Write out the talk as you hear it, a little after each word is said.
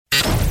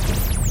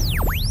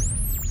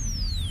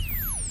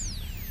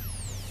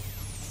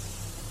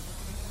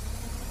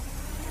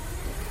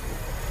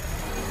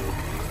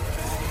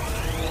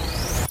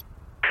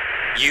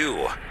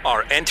You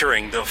are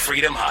entering the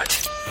Freedom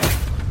Hut.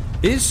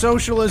 Is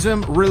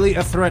socialism really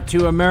a threat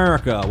to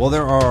America? Well,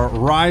 there are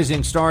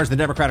rising stars in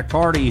the Democratic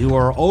Party who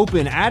are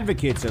open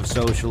advocates of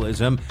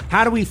socialism.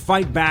 How do we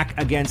fight back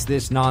against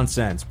this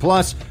nonsense?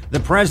 Plus,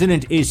 the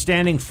president is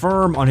standing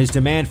firm on his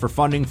demand for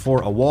funding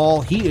for a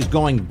wall. He is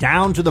going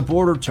down to the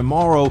border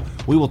tomorrow.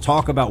 We will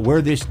talk about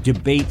where this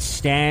debate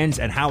stands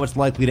and how it's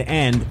likely to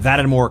end.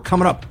 That and more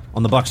coming up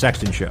on The Buck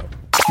Sexton Show.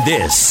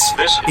 This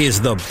is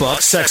the Buck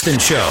Sexton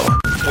Show,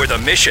 where the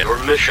mission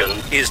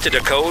is to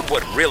decode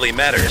what really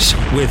matters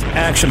with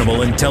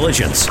actionable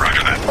intelligence.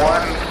 Roger that.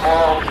 One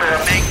small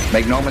step.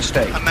 Make no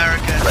mistake.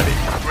 America.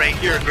 Ready.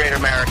 Great. You're a great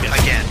American.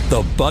 Again.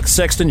 The Buck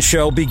Sexton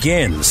Show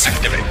begins.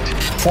 Activate.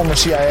 Former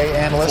CIA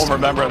analyst. Former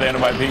member of the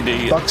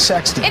NYPD. Buck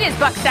Sexton. It is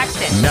Buck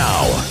Sexton.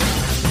 Now.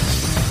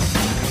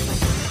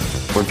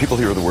 When people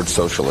hear the word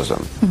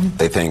socialism,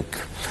 they think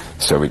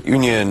Soviet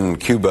Union,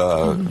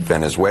 Cuba,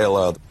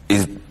 Venezuela.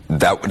 Is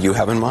that what you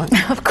have in mind?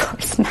 Of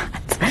course not.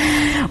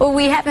 What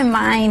we have in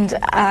mind,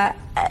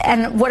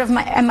 and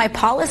my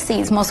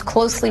policies most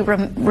closely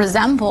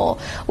resemble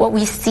what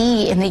we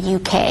see in the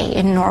UK,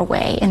 in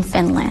Norway, in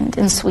Finland,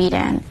 in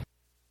Sweden.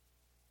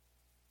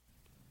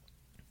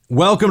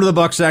 Welcome to the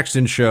Buck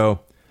Sexton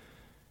Show.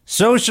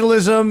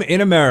 Socialism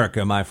in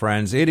America, my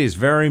friends, it is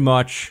very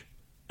much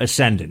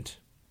ascendant.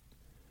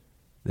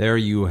 There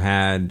you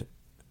had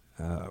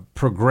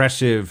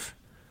progressive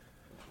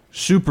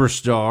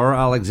superstar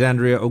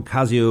Alexandria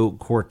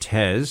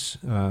Ocasio-Cortez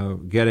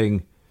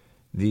getting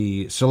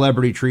the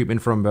celebrity treatment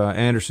from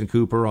Anderson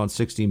Cooper on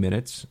 60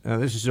 Minutes.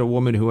 This is a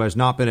woman who has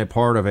not been a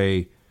part of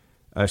a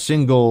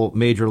single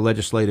major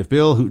legislative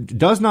bill, who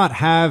does not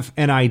have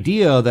an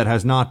idea that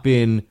has not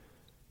been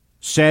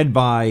said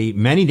by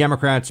many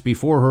Democrats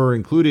before her,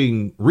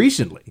 including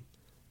recently.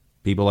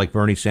 People like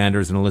Bernie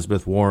Sanders and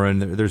Elizabeth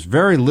Warren. There's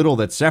very little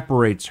that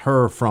separates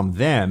her from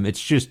them.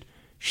 It's just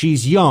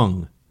she's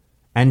young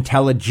and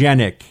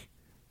telegenic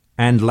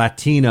and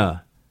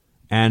Latina,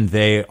 and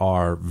they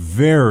are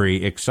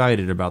very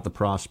excited about the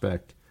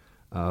prospect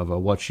of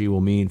what she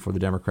will mean for the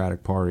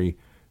Democratic Party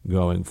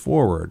going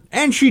forward.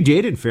 And she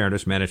did, in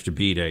fairness, manage to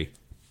beat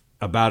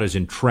about as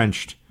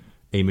entrenched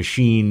a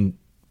machine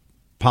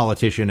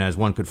politician as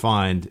one could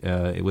find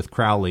with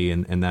Crowley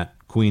in that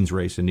Queens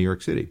race in New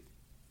York City.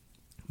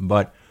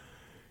 But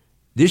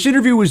this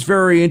interview was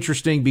very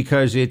interesting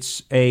because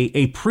it's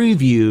a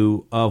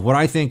preview of what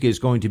I think is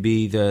going to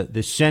be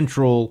the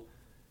central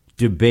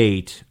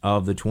debate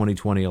of the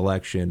 2020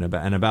 election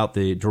and about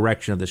the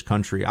direction of this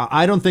country.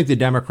 I don't think the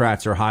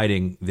Democrats are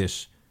hiding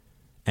this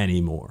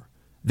anymore.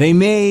 They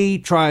may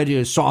try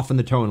to soften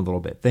the tone a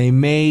little bit. They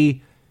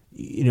may,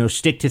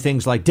 stick to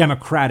things like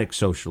democratic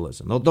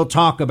socialism. They'll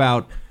talk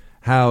about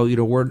how,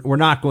 we're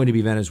not going to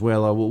be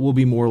Venezuela. We'll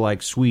be more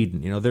like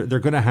Sweden. They're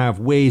going to have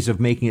ways of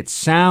making it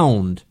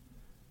sound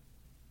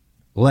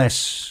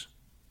less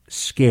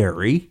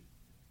scary,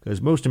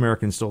 because most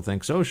Americans still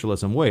think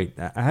socialism. Wait,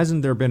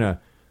 hasn't there been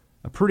a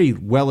pretty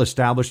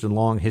well-established and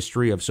long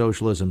history of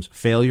socialism's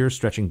failures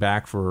stretching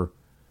back for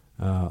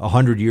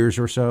 100 years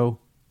or so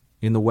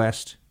in the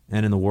West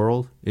and in the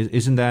world?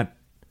 Isn't that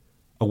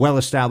a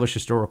well-established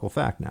historical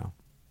fact now?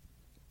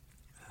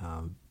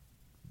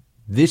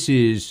 This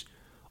is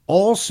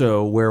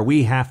also where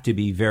we have to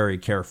be very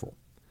careful,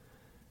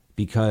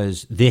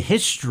 because the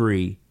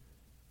history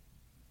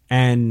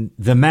and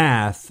the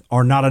math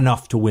are not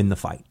enough to win the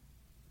fight.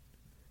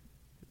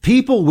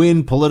 People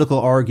win political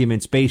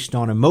arguments based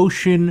on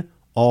emotion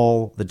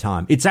all the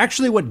time. It's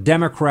actually what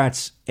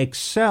Democrats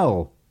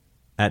excel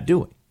at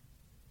doing.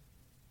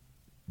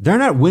 They're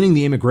not winning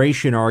the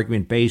immigration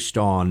argument based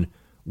on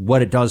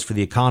what it does for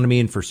the economy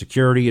and for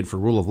security and for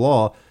rule of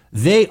law.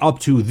 They, up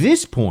to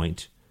this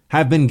point,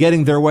 have been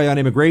getting their way on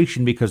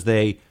immigration because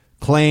they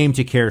claim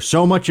to care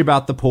so much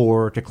about the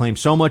poor, to claim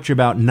so much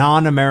about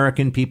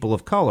non-American people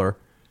of color,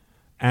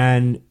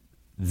 and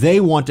they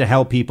want to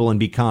help people and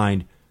be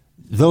kind.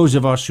 Those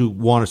of us who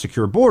want a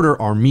secure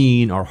border are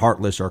mean, are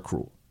heartless, are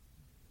cruel.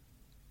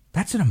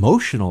 That's an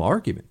emotional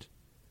argument.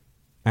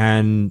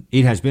 And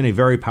it has been a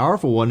very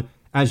powerful one,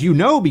 as you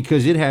know,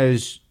 because it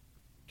has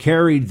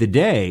carried the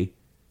day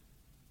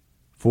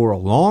for a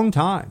long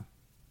time.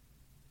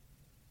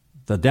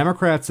 The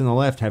Democrats and the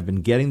left have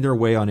been getting their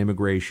way on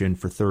immigration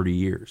for 30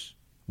 years.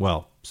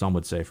 Well, some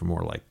would say for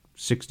more like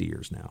 60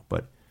 years now,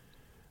 but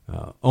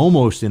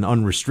almost in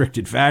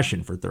unrestricted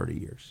fashion for 30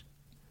 years.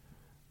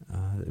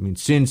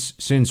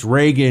 Since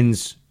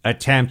Reagan's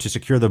attempt to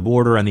secure the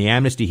border and the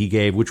amnesty he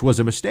gave, which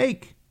was a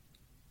mistake.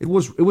 It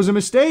was a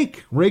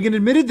mistake. Reagan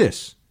admitted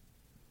this.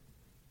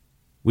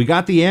 We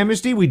got the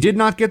amnesty. We did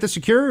not get the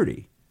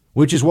security,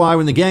 which is why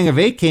when the Gang of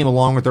Eight came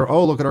along with their,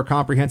 look at our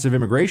comprehensive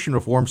immigration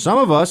reform, some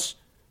of us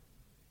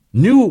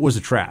knew it was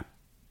a trap,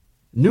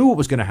 knew what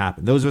was going to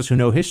happen. Those of us who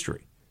know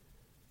history,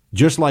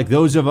 just like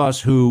those of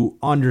us who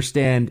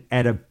understand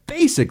at a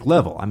basic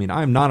level. I mean,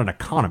 I'm not an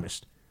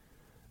economist,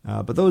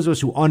 but those of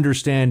us who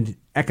understand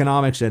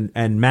economics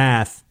and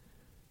math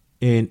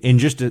in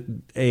just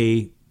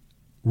a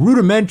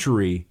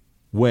rudimentary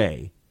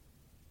way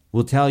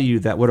will tell you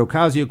that what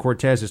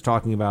Ocasio-Cortez is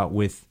talking about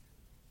with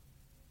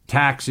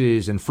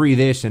taxes and free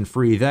this and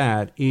free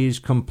that is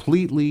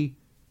completely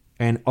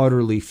and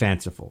utterly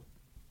fanciful.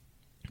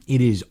 It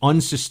is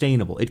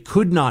unsustainable. It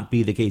could not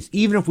be the case.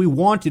 Even if we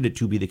wanted it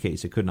to be the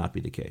case, it could not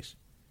be the case.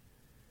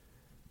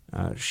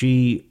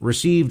 She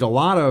received a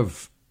lot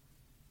of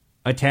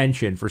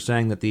attention for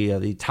saying that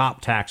the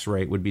top tax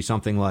rate would be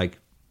something like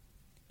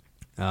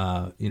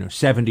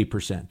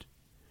 70%.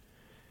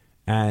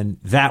 And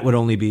that would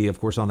only be, of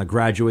course, on the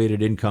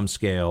graduated income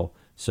scale.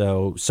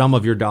 So some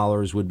of your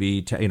dollars would be,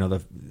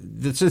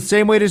 it's the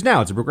same way it is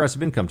now. It's a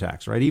progressive income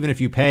tax, right? Even if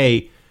you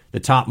pay the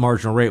top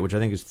marginal rate, which I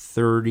think is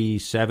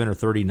 37 or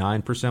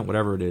 39%,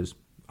 whatever it is,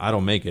 I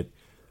don't make it.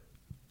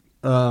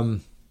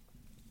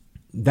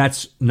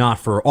 That's not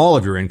for all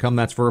of your income.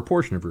 That's for a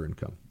portion of your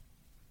income.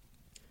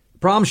 The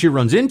problem she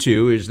runs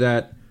into is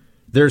that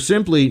there's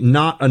simply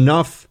not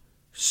enough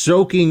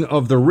soaking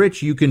of the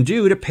rich you can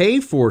do to pay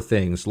for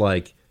things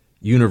like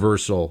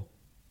universal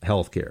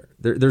health care.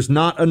 There's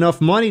not enough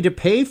money to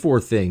pay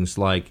for things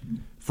like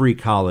free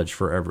college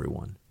for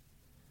everyone.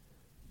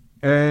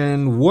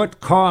 And what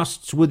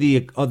costs would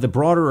the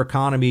broader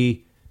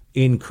economy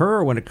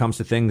incur when it comes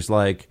to things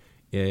like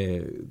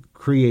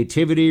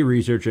creativity,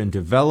 research and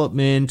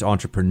development,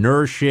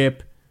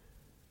 entrepreneurship?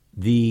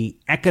 The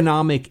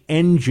economic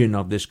engine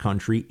of this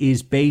country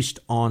is based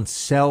on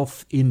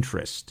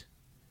self-interest.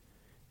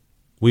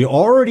 We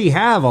already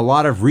have a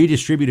lot of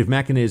redistributive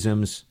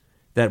mechanisms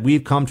that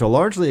we've come to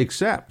largely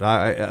accept.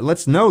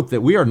 Let's note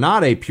that we are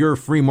not a pure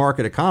free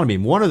market economy.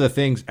 One of the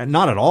things,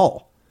 not at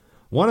all,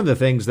 one of the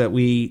things that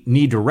we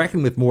need to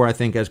reckon with more, I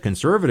think, as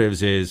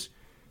conservatives is,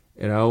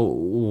 we're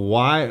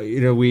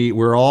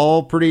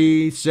all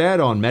pretty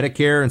set on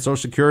Medicare and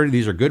Social Security.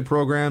 These are good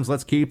programs.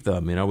 Let's keep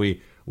them.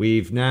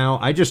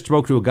 I just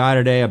spoke to a guy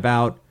today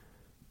about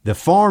the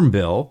Farm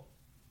Bill,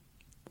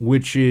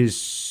 which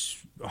is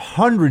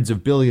hundreds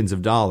of billions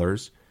of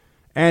dollars,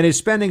 and is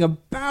spending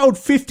about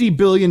 $50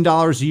 billion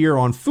a year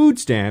on food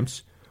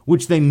stamps,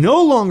 which they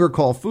no longer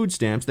call food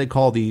stamps. They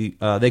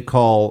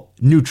call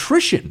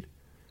nutrition.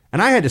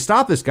 And I had to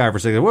stop this guy for a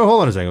second. Well,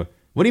 hold on a second.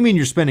 What do you mean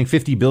you're spending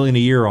 $50 billion a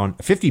year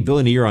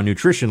on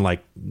nutrition,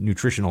 like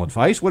nutritional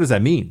advice? What does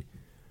that mean?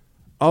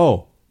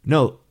 Oh,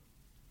 no,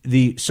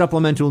 the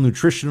Supplemental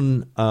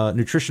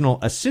Nutritional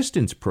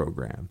Assistance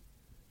Program.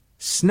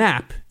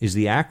 SNAP is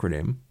the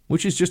acronym,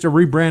 which is just a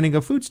rebranding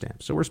of food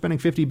stamps. So we're spending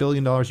 $50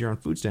 billion a year on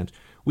food stamps.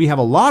 We have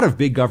a lot of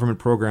big government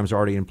programs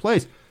already in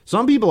place.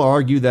 Some people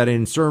argue that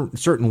in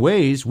certain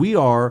ways we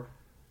are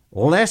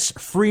less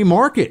free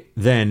market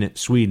than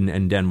Sweden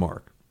and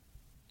Denmark.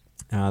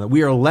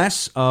 We are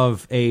less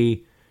of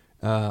a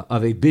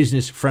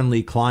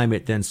business-friendly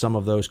climate than some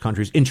of those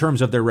countries in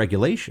terms of their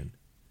regulation.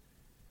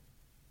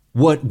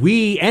 What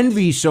we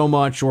envy so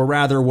much, or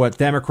rather what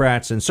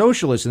Democrats and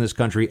socialists in this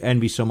country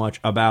envy so much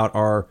about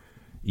our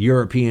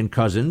European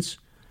cousins,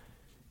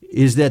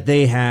 is that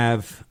they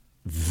have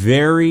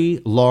very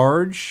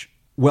large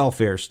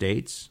welfare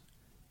states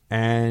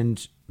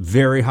and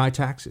very high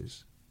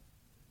taxes.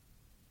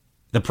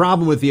 The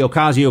problem with the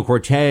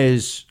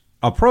Ocasio-Cortez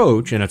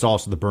approach, and it's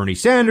also the Bernie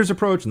Sanders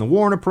approach and the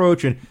Warren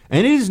approach, and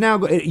it is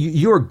now,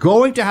 you're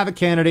going to have a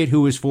candidate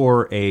who is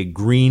for a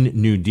Green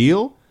New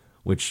Deal,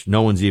 which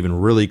no one's even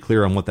really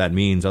clear on what that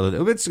means. Other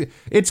than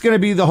it's going to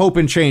be the hope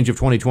and change of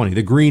 2020,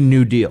 the Green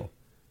New Deal.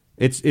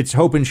 It's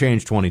hope and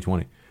change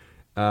 2020.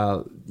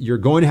 You're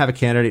going to have a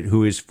candidate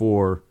who is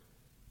for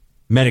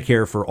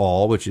Medicare for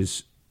all, which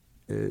is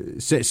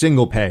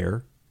single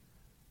payer.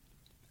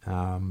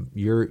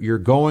 You're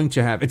going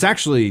to have, it's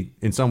actually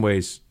in some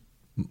ways,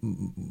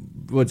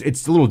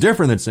 it's a little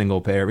different than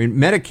single payer. I mean,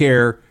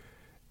 Medicare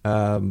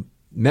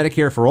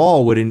for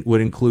all would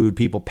include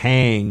people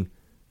paying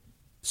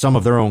some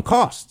of their own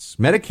costs.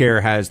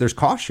 Medicare there's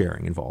cost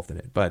sharing involved in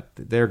it, but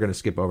they're going to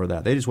skip over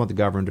that. They just want the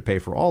government to pay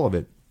for all of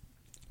it.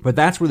 But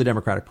that's where the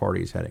Democratic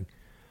Party is heading.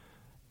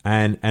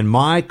 And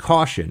my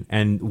caution,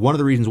 and one of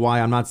the reasons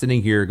why I'm not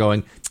sitting here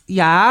going,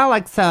 yeah,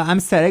 like, so I'm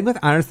sitting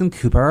with Anderson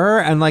Cooper,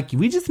 and like,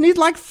 we just need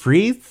like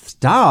free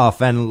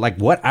stuff and like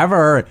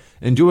whatever,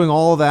 and doing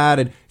all of that.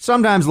 And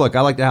sometimes, look,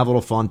 I like to have a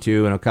little fun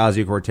too, and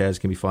Ocasio-Cortez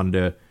can be fun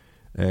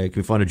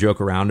to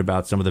joke around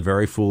about some of the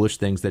very foolish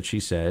things that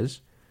she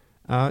says.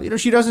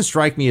 She doesn't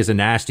strike me as a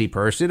nasty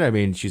person. I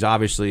mean, she's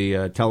obviously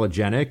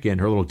telegenic,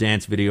 and her little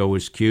dance video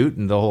was cute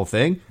and the whole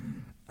thing.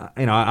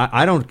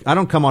 I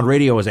don't come on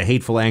radio as a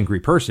hateful,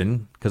 angry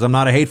person, because I'm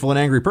not a hateful and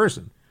angry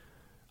person.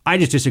 I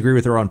just disagree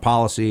with her on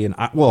policy, and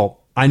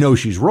I know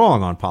she's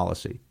wrong on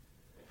policy.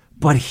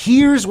 But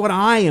here's what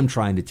I am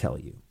trying to tell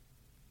you.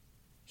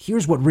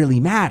 Here's what really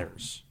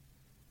matters.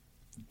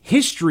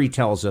 History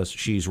tells us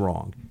she's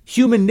wrong.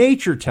 Human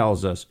nature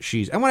tells us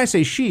and when I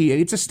say she,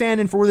 it's a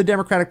stand-in for where the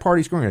Democratic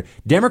Party's going.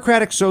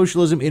 Democratic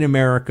socialism in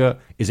America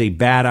is a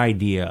bad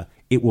idea.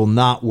 It will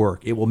not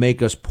work. It will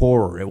make us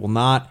poorer. It will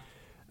not.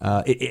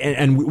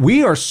 And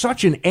we are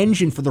such an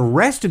engine for the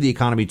rest of the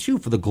economy, too,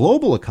 for the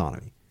global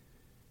economy.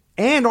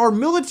 And our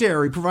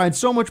military provides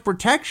so much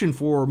protection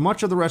for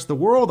much of the rest of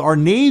the world. Our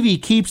Navy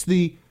keeps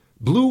the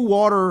blue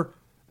water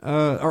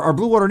our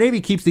Blue Water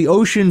Navy keeps the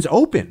oceans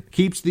open,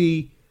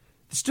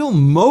 still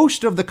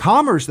most of the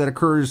commerce that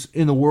occurs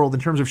in the world in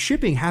terms of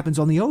shipping happens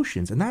on the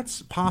oceans. And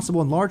that's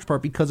possible in large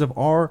part because of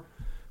our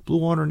Blue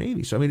Water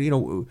Navy. So, I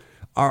mean,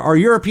 our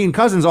European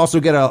cousins also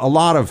get a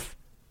lot of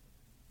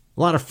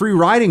free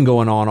riding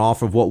going on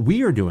off of what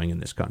we are doing in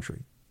this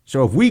country.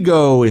 So if we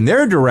go in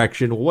their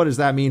direction, what does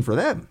that mean for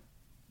them?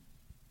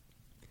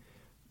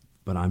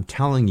 But I'm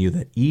telling you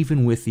that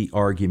even with the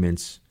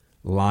arguments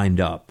lined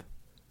up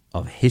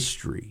of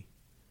history,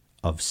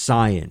 of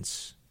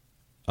science,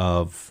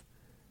 of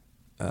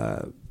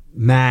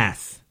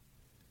math,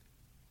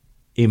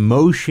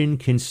 emotion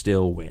can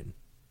still win.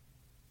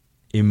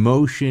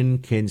 Emotion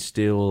can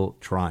still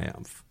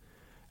triumph.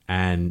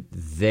 And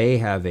they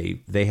have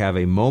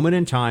a moment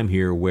in time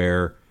here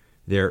where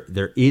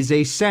there is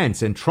a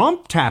sense, and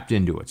Trump tapped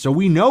into it, so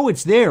we know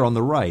it's there on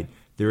the right.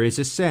 There is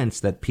a sense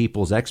that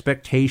people's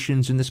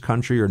expectations in this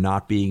country are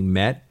not being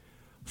met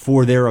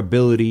for their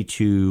ability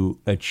to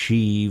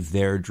achieve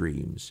their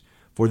dreams,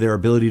 for their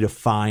ability to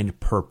find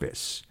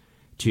purpose,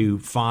 to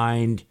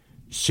find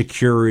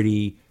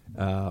security,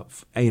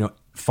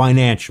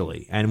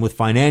 financially. And with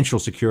financial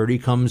security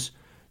comes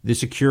the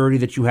security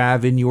that you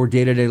have in your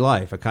day-to-day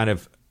life, a kind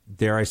of,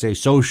 dare I say,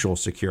 social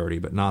security,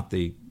 but not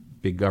the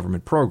big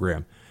government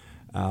program.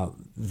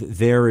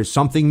 There is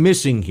something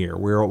missing here.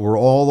 We're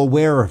all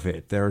aware of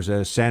it. There's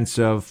a sense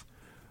of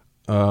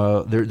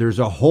there's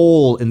a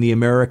hole in the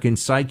American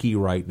psyche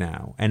right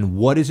now. And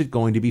what is it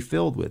going to be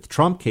filled with?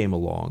 Trump came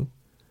along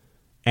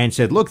and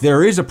said, look,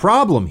 there is a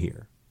problem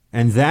here.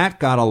 And that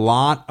got a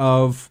lot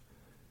of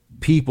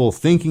people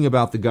thinking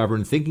about the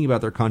government, thinking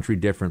about their country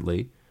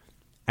differently.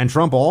 And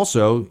Trump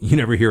also, you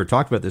never hear it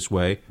talked about this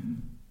way,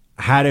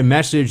 had a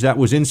message that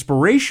was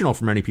inspirational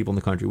for many people in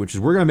the country, which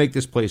is we're going to make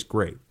this place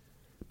great.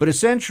 But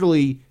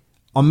essentially,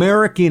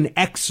 American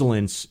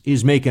excellence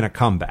is making a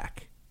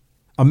comeback.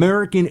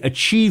 American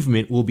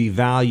achievement will be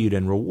valued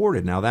and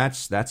rewarded. Now,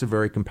 that's a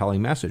very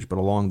compelling message. But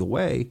along the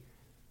way,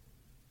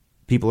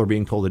 people are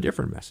being told a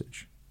different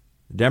message.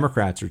 The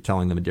Democrats are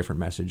telling them a different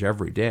message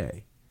every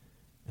day.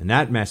 And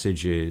that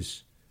message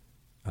is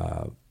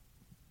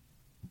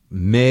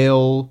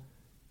male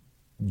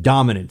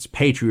dominance,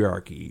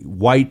 patriarchy,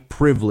 white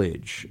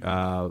privilege,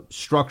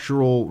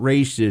 structural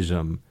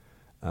racism,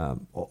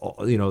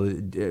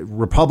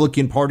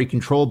 Republican Party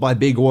controlled by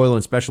big oil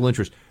and special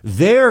interests.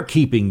 They're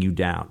keeping you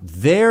down.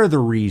 They're the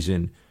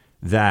reason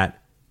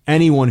that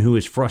anyone who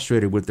is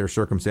frustrated with their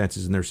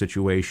circumstances and their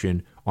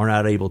situation are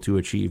not able to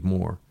achieve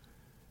more.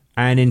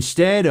 And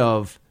instead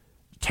of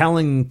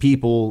telling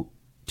people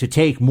to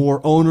take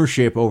more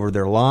ownership over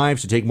their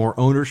lives, to take more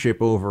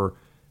ownership over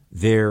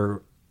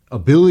their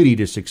ability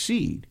to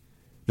succeed,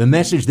 the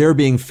message they're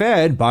being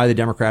fed by the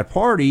Democrat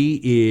Party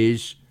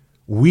is,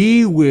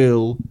 we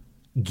will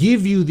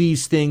give you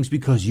these things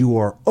because you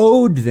are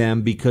owed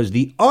them, because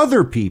the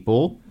other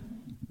people,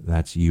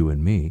 that's you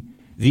and me,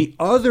 the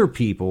other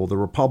people, the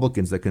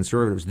Republicans, the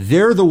conservatives,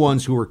 they're the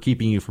ones who are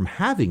keeping you from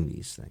having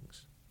these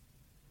things.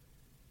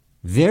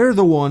 They're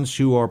the ones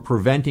who are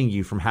preventing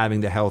you from having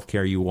the health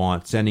care you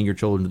want, sending your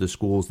children to the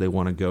schools they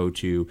want to go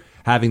to,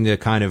 having the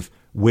kind of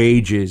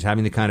wages,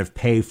 having the kind of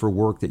pay for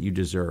work that you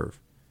deserve.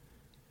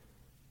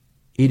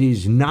 It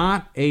is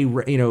not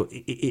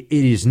it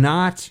is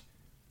not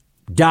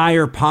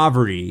dire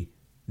poverty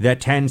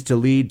that tends to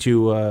lead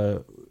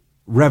to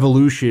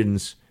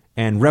revolutions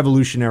and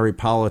revolutionary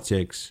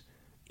politics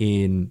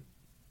in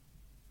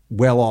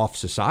well-off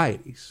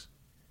societies.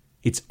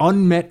 It's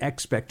unmet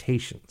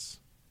expectations.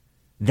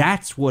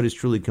 That's what is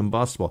truly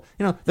combustible.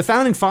 The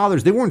founding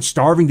fathers, they weren't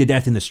starving to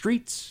death in the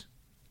streets.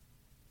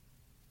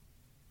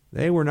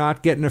 They were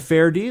not getting a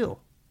fair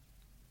deal.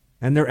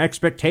 And their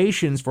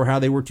expectations for how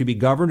they were to be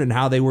governed and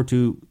how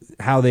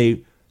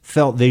they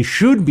felt they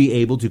should be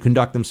able to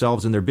conduct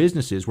themselves in their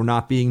businesses were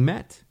not being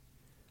met.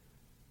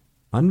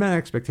 Unmet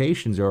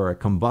expectations are a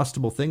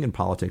combustible thing in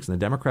politics, and the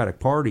Democratic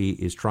Party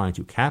is trying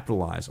to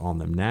capitalize on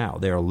them now.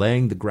 They are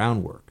laying the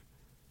groundwork.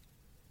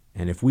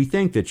 And if we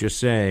think that just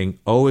saying,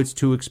 oh, it's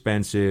too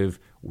expensive,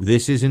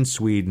 this is in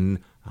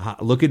Sweden,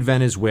 look at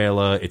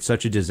Venezuela, it's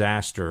such a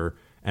disaster,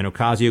 and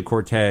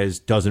Ocasio-Cortez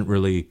doesn't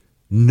really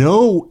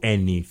know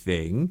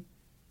anything,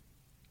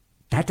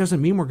 that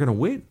doesn't mean we're going to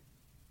win.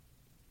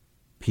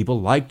 People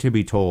like to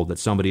be told that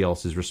somebody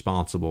else is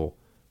responsible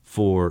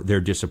for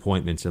their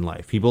disappointments in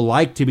life. People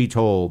like to be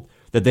told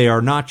that they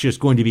are not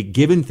just going to be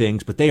given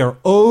things, but they are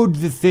owed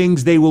the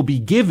things they will be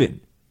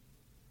given.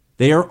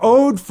 They are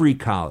owed free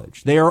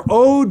college. They are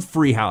owed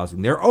free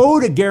housing. They're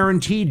owed a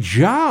guaranteed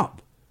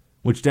job,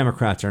 which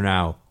Democrats are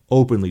now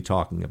openly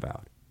talking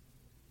about.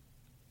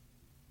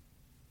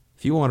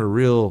 If you want a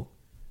real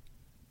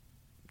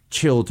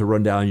chill to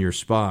run down your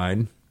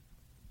spine,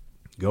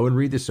 go and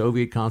read the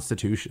Soviet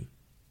Constitution.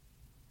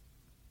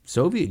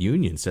 Soviet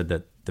Union said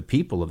that the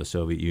people of the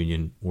Soviet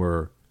Union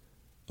were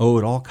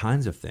owed all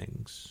kinds of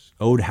things.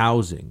 Owed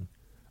housing,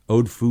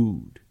 owed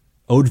food,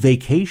 owed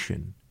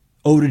vacation,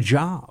 owed a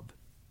job.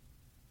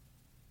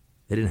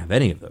 They didn't have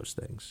any of those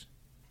things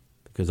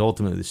because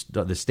ultimately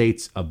the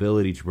state's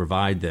ability to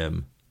provide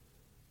them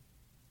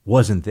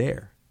wasn't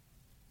there.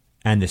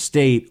 And the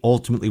state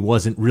ultimately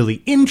wasn't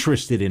really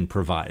interested in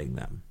providing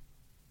them.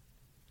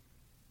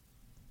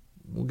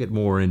 We'll get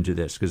more into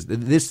this because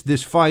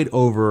this fight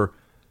over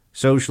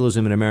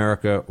socialism in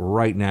America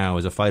right now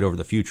is a fight over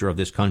the future of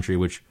this country,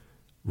 which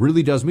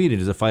really does mean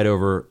it is a fight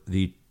over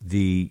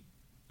the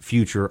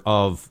future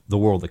of the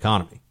world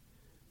economy.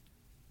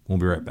 We'll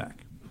be right back.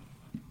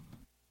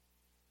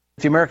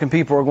 The American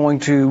people are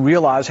going to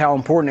realize how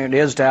important it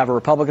is to have a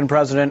Republican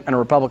president and a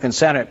Republican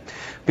Senate,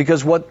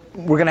 because what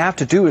we're going to have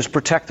to do is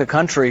protect the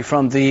country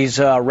from these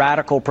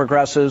radical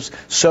progressives,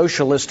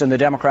 socialists in the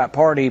Democrat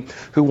Party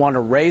who want to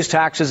raise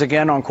taxes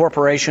again on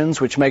corporations,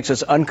 which makes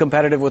us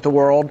uncompetitive with the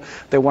world.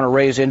 They want to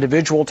raise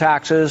individual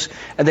taxes,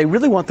 and they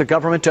really want the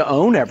government to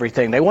own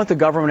everything. They want the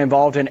government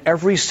involved in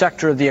every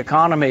sector of the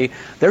economy.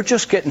 They're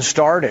just getting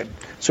started.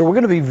 So we're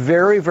going to be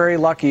very, very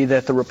lucky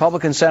that the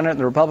Republican Senate and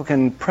the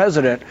Republican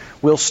president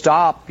will stop,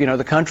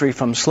 the country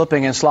from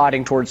slipping and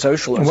sliding towards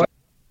socialism.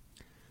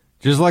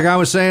 Just like I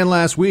was saying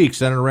last week,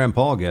 Senator Rand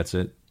Paul gets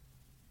it.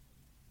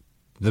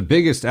 The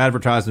biggest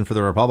advertisement for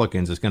the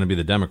Republicans is going to be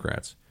the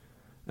Democrats.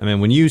 I mean,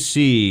 when you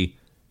see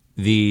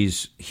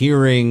these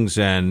hearings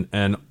and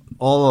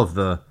all of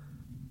the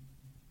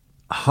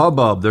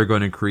hubbub they're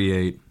going to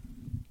create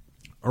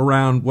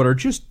around what are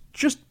just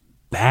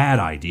bad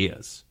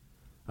ideas,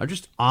 are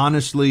just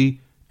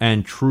honestly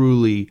and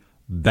truly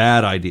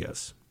bad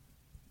ideas.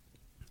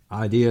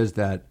 Ideas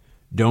that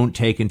don't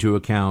take into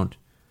account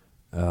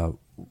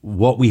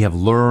what we have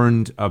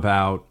learned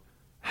about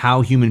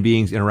how human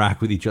beings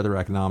interact with each other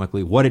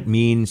economically, what it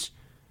means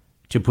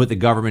to put the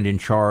government in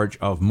charge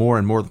of more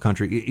and more of the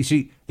country. You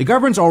see, the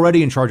government's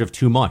already in charge of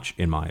too much,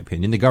 in my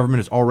opinion. The government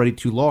is already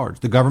too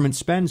large. The government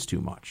spends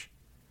too much.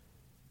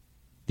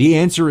 The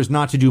answer is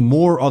not to do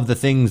more of the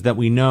things that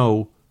we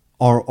know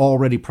are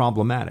already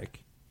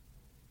problematic.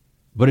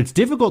 But it's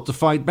difficult to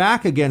fight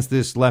back against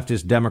this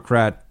leftist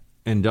Democrat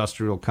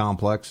industrial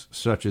complex,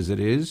 such as it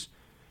is,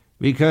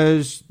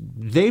 because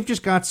they've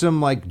just got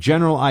some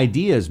general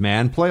ideas,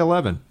 man. Play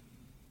 11.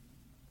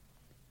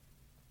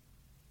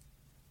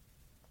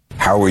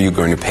 How are you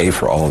going to pay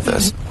for all of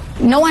this?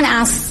 No one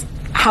asks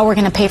how we're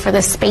going to pay for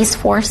this Space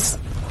Force.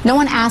 No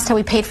one asked how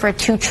we paid for a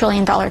 $2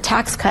 trillion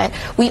tax cut.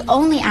 We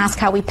only ask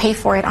how we pay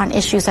for it on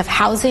issues of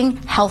housing,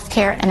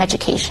 healthcare, and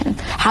education.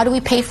 How do we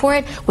pay for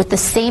it? With the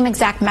same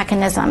exact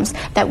mechanisms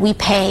that we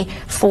pay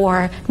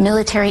for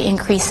military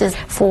increases,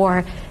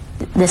 for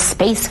the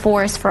Space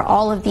Force, for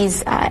all of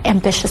these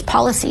ambitious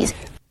policies.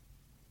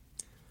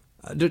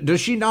 Does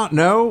she not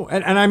know?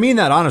 And I mean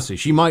that honestly.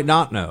 She might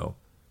not know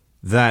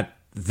that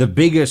the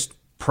biggest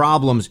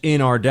problems in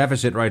our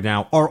deficit right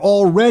now are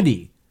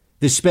already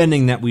the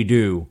spending that we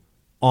do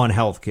on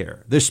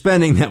healthcare, the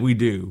spending that we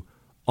do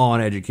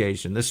on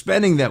education, the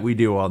spending that we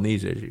do on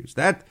these issues.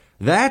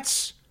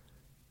 That's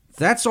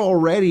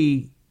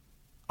already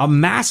a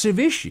massive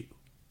issue.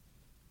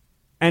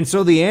 And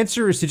so the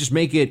answer is to just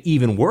make it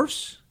even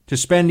worse, to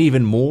spend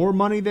even more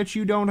money that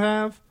you don't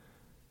have.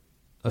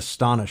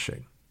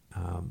 Astonishing.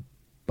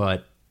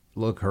 But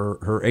look,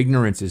 her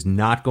ignorance is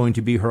not going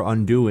to be her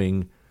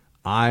undoing.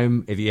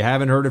 If you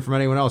haven't heard it from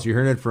anyone else, you're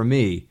hearing it from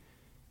me.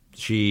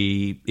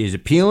 She is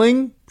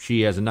appealing.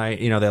 She has a nice,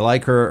 they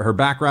like her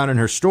background and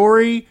her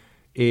story.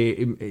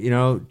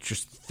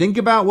 Just think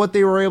about what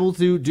they were able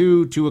to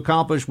do to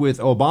accomplish with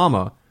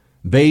Obama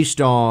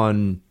based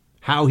on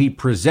how he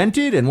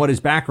presented and what his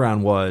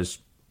background was.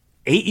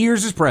 8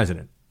 years as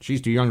president.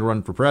 She's too young to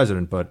run for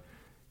president, but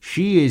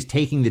she is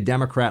taking the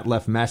Democrat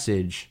left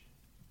message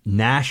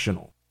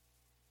national.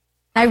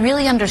 I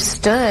really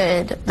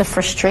understood the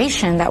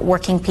frustration that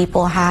working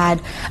people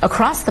had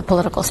across the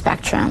political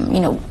spectrum.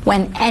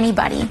 When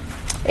anybody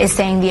is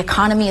saying the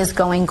economy is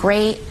going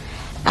great,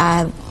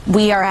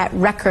 we are at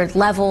record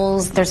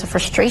levels, there's a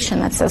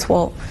frustration that says,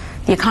 well,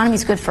 the economy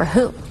is good for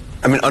who?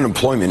 I mean,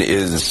 unemployment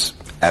is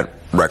at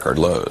record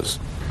lows.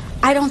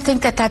 I don't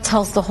think that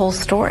tells the whole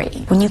story.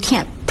 When you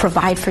can't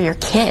provide for your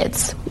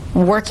kids,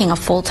 working a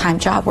full-time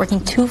job,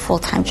 working 2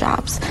 full-time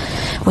jobs,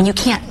 when you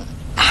can't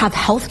have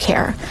health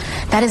care,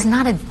 that is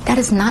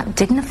not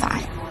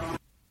dignified.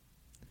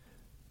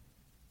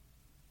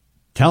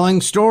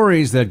 Telling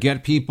stories that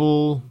get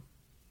people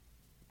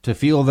to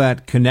feel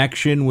that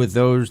connection with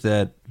those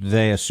that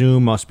they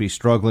assume must be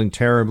struggling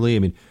terribly. I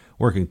mean,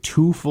 working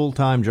 2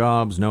 full-time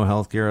jobs, no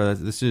health care.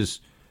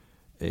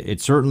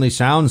 It certainly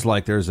sounds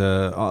like there's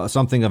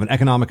something of an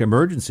economic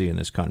emergency in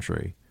this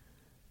country.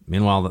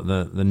 Meanwhile,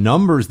 the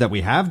numbers that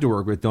we have to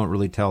work with don't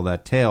really tell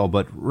that tale.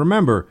 But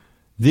remember,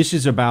 this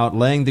is about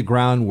laying the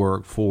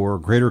groundwork for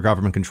greater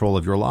government control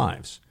of your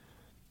lives.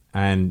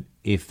 And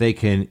if they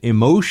can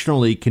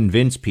emotionally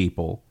convince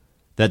people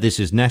that this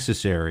is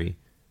necessary,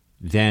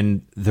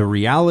 then the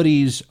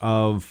realities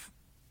of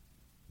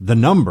the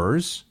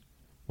numbers,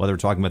 whether we're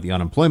talking about the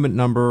unemployment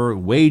number,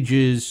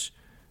 wages,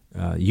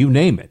 you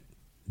name it,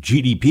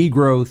 GDP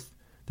growth,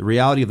 the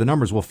reality of the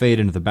numbers will fade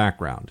into the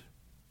background.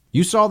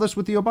 You saw this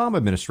with the Obama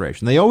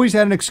administration. They always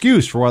had an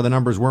excuse for why the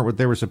numbers weren't what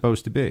they were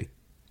supposed to be.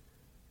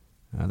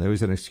 There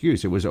was an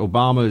excuse. It was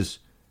Obama's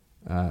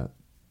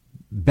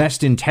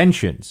best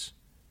intentions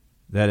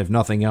that, if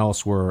nothing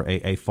else, were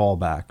a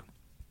fallback.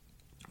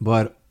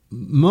 But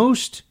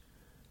most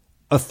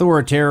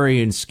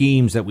authoritarian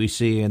schemes that we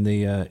see in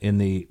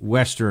the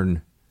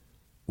Western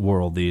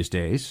world these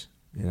days,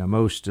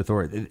 most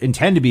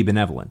intend to be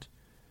benevolent.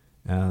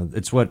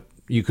 It's what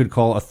you could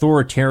call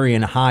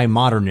authoritarian high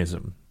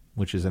modernism,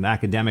 which is an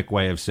academic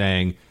way of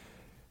saying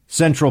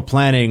central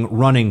planning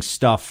running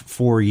stuff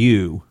for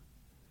you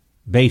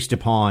based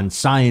upon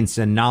science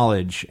and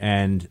knowledge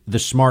and the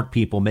smart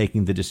people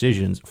making the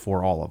decisions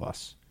for all of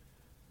us.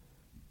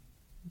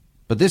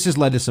 But this has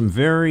led to some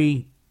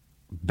very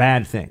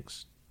bad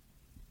things.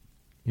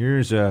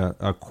 Here's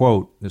a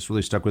quote. This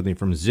really stuck with me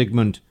from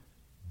Zygmunt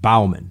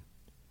Bauman.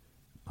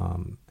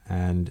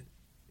 And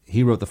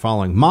he wrote the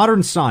following: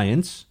 modern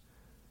science,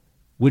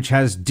 which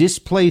has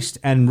displaced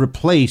and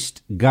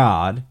replaced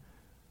God,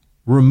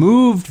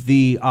 removed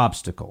the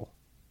obstacle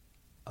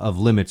of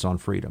limits on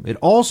freedom. It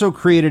also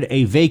created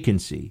a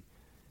vacancy,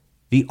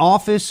 the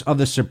office of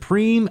the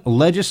supreme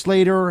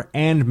legislator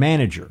and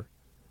manager,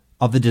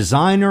 of the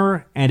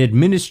designer and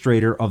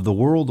administrator of the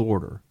world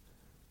order.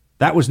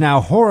 That was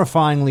now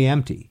horrifyingly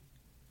empty.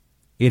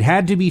 It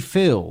had to be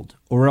filled,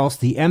 or else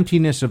the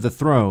emptiness of the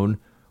throne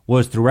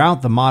was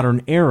throughout the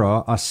modern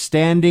era a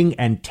standing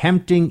and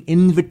tempting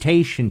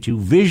invitation to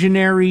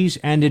visionaries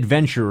and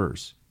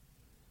adventurers.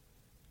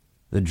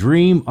 The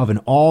dream of an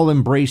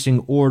all-embracing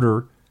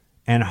order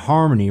and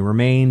harmony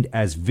remained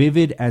as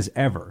vivid as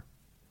ever,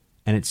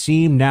 and it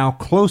seemed now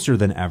closer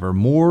than ever,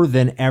 more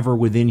than ever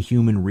within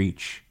human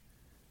reach.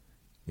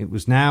 It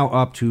was now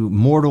up to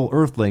mortal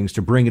earthlings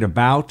to bring it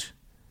about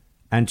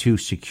and to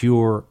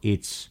secure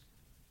its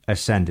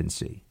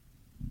ascendancy.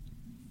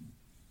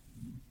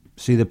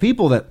 See, the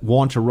people that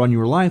want to run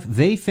your life,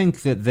 they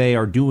think that they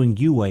are doing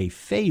you a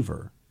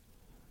favor.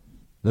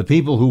 The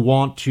people who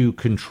want to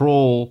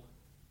control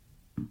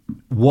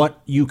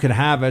what you can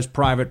have as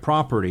private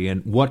property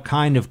and what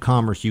kind of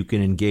commerce you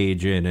can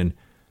engage in and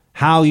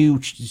how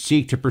you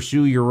seek to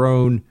pursue your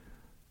own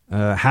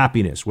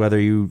happiness, whether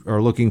you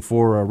are looking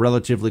for a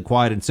relatively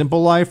quiet and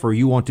simple life or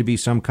you want to be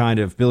some kind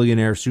of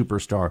billionaire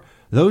superstar.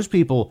 Those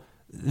people,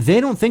 they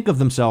don't think of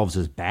themselves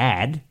as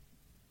bad.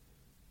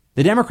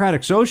 The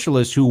democratic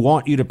socialists who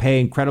want you to pay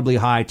incredibly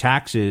high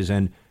taxes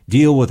and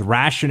deal with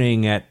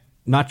rationing at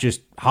not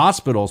just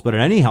hospitals, but at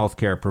any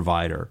healthcare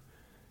provider,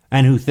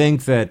 and who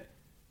think that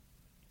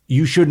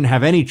you shouldn't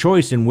have any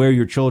choice in where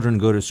your children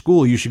go to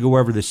school. You should go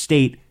wherever the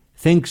state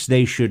thinks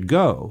they should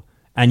go,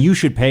 and you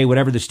should pay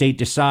whatever the state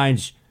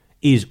decides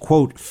is,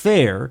 quote,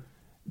 fair,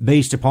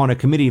 based upon a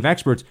committee of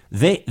experts.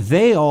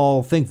 They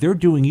all think they're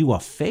doing you a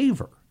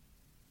favor.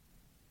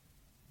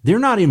 They're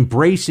not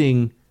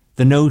embracing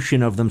the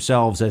notion of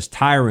themselves as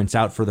tyrants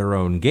out for their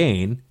own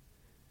gain.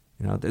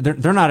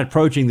 They're not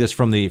approaching this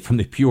from the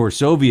pure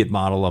Soviet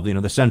model of,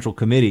 the Central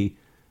Committee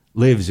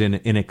lives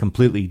in a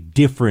completely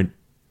different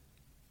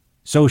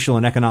social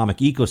and economic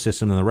ecosystem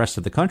than the rest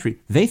of the country.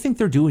 They think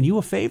they're doing you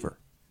a favor.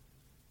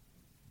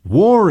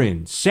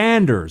 Warren,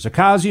 Sanders,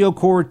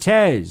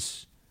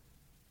 Ocasio-Cortez,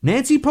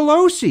 Nancy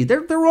Pelosi,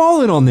 they're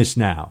all in on this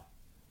now.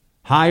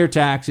 Higher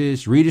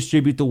taxes,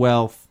 redistribute the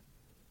wealth,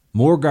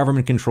 more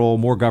government control,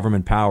 more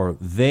government power.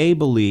 They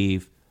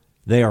believe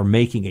they are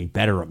making a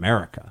better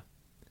America,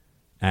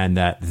 and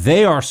that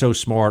they are so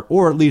smart,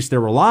 or at least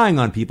they're relying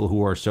on people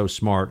who are so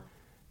smart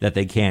that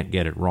they can't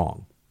get it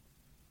wrong.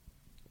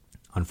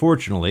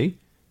 Unfortunately,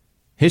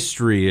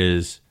 history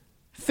is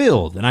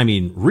filled, and I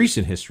mean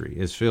recent history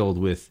is filled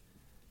with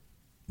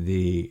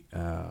the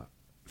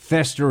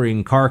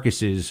festering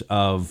carcasses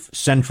of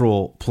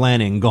central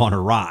planning gone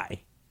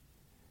awry.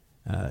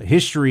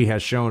 History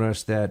has shown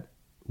us that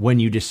when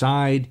you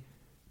decide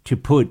to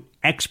put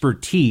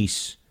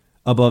expertise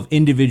above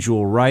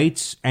individual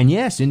rights, and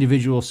yes,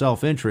 individual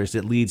self-interest,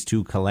 it leads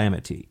to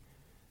calamity.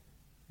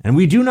 And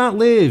we do not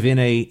live in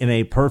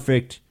a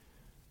perfect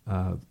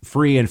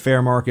free and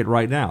fair market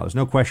right now. There's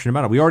no question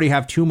about it. We already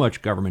have too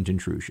much government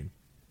intrusion.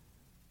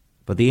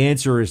 But the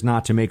answer is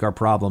not to make our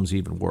problems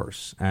even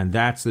worse. And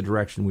that's the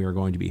direction we are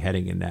going to be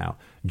heading in now.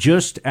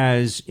 Just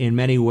as in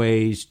many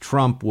ways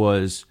Trump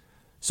was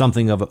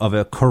something of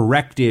a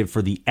corrective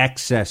for the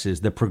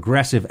excesses, the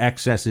progressive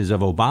excesses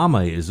of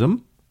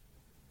Obamaism,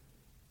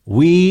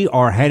 we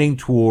are heading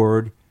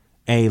toward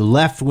a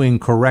left-wing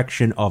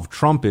correction of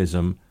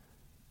Trumpism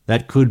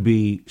that could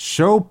be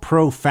so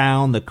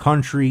profound the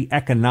country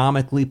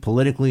economically,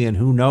 politically, and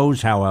who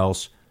knows how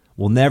else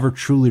will never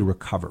truly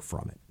recover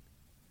from it.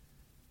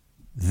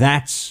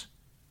 That's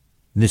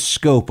the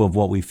scope of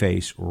what we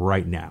face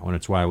right now, and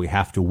it's why we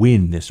have to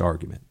win this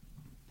argument.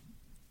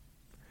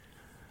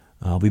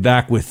 I'll be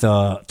back with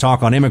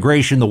talk on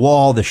immigration, the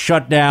wall, the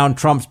shutdown,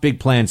 Trump's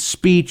big plan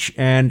speech,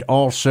 and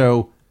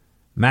also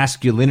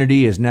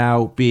masculinity is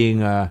now being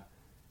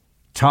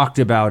talked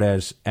about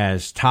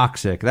as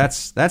toxic.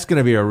 That's going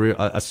to be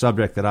a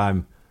subject that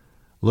I'm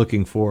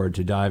looking forward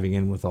to diving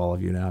in with all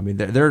of you now. I mean,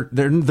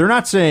 they're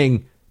not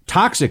saying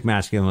toxic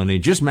masculinity,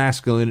 just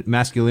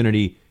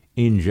masculinity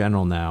in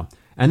general now.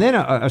 And then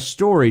a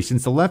story,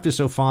 since the left is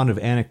so fond of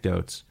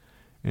anecdotes,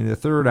 In the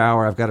third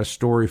hour, I've got a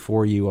story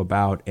for you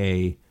about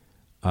a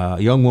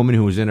young woman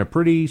who was in a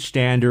pretty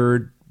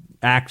standard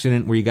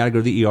accident where you got to go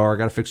to the ER,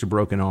 got to fix a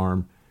broken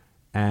arm.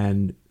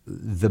 And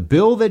the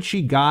bill that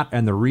she got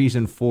and the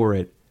reason for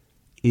it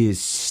is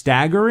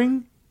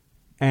staggering.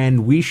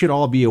 And we should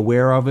all be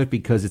aware of it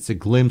because it's a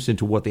glimpse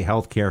into what the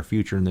healthcare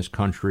future in this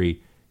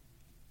country,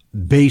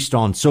 based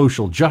on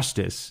social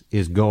justice,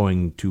 is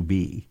going to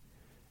be.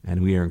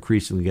 And we are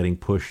increasingly getting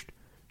pushed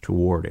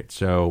toward it.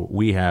 So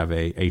we have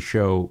a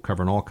show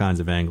covering all kinds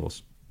of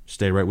angles.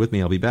 Stay right with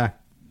me. I'll be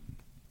back.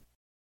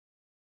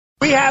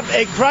 We have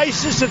a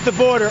crisis at the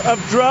border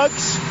of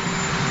drugs,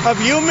 of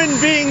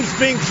human beings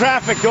being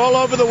trafficked all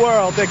over the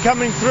world. They're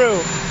coming through.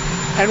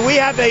 And we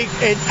have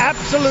an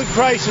absolute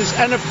crisis,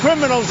 and of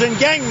criminals and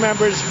gang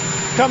members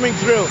coming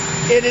through.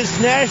 It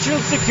is national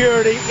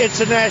security. It's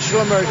a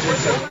national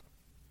emergency.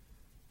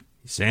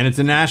 He's saying it's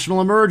a national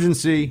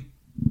emergency.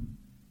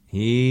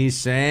 He's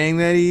saying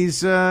that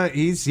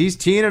he's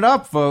teeing it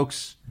up,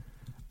 folks.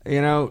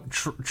 You know,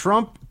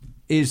 Trump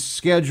is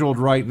scheduled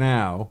right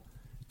now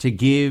to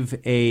give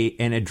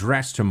an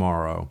address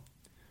tomorrow.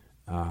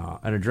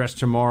 An address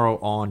tomorrow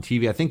on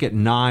TV, I think at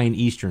 9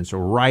 Eastern, so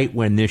right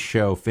when this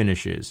show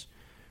finishes.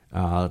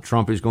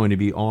 Trump is going to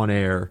be on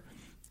air,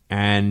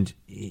 and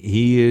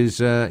he's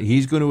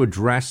going to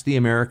address the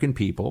American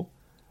people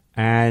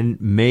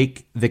and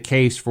make the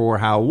case for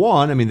how,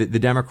 one, I mean, the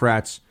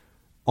Democrats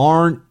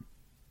aren't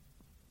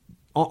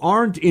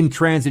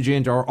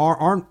intransigent or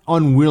aren't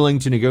unwilling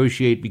to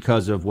negotiate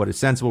because of what is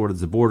sensible, what is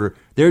the border.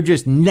 They're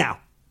just, no.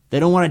 They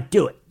don't want to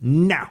do it.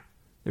 No.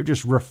 They're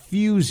just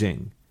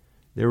refusing.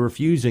 They're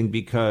refusing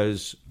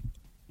because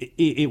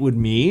it would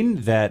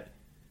mean that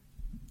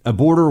a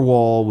border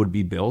wall would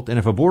be built. And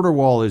if a border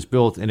wall is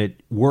built and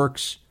it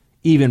works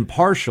even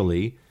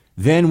partially,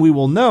 then we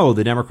will know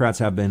the Democrats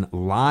have been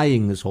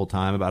lying this whole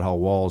time about how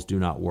walls do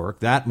not work.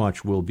 That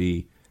much will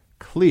be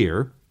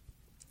clear.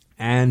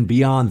 And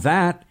beyond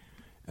that,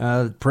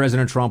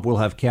 President Trump will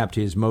have kept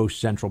his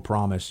most central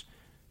promise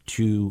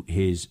to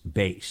his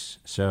base.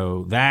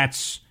 So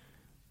that's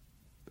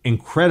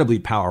incredibly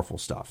powerful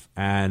stuff.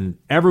 And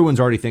everyone's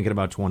already thinking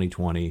about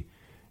 2020.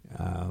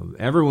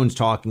 Everyone's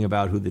talking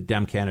about who the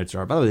Dem candidates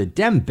are. By the way, the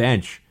Dem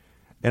bench,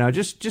 you know,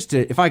 just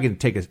to, if I can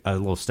take a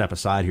little step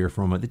aside here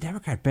for a moment, the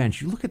Democrat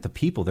bench, you look at the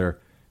people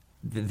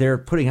they're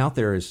putting out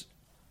there as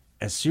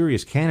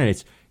serious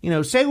candidates. You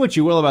know, say what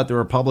you will about the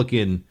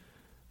Republican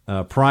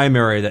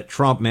primary that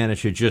Trump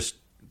managed to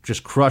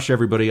just crush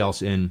everybody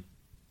else in.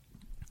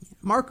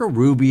 Marco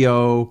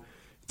Rubio,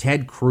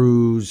 Ted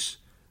Cruz,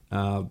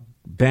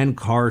 Ben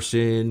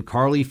Carson,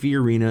 Carly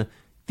Fiorina.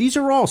 These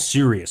are all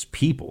serious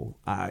people.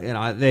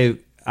 They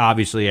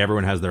obviously,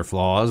 everyone has their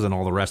flaws and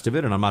all the rest of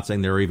it, and I'm not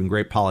saying they're even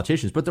great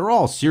politicians, but they're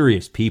all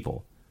serious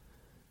people.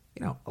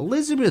 You know,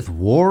 Elizabeth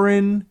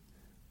Warren,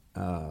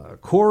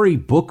 Cory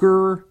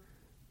Booker,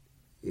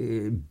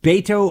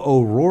 Beto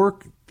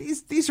O'Rourke.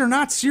 These are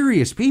not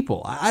serious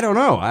people. I don't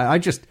know. I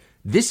just,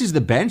 this is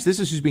the bench. This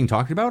is who's being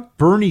talked about.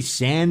 Bernie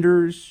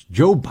Sanders,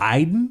 Joe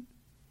Biden.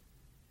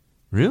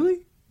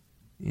 Really?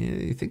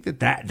 You think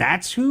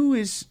that's who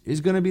is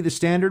going to be the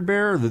standard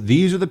bearer?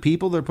 These are the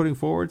people they're putting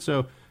forward.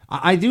 So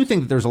I do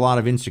think that there's a lot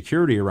of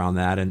insecurity around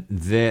that, and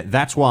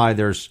that's why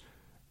there's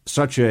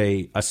such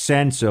a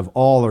sense of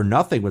all or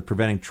nothing with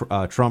preventing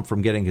Trump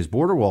from getting his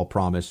border wall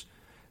promise.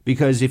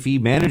 Because if he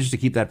manages to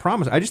keep that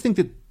promise, I just think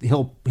that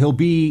he'll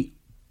be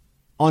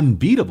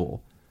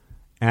unbeatable,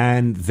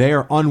 and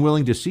they're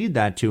unwilling to cede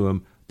that to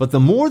him. But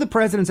the more the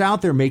president's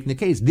out there making the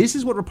case, this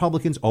is what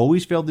Republicans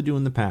always failed to do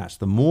in the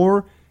past. The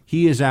more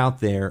he is out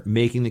there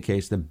making the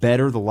case, the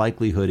better the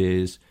likelihood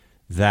is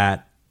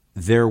that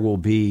there will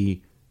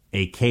be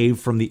a cave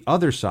from the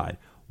other side.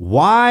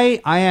 Why,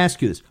 I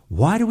ask you this,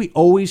 why do we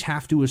always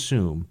have to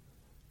assume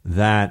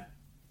that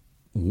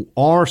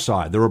our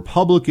side, the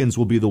Republicans,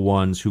 will be the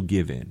ones who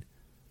give in?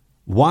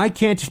 Why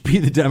can't it be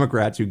the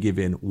Democrats who give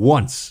in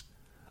once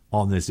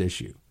on this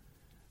issue?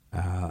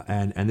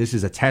 And this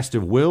is a test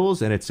of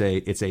wills, and it's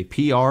a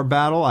PR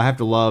battle. I have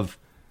to love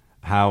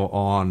how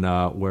on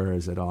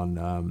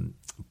on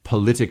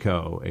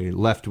Politico, a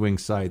left-wing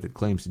site that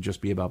claims to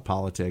just be about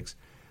politics,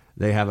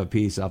 they have a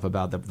piece up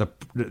about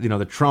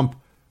the Trump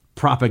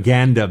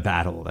propaganda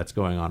battle that's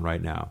going on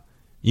right now.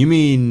 You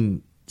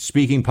mean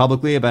speaking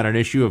publicly about an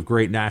issue of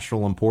great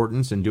national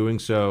importance and doing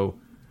so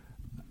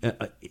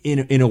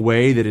in a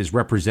way that is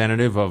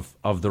representative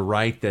of the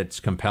right that's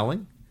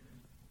compelling?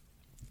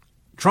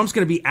 Trump's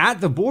going to be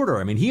at the border.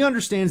 I mean, he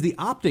understands the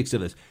optics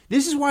of this.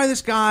 This is why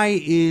this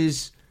guy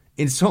is,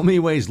 in so many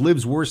ways,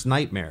 Liv's worst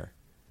nightmare.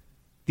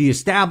 The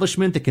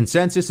establishment, the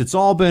consensus, it's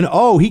all been,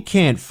 he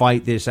can't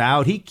fight this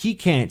out. He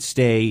can't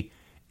stay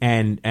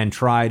and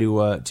try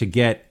to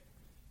get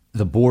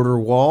the border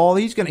wall.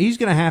 He's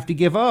gonna have to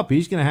give up.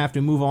 He's gonna have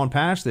to move on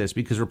past this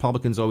because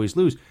Republicans always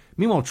lose.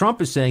 Meanwhile,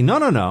 Trump is saying,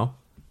 no.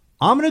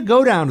 I'm gonna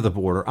go down to the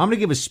border. I'm gonna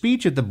give a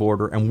speech at the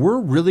border, and we're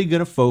really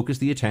gonna focus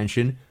the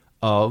attention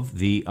of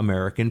the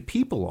American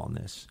people on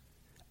this.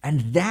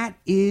 And that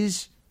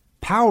is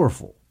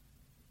powerful.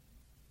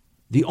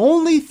 The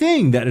only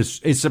thing that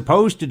is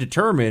supposed to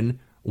determine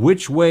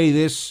which way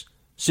this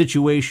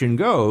situation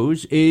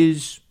goes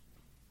is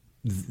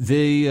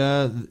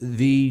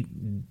the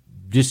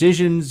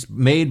decisions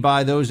made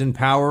by those in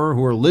power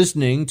who are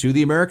listening to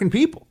the American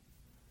people.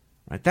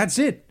 Right? That's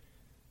it.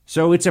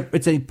 So it's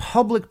a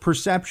public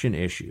perception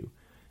issue.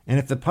 And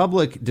if the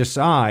public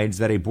decides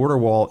that a border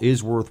wall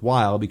is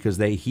worthwhile because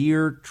they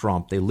hear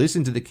Trump, they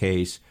listen to the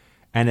case,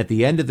 and at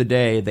the end of the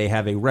day, they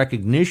have a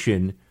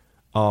recognition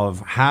of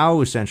how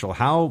essential,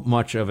 how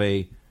much of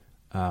a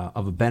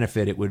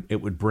benefit it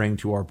would bring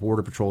to our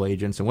Border Patrol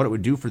agents and what it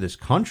would do for this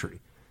country.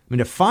 I mean,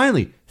 to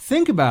finally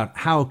think about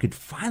how it could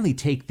finally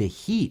take the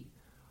heat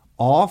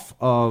off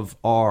of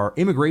our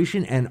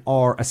immigration and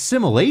our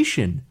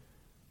assimilation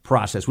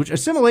process, which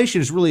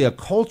assimilation is really a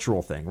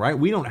cultural thing, right?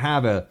 We don't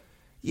have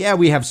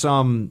we have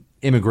some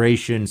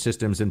immigration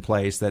systems in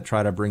place that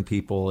try to bring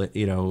people,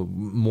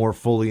 more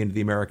fully into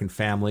the American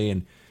family.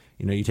 And,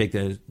 you take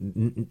the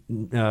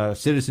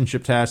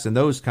citizenship test and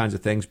those kinds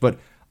of things. But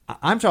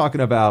I'm talking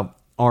about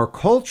our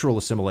cultural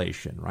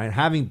assimilation,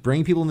 right?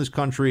 Bring people in this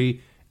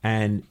country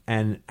and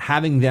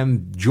having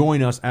them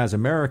join us as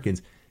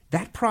Americans.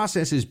 That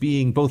process is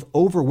being both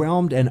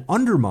overwhelmed and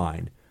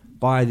undermined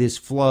by this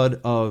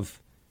flood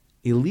of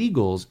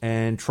illegals.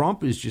 And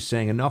Trump is just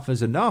saying enough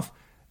is enough.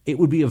 It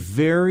would be a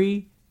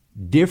very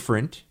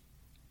different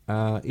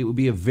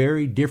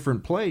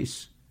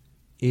place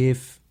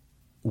if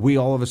we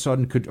all of a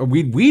sudden could, or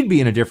we'd be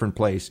in a different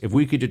place if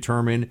we could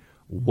determine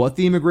what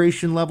the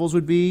immigration levels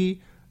would be,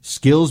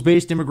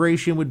 skills-based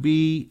immigration would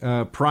be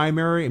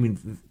primary. I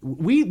mean,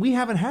 we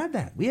haven't had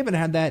that. We haven't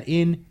had that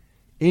in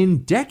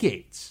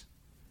decades.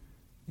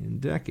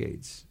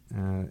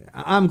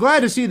 I'm glad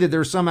to see that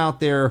there's some out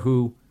there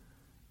who,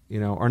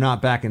 are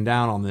not backing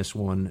down on this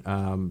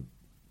one.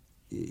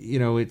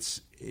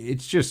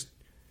 It's just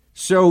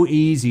so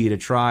easy to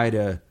try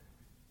to,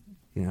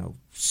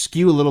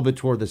 skew a little bit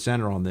toward the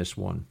center on this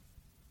one.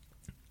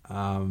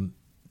 By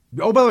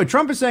the way,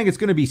 Trump is saying it's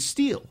going to be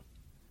steel.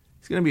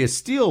 It's going to be a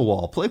steel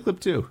wall. Play clip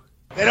 2.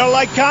 They don't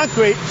like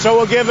concrete, so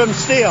we'll give them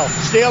steel.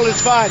 Steel is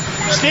fine.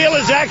 Steel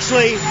is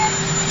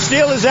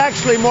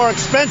actually more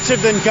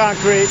expensive than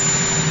concrete,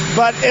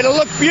 but it'll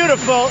look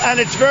beautiful and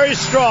it's very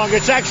strong.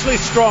 It's actually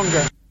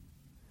stronger.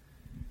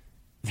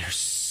 There's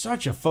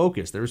such a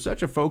focus. There was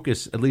such a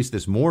focus, at least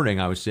this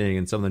morning, I was seeing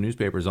in some of the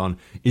newspapers on,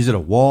 is it a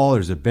wall?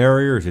 Is it a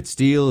barrier? Is it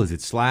steel? Is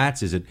it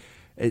slats?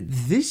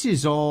 This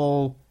is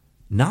all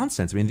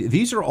nonsense. I mean,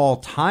 these are all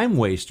time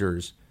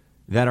wasters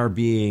that are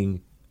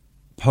being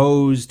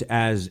posed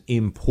as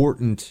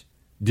important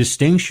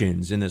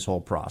distinctions in this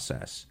whole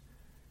process.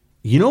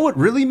 You know what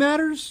really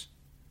matters?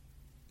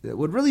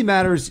 What really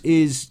matters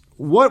is,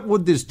 what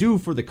would this do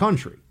for the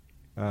country?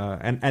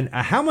 And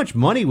how much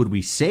money would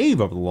we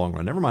save over the long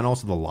run? Never mind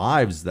also the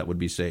lives that would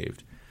be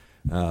saved.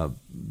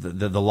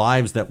 The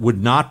lives that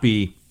would not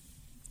be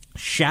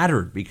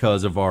shattered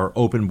because of our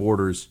open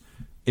borders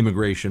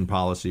immigration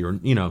policy, or,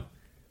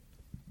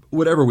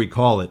 whatever we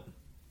call it.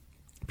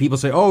 People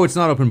say, oh, it's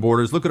not open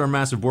borders. Look at our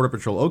massive border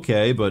patrol.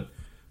 Okay, but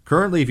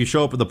currently if you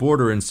show up at the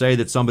border and say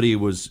that somebody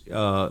was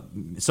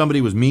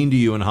mean to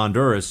you in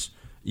Honduras,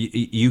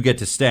 you get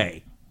to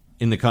stay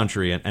in the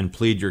country and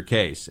plead your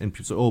case. And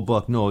people say, oh,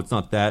 Buck, no, it's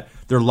not that.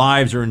 Their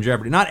lives are in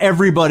jeopardy. Not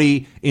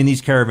everybody in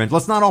these caravans.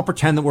 Let's not all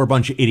pretend that we're a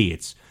bunch of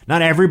idiots.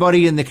 Not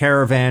everybody in the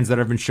caravans that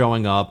have been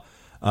showing up,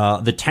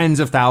 the tens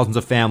of thousands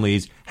of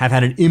families, have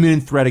had an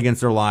imminent threat against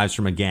their lives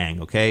from a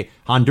gang, okay?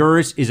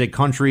 Honduras is a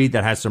country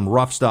that has some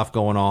rough stuff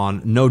going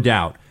on, no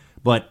doubt.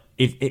 But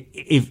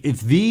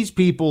if these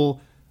people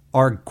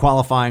are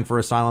qualifying for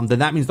asylum, then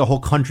that means the whole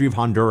country of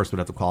Honduras would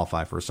have to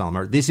qualify for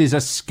asylum. This is a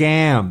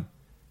scam.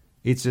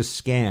 It's a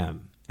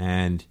scam,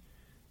 and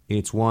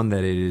it's one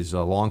that it is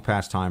a long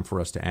past time for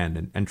us to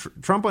end. And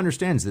Trump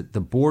understands that the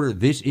border,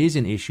 this is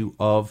an issue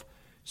of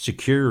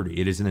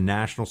security. It is in the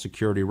national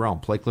security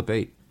realm. Play clip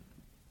 8.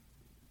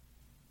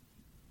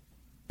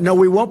 No,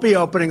 we won't be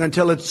opening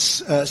until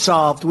it's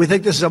solved. We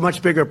think this is a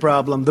much bigger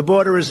problem. The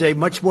border is a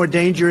much more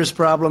dangerous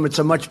problem. It's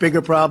a much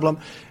bigger problem.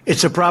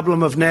 It's a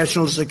problem of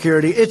national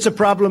security. It's a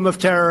problem of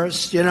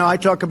terrorists. I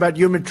talk about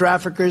human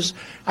traffickers.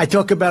 I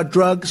talk about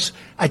drugs.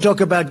 I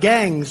talk about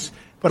gangs.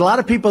 But a lot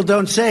of people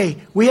don't say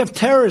we have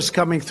terrorists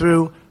coming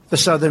through the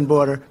southern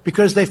border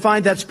because they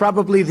find that's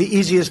probably the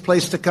easiest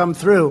place to come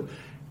through.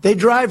 They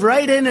drive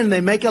right in and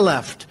they make a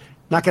left.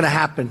 Not going to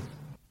happen.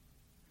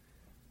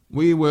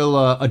 We will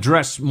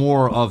address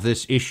more of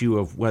this issue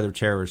of whether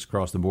terrorists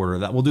cross the border.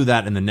 We'll do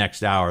that in the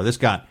next hour. This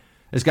got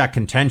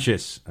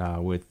contentious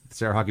with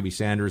Sarah Huckabee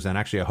Sanders and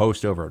actually a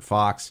host over at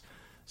Fox.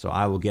 So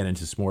I will get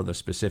into some more of the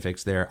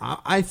specifics there.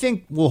 I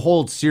think we'll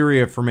hold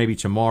Syria for maybe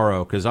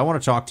tomorrow, because I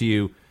want to talk to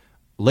you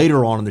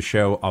later on in the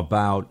show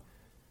about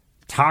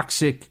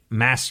toxic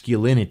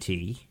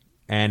masculinity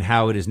and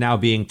how it is now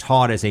being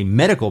taught as a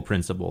medical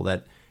principle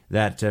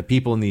that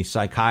people in the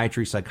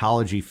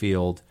psychology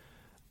field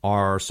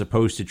are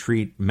supposed to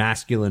treat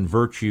masculine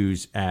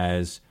virtues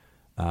as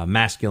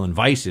masculine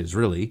vices,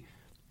 really.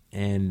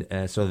 And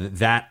so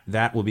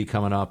that will be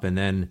coming up. And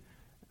then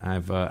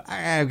I've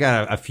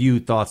got a few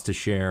thoughts to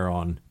share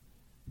on.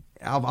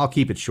 I'll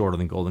keep it shorter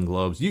than Golden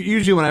Globes.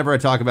 Usually, whenever I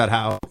talk about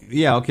how,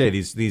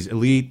 these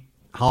elite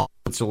Hollywood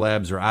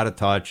celebs are out of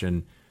touch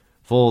and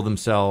full of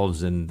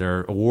themselves, and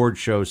their award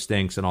show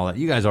stinks and all that.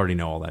 You guys already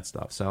know all that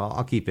stuff, so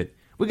I'll keep it.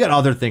 We got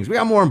other things. We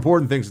got more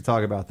important things to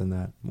talk about than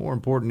that. More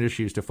important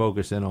issues to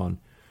focus in on.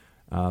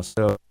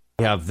 So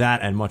we have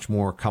that and much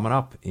more coming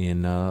up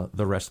in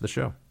the rest of the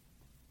show.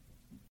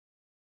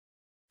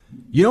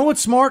 You know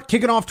what's smart?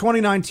 Kicking off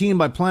 2019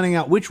 by planning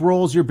out which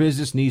roles your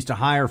business needs to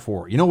hire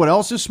for. You know what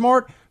else is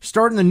smart?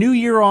 Starting the new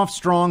year off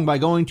strong by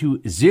going to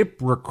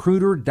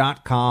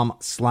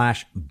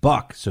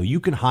ZipRecruiter.com/buck so you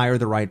can hire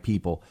the right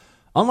people.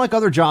 Unlike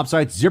other job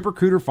sites,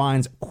 ZipRecruiter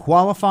finds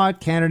qualified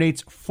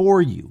candidates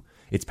for you.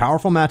 Its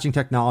powerful matching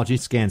technology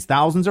scans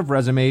thousands of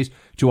resumes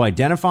to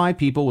identify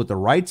people with the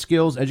right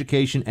skills,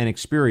 education, and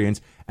experience,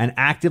 and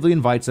actively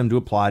invites them to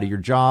apply to your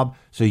job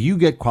so you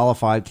get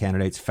qualified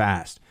candidates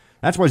fast.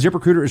 That's why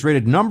ZipRecruiter is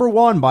rated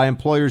 #1 by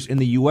employers in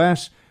the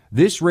U.S.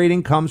 This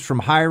rating comes from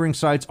hiring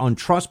sites on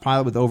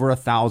Trustpilot with over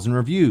 1,000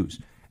 reviews.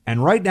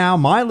 And right now,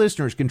 my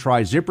listeners can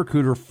try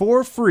ZipRecruiter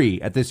for free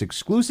at this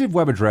exclusive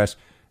web address,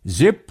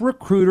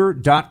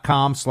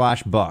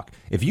 ZipRecruiter.com/buck.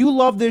 If you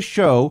love this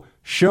show,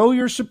 show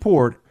your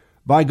support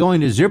by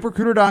going to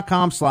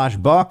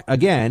ZipRecruiter.com/buck.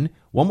 Again,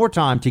 one more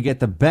time, to get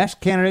the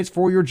best candidates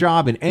for your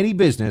job in any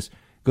business,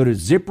 go to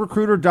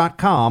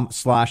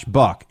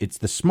ZipRecruiter.com/buck. It's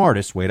the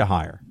smartest way to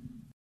hire.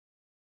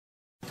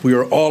 We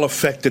are all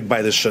affected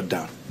by this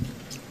shutdown.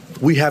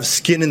 We have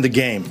skin in the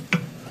game.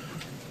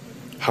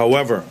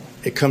 However,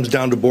 it comes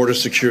down to border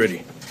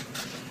security.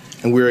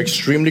 And we are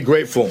extremely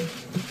grateful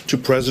to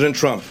President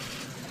Trump,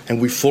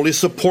 and we fully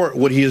support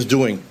what he is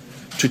doing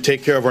to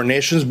take care of our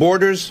nation's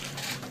borders,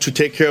 to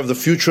take care of the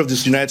future of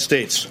this United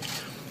States.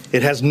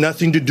 It has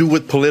nothing to do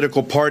with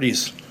political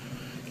parties.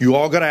 You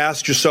all got to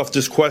ask yourself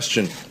this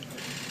question.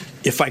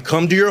 If I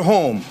come to your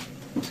home,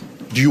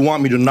 do you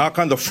want me to knock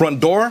on the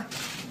front door,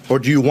 or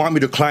do you want me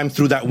to climb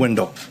through that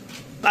window?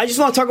 I just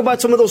want to talk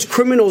about some of those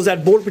criminals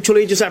that Border Patrol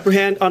agents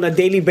apprehend on a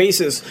daily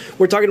basis.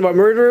 We're talking about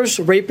murderers,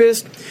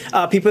 rapists,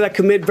 people that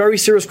commit very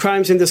serious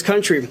crimes in this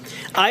country.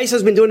 ICE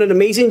has been doing an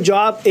amazing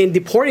job in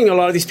deporting a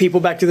lot of these people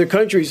back to their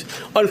countries.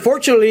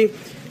 Unfortunately,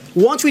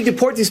 once we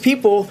deport these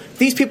people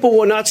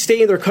will not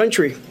stay in their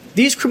country.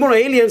 These criminal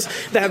aliens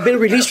that have been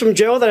released from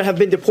jail, that have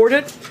been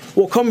deported,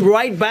 will come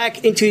right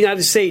back into the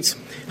United States.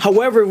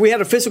 However, if we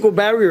had a physical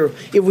barrier,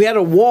 if we had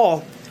a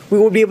wall, we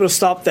will be able to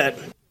stop that.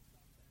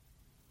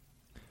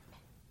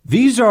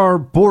 These are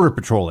Border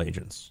Patrol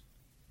agents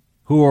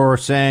who are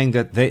saying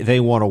that they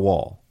want a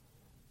wall.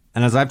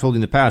 And as I've told you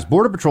in the past,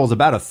 Border Patrol is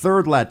about a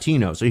third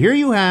Latino. So here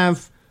you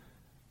have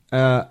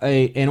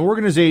an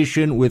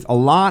organization with a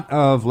lot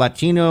of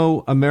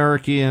Latino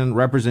American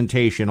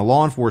representation, a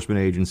law enforcement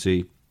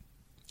agency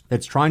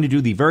that's trying to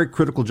do the very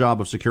critical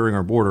job of securing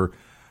our border.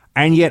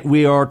 And yet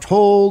we are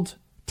told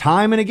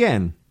time and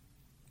again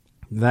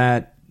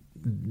that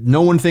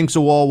no one thinks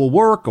a wall will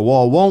work. A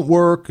wall won't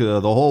work.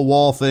 The whole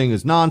wall thing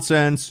is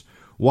nonsense.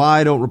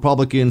 Why don't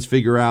Republicans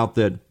figure out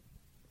that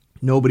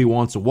nobody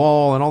wants a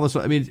wall and all this?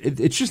 I mean,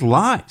 it's just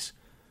lies.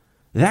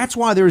 That's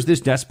why there's this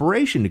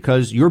desperation,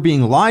 because you're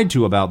being lied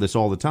to about this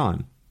all the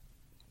time.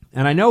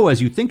 And I know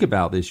as you think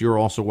about this, you're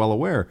also well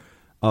aware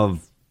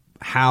of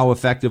how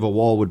effective a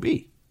wall would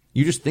be.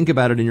 You just think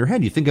about it in your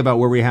head. You think about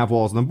where we have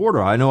walls on the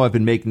border. I know I've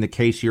been making the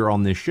case here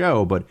on this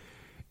show, but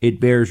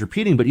it bears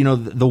repeating. But,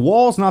 the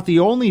wall's not the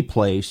only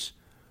place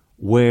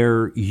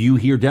where you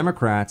hear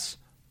Democrats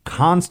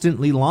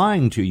constantly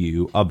lying to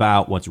you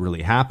about what's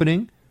really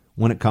happening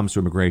when it comes to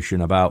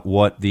immigration, about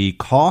what the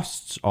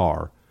costs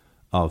are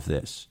of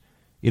this.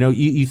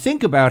 You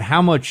think about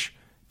how much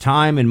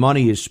time and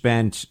money is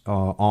spent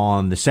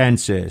on the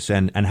census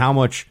and how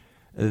much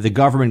the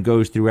government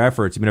goes through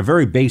efforts. I mean, a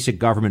very basic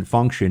government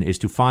function is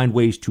to find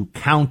ways to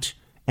count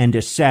and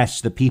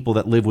assess the people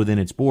that live within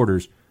its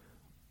borders.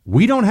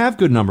 We don't have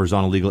good numbers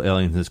on illegal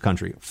aliens in this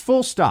country.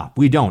 Full stop.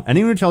 We don't.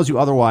 Anyone who tells you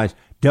otherwise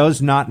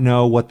does not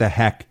know what the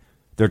heck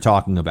they're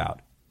talking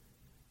about.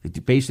 They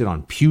base it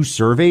on Pew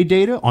survey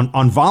data,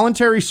 on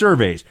voluntary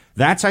surveys.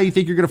 That's how you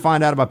think you're going to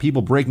find out about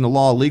people breaking the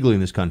law illegally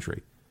in this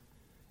country.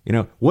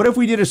 What if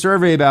we did a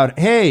survey about,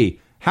 hey,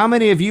 how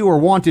many of you are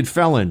wanted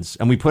felons?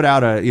 And we put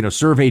out a,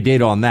 survey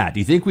data on that. Do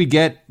you think we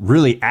get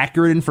really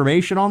accurate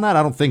information on that?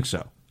 I don't think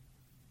so.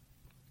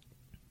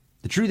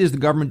 The truth is the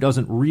government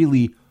doesn't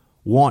really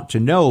want to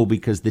know,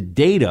 because the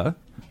data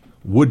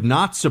would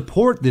not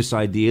support this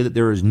idea that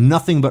there is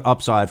nothing but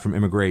upside from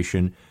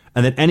immigration,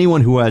 and that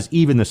anyone who has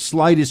even the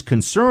slightest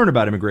concern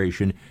about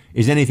immigration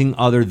is anything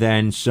other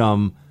than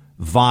some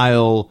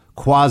vile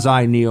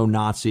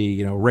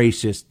quasi-neo-Nazi,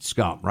 racist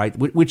scum, right?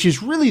 Which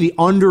is really the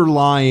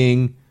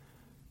underlying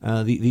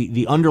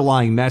the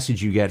underlying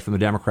message you get from the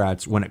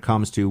Democrats when it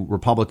comes to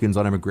Republicans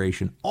on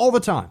immigration all the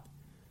time.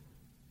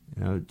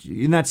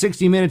 In that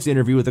 60 Minutes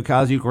interview with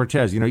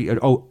Ocasio-Cortez,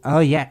 oh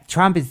yeah,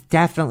 Trump is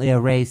definitely a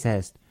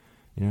racist.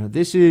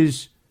 This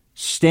is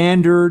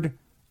standard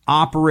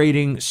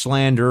operating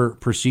slander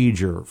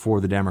procedure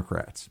for the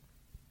Democrats.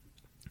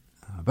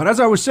 But as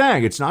I was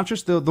saying, it's not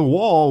just the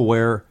wall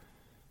where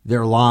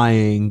they're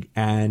lying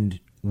and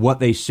what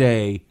they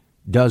say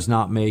does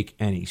not make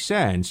any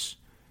sense.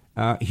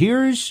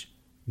 Here's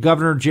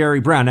Governor Jerry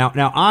Brown.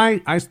 Now,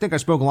 I think I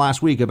spoke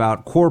last week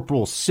about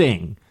Corporal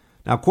Singh.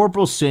 Now,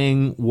 Corporal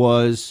Singh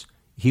was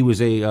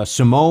a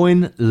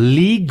Samoan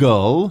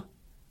legal.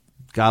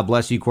 God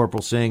bless you,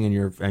 Corporal Singh, and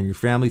your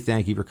family.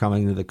 Thank you for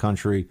coming into the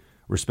country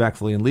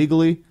respectfully and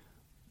legally.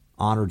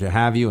 Honored to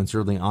have you, and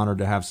certainly honored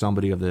to have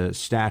somebody of the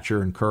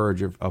stature and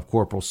courage of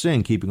Corporal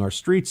Singh keeping our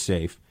streets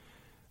safe.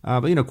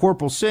 But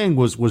Corporal Singh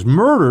was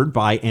murdered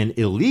by an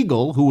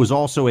illegal who was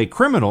also a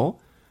criminal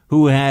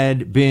who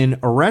had been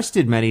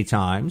arrested many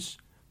times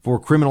for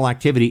criminal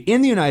activity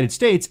in the United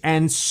States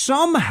and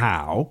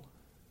somehow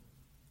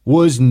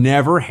was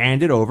never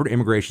handed over to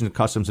Immigration and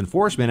Customs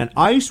Enforcement, and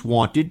ICE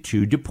wanted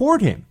to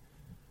deport him.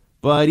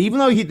 But even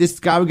though this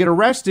guy would get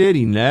arrested,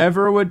 he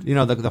never would,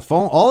 the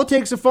phone, all it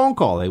takes is a phone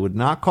call. They would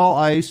not call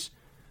ICE.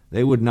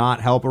 They would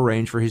not help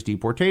arrange for his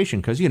deportation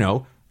because,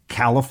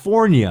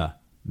 California,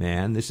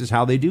 man, this is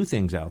how they do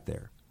things out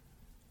there.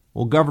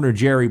 Well, Governor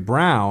Jerry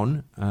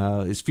Brown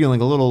is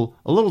feeling a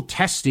little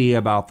testy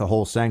about the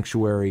whole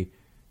sanctuary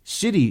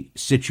city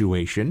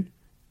situation.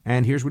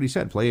 And here's what he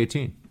said. Play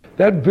 18.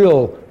 That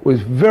bill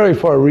was very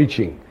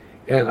far-reaching,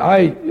 and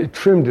I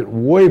trimmed it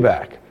way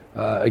back.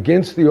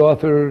 Against the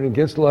author and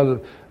against a lot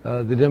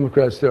of the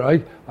Democrats there,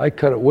 I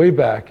cut it way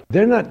back.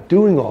 They're not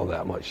doing all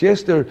that much.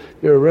 Yes, they're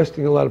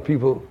arresting a lot of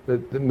people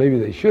that maybe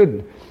they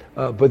shouldn't,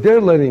 but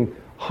they're letting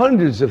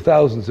hundreds of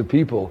thousands of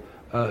people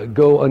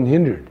go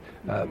unhindered,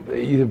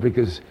 either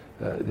because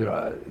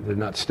they're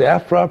not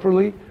staffed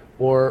properly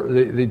or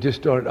they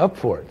just aren't up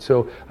for it.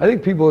 So I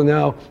think people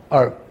now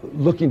are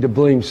looking to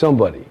blame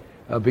somebody.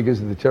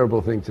 Because of the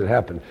terrible things that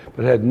happened.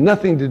 But it had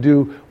nothing to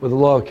do with the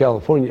law of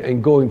California.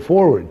 And going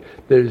forward,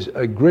 there's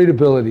a great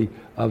ability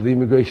of the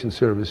Immigration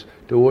Service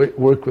to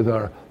work with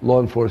our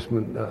law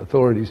enforcement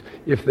authorities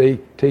if they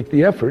take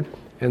the effort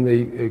and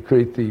they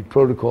create the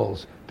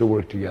protocols to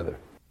work together.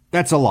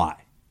 That's a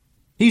lie.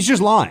 He's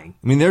just lying.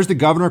 I mean, there's the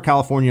governor of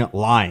California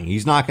lying.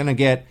 He's not going to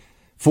get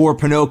 4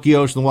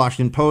 Pinocchios from the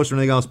Washington Post or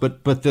anything else.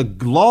 But the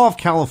law of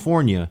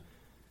California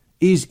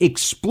is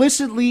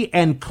explicitly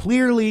and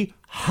clearly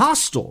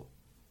hostile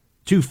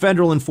to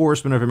federal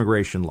enforcement of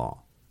immigration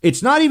law.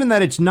 It's not even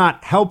that it's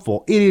not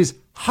helpful. It is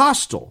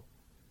hostile.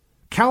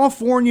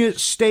 California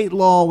state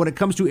law, when it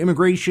comes to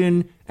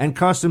immigration and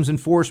customs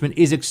enforcement,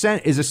 is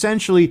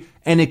essentially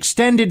an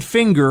extended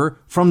finger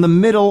from the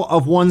middle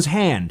of one's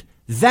hand.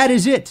 That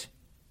is it.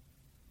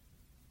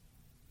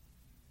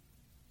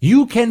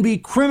 You can be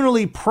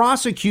criminally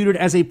prosecuted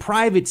as a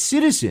private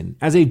citizen,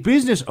 as a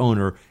business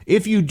owner,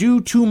 if you do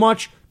too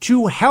much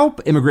to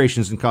help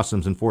Immigration and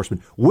Customs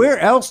Enforcement. Where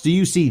else do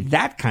you see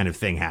that kind of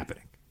thing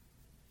happening?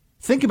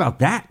 Think about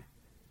that.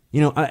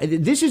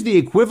 This is the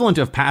equivalent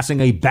of passing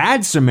a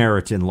bad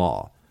Samaritan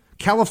law.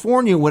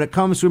 California, when it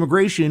comes to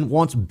immigration,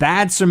 wants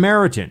bad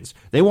Samaritans.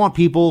 They want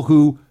people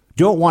who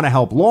don't want to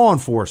help law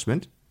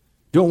enforcement,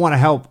 don't want to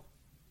help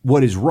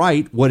what is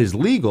right, what is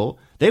legal.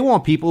 They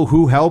want people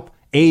who help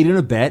aid and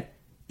abet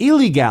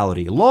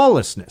illegality,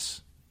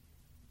 lawlessness.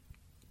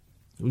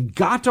 We've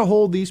got to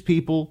hold these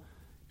people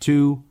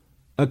to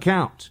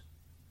account.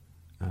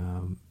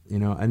 And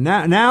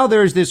now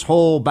there's this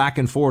whole back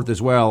and forth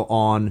as well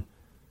on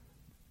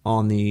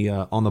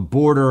the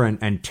border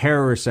and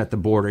terrorists at the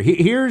border.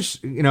 Here's,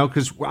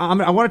 because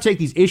I want to take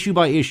these issue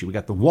by issue. We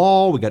got the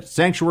wall, we got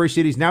sanctuary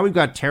cities. Now we've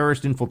got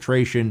terrorist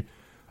infiltration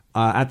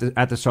at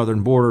the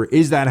southern border.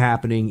 Is that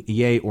happening?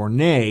 Yay or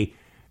nay?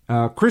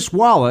 Chris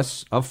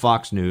Wallace of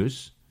Fox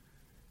News,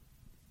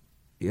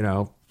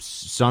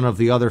 son of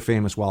the other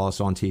famous Wallace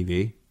on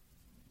TV.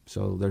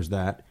 So there's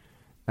that.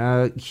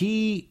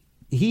 He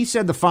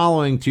said the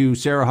following to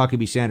Sarah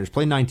Huckabee Sanders.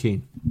 Play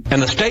 19.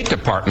 And the State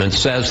Department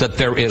says that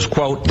there is,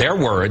 quote, their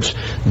words,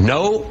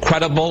 no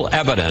credible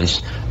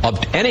evidence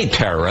of any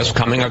terrorists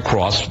coming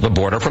across the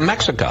border from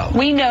Mexico.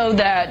 We know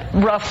that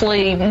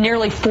roughly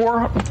nearly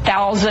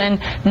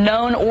 4,000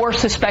 known or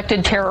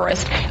suspected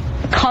terrorists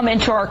come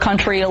into our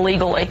country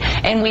illegally.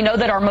 And we know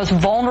that our most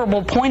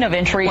vulnerable point of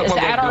entry is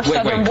at our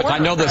southern border. I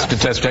know this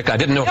statistic. I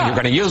didn't know if you were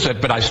going to use it,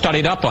 but I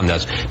studied up on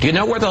this. Do you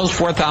know where those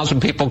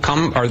 4,000 people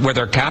come, or where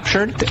they're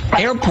captured?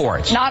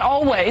 Airports. Not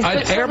always,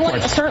 but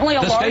airports. Certainly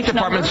a large number. The State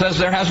Department says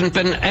there hasn't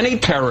been any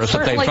terrorists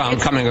that they found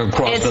coming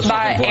across the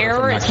southern border. It's by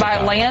air, it's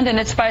by land, and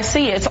it's by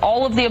sea. It's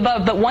all of the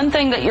above. But one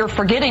thing that you're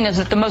forgetting is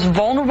that the most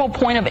vulnerable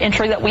point of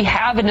entry that we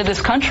have into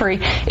this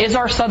country is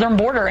our southern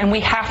border, and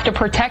we have to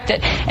protect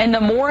it. And the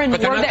more and more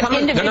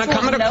that they're not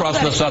coming across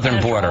the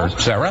southern border,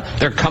 Sarah.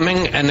 They're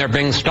coming and they're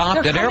being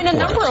stopped at airports. They're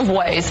coming a number of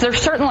ways.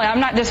 There's certainly, I'm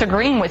not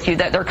disagreeing with you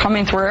that they're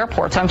coming through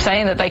airports. I'm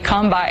saying that they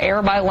come by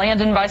air, by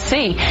land, and by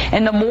sea.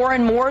 And the more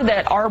and more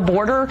that our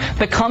border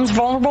becomes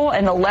vulnerable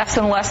and the less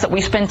and less that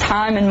we spend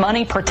time and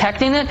money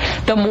protecting it,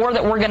 the more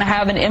that we're going to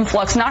have an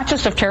influx, not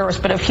just of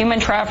terrorists, but of human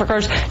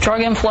traffickers,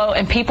 drug inflow,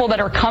 and people that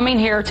are coming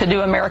here to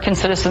do American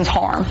citizens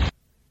harm.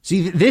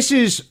 See, this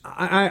is,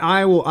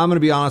 I'm going to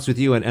be honest with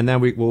you, and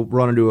then we'll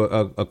run into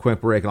a quick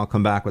break, and I'll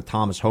come back with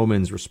Thomas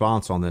Homan's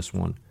response on this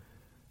one.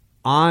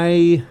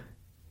 I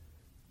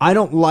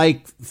don't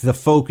like the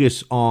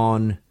focus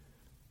on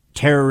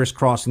terrorists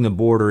crossing the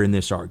border in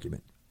this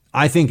argument.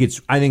 I think it's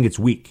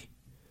weak.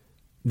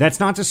 That's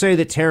not to say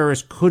that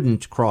terrorists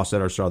couldn't cross at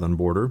our southern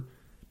border.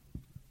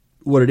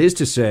 What it is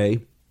to say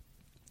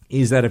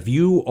is that if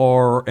you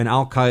are an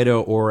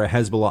Al-Qaeda or a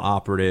Hezbollah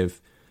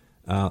operative,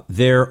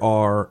 there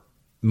are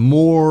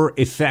more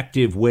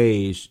effective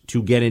ways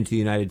to get into the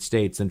United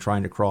States than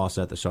trying to cross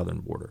at the southern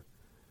border.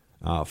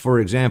 For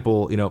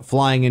example,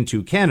 flying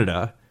into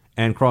Canada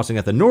and crossing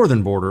at the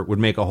northern border would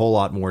make a whole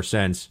lot more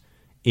sense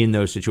in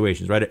those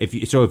situations, right? If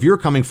you're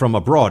coming from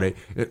abroad,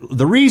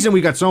 the reason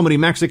we got so many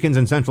Mexicans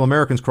and Central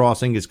Americans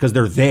crossing is because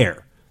they're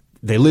there.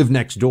 They live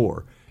next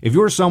door. If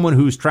you're someone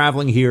who's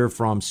traveling here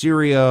from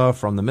Syria,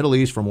 from the Middle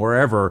East, from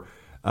wherever,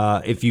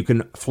 if you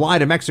can fly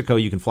to Mexico,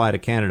 you can fly to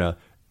Canada.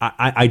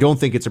 I don't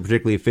think it's a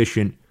particularly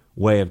efficient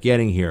way of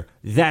getting here.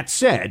 That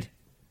said,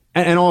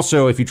 and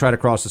also if you try to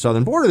cross the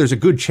southern border, there's a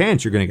good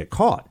chance you're going to get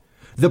caught.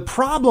 The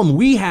problem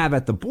we have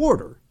at the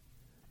border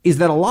is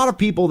that a lot of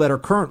people that are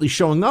currently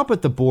showing up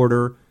at the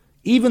border,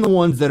 even the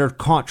ones that are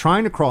caught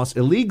trying to cross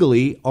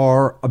illegally,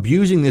 are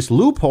abusing this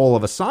loophole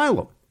of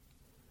asylum,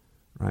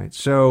 right?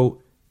 So,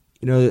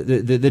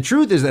 the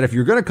truth is that if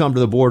you're going to come to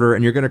the border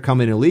and you're going to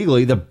come in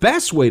illegally, the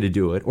best way to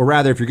do it, or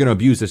rather if you're going to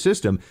abuse the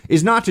system,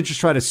 is not to just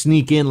try to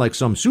sneak in like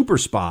some super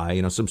spy,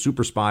 some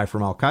super spy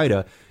from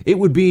Al-Qaeda. It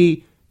would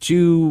be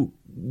to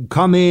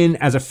come in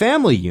as a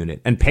family unit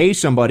and pay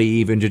somebody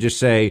even to just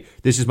say,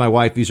 this is my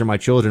wife, these are my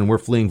children, we're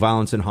fleeing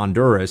violence in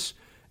Honduras,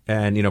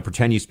 and,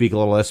 pretend you speak a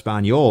little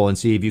Espanol and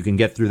see if you can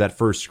get through that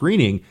first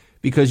screening,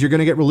 because you're going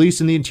to get released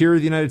in the interior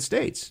of the United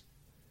States.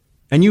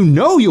 And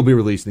you'll be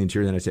released in the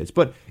interior of the United States.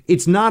 But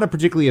it's not a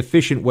particularly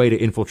efficient way to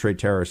infiltrate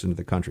terrorists into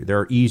the country. There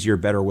are easier,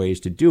 better ways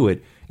to do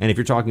it. And if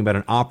you're talking about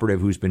an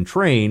operative who's been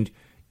trained,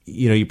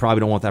 you probably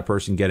don't want that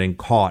person getting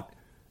caught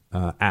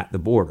at the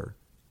border.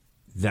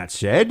 That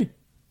said,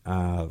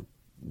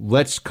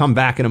 let's come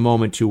back in a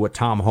moment to what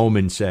Tom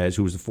Homan says,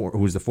 who was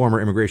the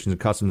former Immigration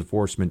and Customs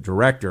Enforcement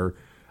Director,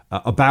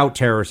 about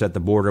terrorists at the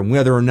border and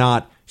whether or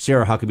not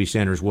Sarah Huckabee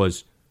Sanders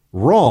was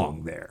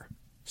wrong there.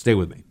 Stay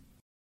with me.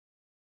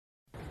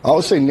 I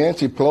would say,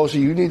 Nancy Pelosi,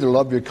 you need to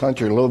love your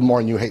country a little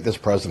more than you hate this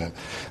president.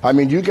 I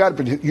mean,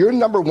 your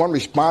number one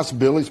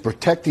responsibility is to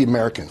protect the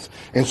Americans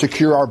and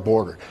secure our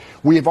border.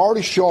 We have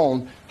already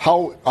shown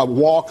how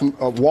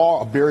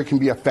a barrier can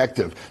be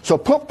effective. So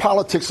put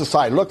politics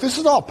aside. Look, this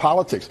is all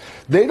politics.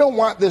 They don't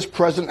want this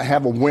president to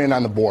have a win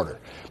on the border.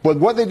 But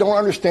what they don't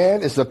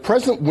understand is the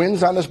president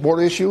wins on this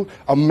border issue,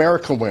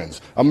 America wins.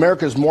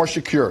 America is more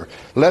secure.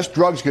 Less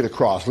drugs get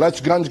across,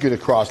 less guns get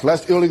across,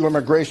 less illegal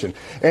immigration.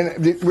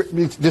 And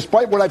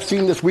despite what I've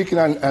seen this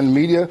weekend on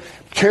media,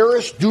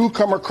 terrorists do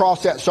come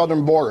across that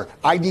southern border.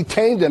 I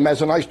detained them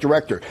as an ICE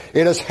director.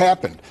 It has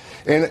happened.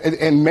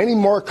 And many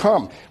more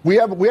come. We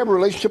have a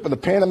relationship with the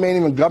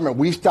Panamanian government.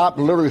 We stopped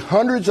literally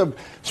hundreds of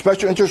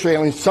special interest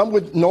aliens, some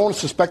with known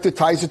suspected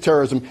ties to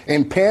terrorism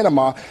in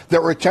Panama,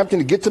 that were attempting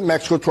to get to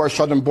Mexico to our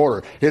southern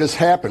border. It has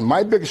happened.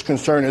 My biggest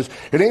concern is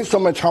it ain't so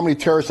much how many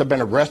terrorists have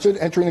been arrested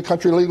entering the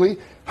country illegally,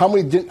 how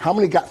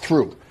many got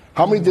through,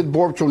 how many did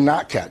Border Patrol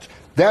not catch.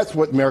 That's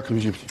what America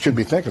should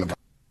be thinking about.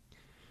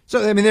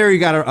 So, I mean, there you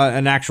got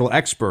an actual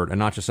expert and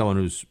not just someone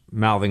who's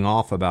mouthing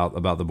off about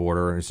the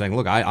border and saying,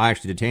 look, I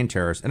actually detained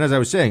terrorists. And as I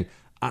was saying,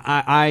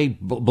 I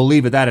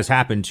believe that has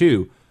happened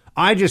too.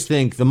 I just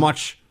think the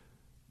much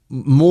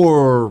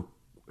more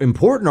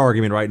important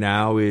argument right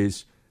now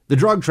is the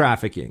drug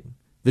trafficking,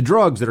 the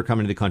drugs that are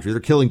coming to the country. They're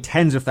killing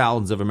tens of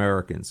thousands of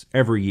Americans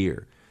every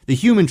year. The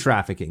human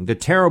trafficking, the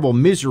terrible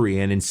misery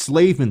and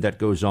enslavement that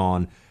goes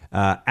on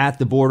at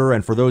the border,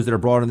 and for those that are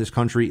brought in this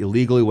country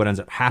illegally, what ends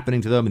up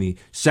happening to them, and the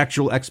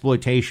sexual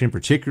exploitation,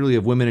 particularly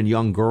of women and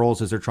young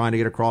girls as they're trying to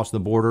get across the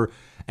border,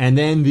 and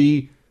then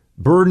the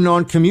burden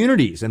on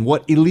communities and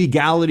what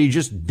illegality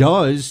just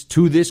does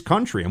to this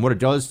country and what it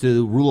does to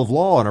the rule of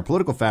law and our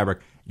political fabric.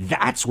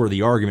 That's where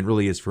the argument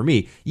really is for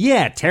me.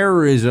 Yeah,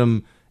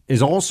 terrorism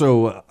is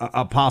also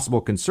a possible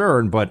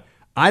concern, but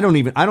I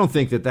don't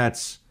think that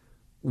that's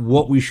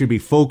what we should be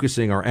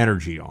focusing our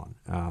energy on.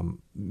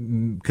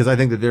 Because I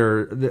think that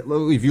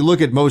if you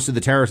look at most of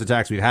the terrorist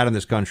attacks we've had in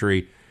this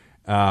country,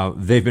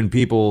 they've been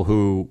people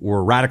who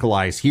were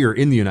radicalized here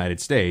in the United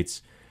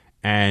States.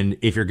 And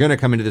if you're going to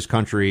come into this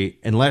country,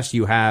 unless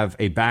you have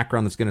a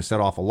background that's going to set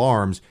off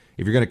alarms,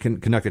 if you're going to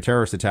conduct a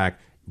terrorist attack,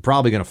 you're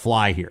probably going to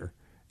fly here.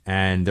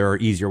 And there are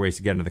easier ways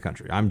to get into the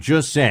country. I'm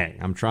just saying,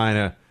 I'm trying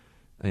to,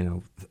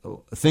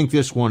 think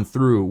this one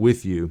through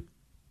with you.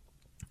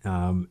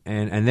 And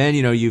then,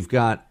 you've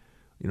got,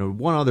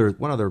 one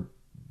other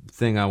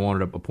thing I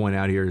wanted to point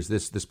out here is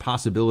this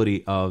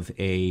possibility of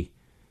a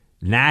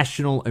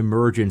national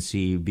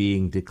emergency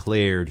being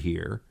declared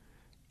here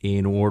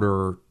in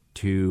order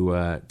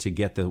to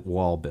get the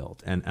wall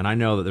built. And I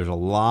know that there's a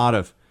lot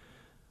of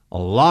A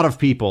lot of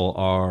people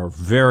are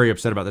very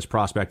upset about this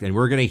prospect, and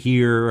we're going to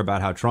hear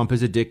about how Trump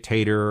is a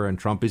dictator and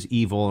Trump is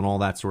evil and all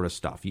that sort of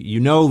stuff. You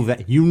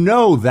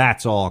know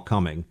that's all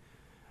coming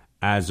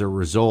as a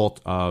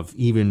result of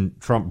even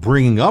Trump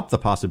bringing up the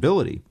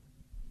possibility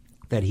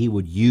that he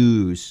would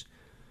use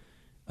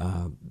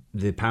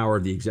the power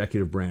of the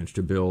executive branch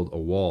to build a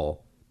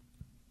wall.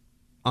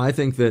 I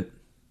think that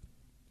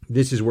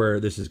this is where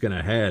this is going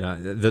to head.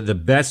 The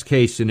best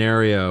case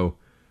scenario,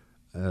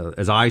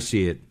 as I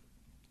see it,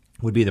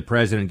 would be the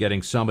president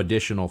getting some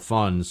additional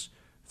funds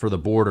for the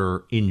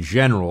border in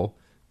general,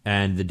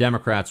 and the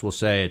Democrats will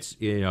say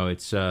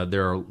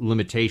there are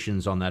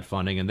limitations on that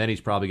funding, and then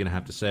he's probably going to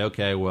have to say,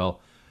 okay,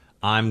 well,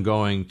 I'm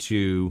going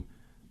to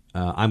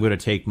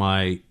take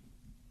my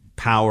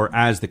power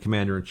as the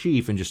commander in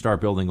chief and just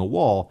start building a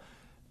wall,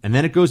 and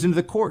then it goes into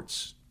the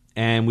courts,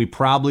 and we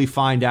probably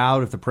find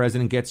out if the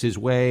president gets his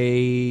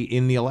way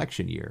in the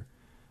election year.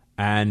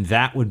 And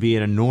that would be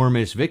an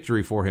enormous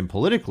victory for him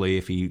politically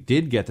if he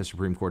did get the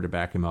Supreme Court to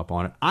back him up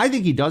on it. I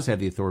think he does have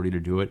the authority to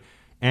do it.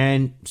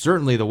 And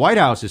certainly the White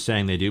House is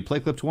saying they do.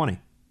 Play clip 20.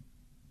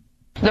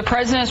 The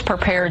president is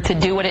prepared to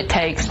do what it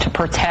takes to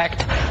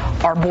protect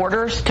our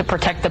borders, to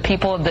protect the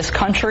people of this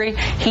country.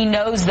 He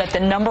knows that the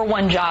number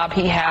one job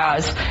he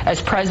has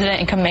as president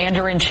and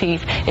commander in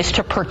chief is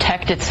to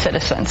protect its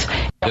citizens.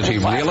 Does he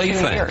really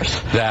think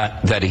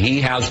that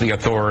he has the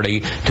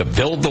authority to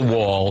build the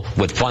wall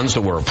with funds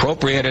that were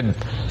appropriated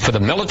for the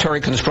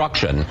military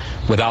construction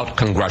without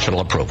congressional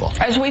approval?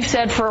 As we've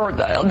said for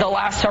the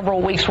last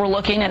several weeks, we're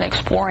looking and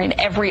exploring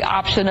every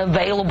option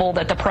available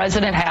that the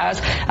president has.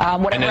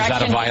 And is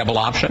that a viable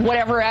option?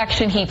 Whatever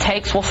action he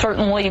takes will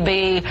certainly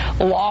be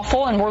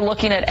lawful, and we're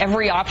looking at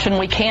every option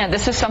we can.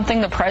 This is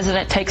something the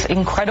president takes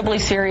incredibly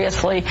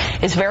seriously,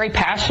 is very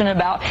passionate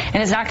about,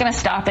 and is not going to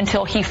stop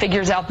until he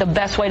figures out the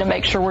best way to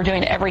make sure we're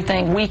doing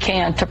everything we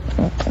can to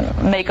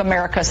make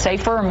America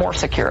safer and more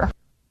secure.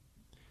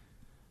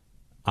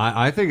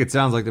 I think it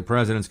sounds like the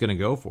president's going to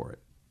go for it.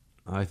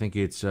 I think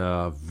it's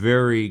a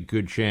very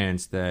good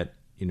chance that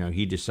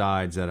he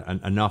decides that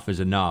enough is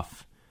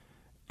enough,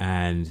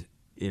 and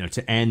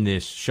to end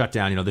this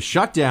shutdown. The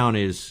shutdown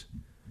is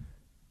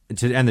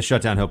to end the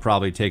shutdown. He'll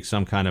probably take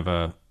some kind of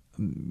a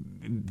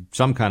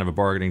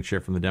bargaining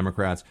chip from the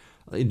Democrats.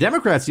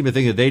 Democrats seem to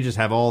think that they just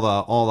have all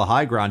the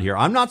high ground here.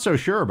 I'm not so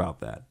sure about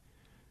that.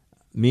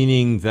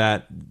 Meaning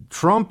that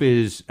Trump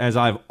is, as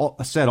I've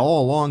said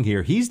all along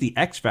here, he's the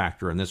X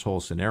factor in this whole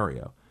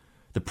scenario.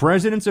 The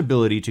president's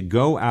ability to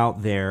go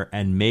out there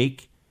and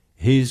make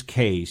his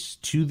case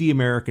to the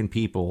American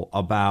people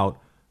about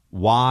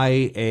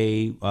why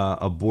a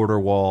border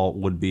wall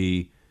would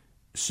be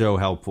so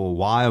helpful,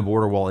 why a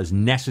border wall is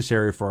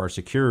necessary for our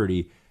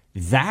security.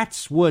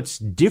 That's what's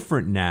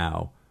different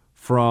now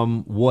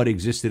from what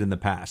existed in the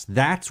past.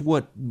 That's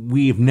what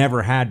we've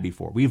never had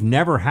before. We've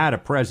never had a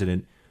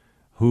president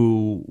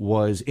who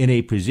was in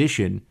a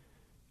position,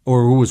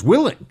 or who was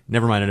willing,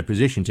 never mind in a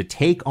position, to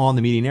take on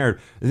the media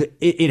narrative.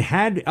 It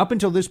had, up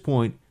until this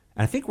point,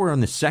 and I think we're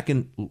on the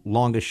second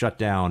longest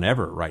shutdown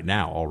ever right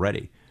now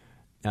already.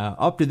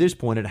 Up to this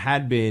point, it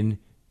had been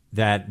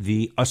that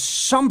the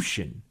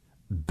assumption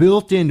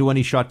built into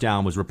any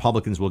shutdown was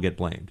Republicans will get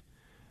blamed.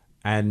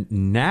 And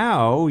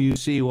now you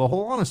see, well,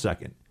 hold on a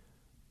second.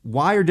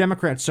 Why are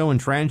Democrats so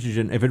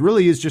intransigent? If it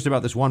really is just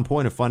about this one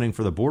point of funding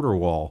for the border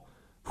wall,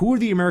 who are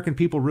the American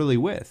people really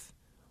with?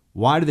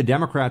 Why do the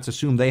Democrats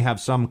assume they have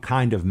some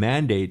kind of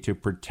mandate to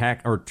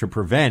protect or to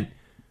prevent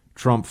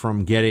Trump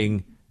from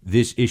getting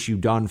this issue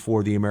done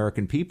for the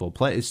American people?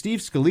 Steve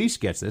Scalise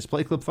gets this.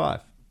 Play clip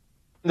 5.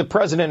 The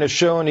president has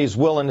shown he's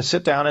willing to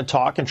sit down and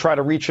talk and try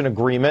to reach an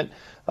agreement.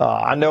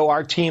 I know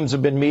our teams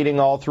have been meeting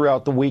all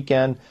throughout the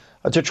weekend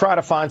to try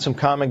to find some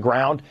common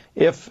ground.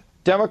 If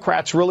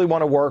Democrats really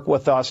want to work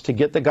with us to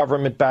get the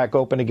government back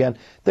open again,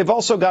 they've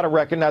also got to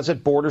recognize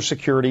that border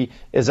security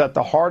is at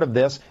the heart of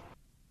this.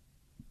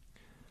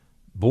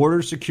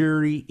 Border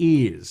security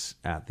is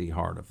at the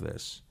heart of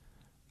this.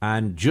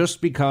 And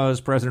just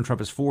because President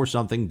Trump is for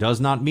something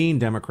does not mean,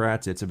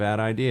 Democrats, it's a bad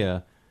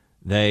idea.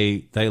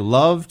 They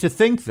love to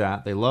think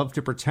that. They love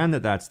to pretend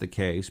that that's the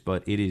case,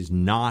 but it is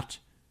not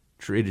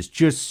true. It is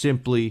just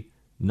simply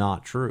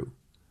not true.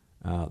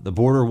 The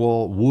border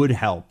wall would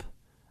help,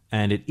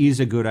 and it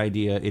is a good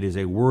idea. It is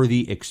a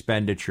worthy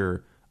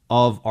expenditure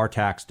of our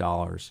tax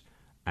dollars.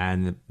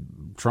 And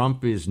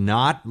Trump is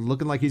not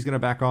looking like he's going to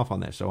back off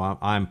on this. So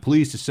I'm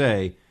pleased to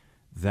say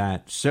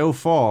that so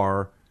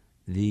far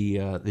the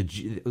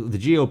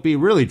GOP,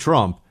 really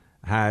Trump,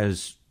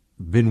 has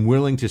been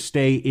willing to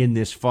stay in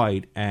this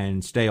fight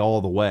and stay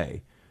all the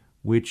way,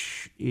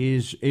 which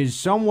is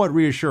somewhat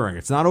reassuring.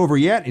 It's not over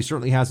yet. He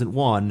certainly hasn't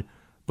won,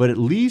 but at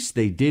least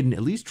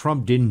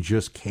Trump didn't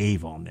just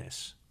cave on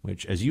this,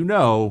 which, as you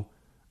know,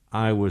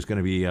 I was going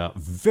to be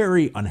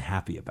very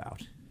unhappy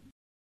about.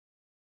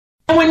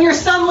 When your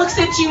son looks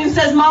at you and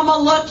says, "Mama,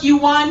 look, you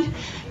won,"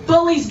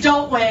 bullies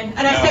don't win.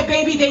 And I said,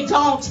 "Baby, they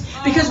don't,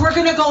 because we're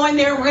going to go in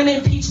there, we're going to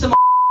impeach them."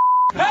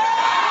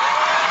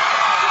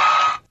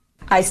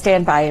 I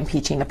stand by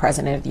impeaching the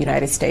President of the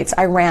United States.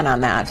 I ran on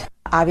that.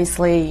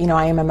 Obviously, you know,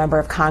 I am a member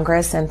of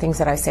Congress, and things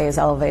that I say is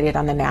elevated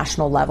on the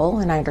national level,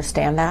 and I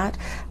understand that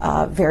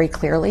very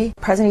clearly.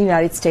 President of the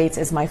United States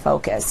is my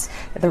focus.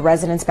 The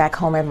residents back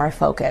home are my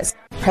focus.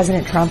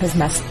 President Trump has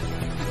met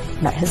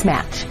his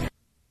match.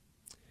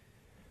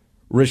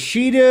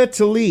 Rashida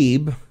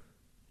Tlaib,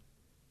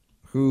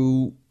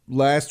 who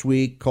last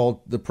week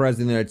called the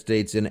President of the United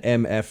States an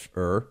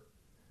MF-er,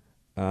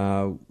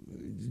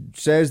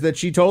 says that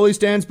she totally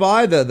stands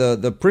by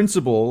the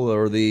principle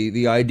or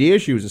the idea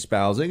she was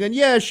espousing. And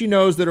yeah, she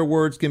knows that her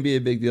words can be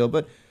a big deal,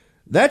 but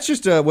that's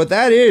just what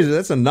that is.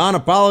 That's a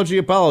non-apology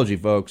apology,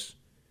 folks.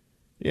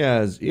 He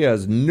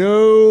has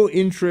no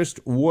interest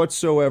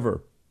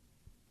whatsoever.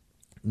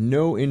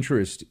 No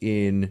interest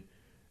in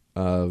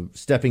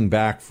stepping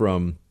back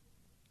from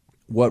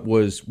what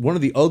was one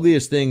of the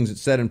ugliest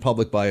things said in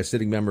public by a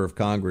sitting member of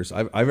Congress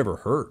I've ever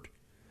heard.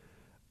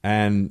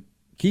 And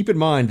keep in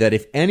mind that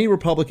if any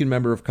Republican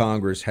member of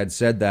Congress had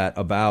said that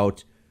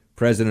about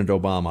President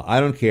Obama,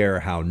 I don't care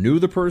how new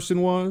the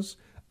person was.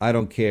 I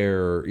don't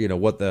care, you know,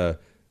 what the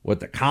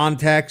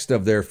context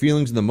of their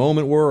feelings in the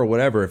moment were or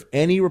whatever. If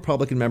any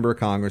Republican member of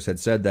Congress had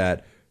said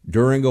that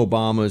during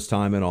Obama's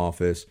time in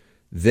office,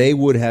 they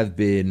would have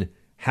been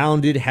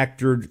hounded,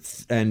 hectored,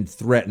 and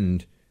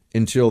threatened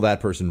until that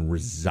person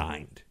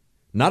resigned.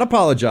 Not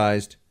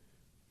apologized,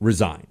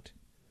 resigned.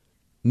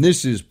 And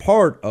this is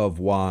part of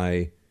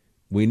why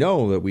we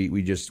know that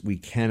we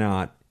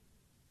cannot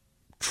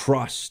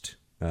trust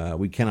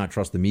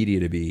the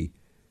media to be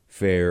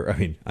fair. I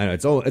mean, I know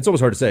it's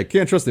almost hard to say. I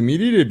can't trust the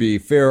media to be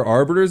fair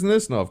arbiters in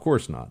this. No, of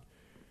course not.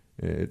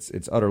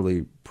 It's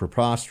utterly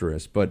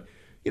preposterous. But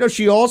you know,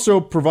 she also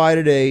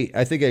provided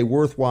I think a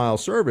worthwhile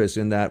service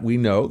in that we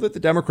know that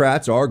the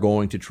Democrats are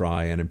going to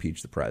try and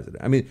impeach the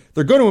president. I mean,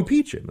 they're going to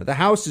impeach him. The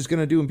House is going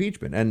to do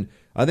impeachment. And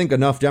I think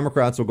enough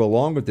Democrats will go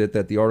along with it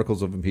that the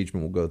articles of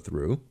impeachment will go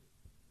through.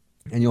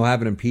 And you'll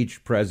have an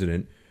impeached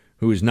president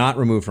who is not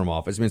removed from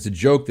office. I mean, it's a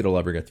joke that he'll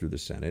ever get through the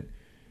Senate.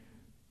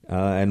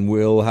 And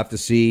we'll have to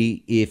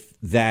see if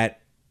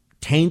that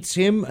taints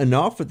him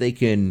enough that they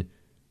can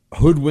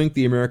hoodwink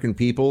the American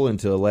people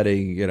into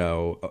letting, you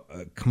know,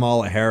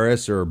 Kamala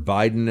Harris or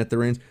Biden at the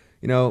reins.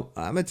 You know,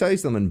 I'm going to tell you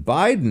something.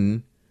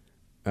 Biden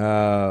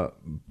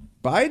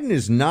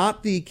is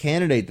not the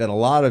candidate that a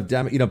lot of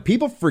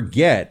people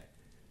forget,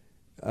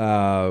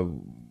 that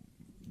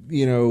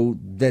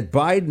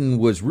Biden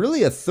was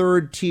really a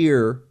third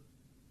tier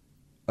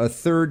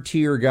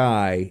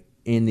guy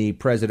in the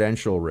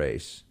presidential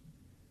race.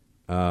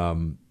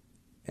 And,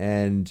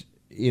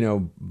 you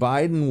know,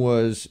 Biden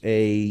was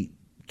a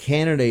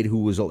candidate who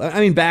was, I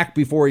mean, back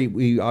before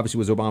he obviously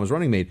was Obama's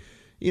running mate,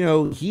 you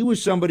know, he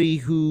was somebody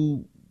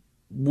who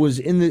was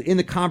in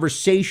the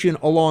conversation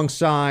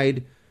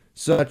alongside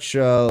such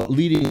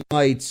leading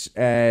lights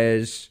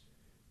as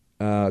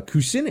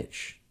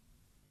Kucinich.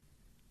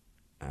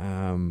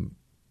 And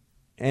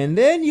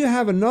then you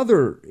have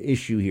another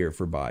issue here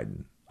for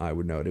Biden, I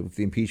would note, if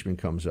the impeachment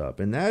comes up,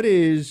 and that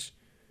is,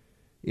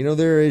 you know,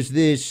 there is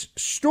this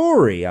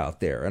story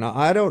out there, and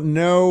I don't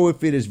know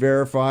if it is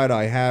verified.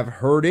 I have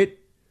heard it,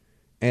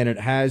 and it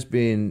has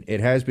been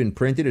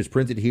printed. It's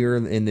printed here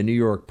in the New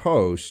York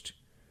Post.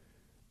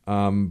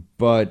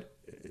 But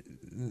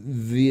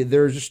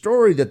there's a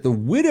story that the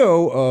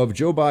widow of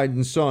Joe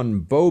Biden's son,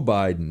 Beau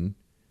Biden,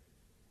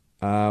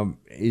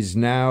 is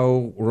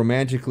now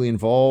romantically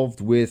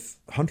involved with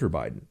Hunter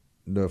Biden,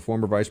 the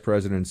former vice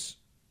president's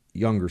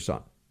younger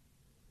son.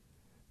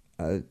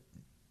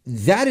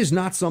 That is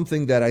not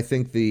something that I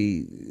think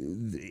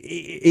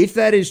if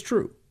that is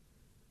true,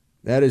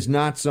 that is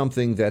not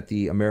something that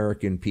the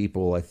American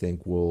people, I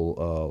think,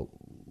 will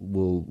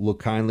look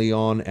kindly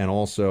on, and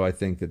also I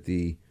think that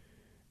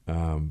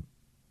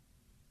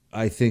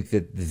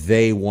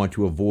they want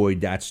to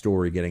avoid that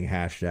story getting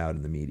hashed out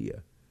in the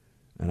media,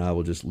 and I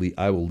will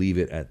leave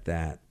it at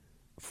that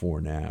for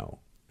now.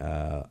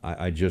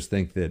 I just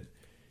think that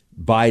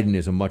Biden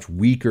is a much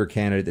weaker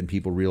candidate than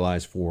people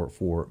realize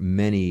for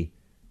many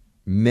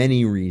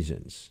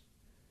reasons.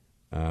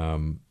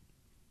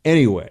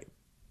 Anyway.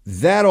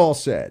 That all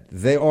said,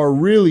 they are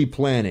really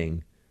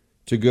planning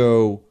to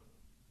go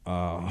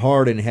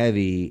hard and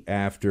heavy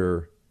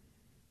after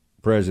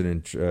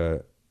President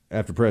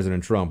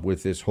Trump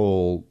with this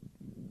whole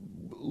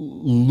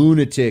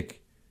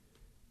lunatic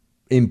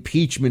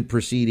impeachment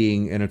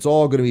proceeding, and it's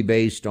all going to be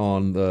based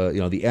on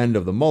the end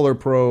of the Mueller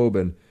probe.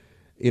 And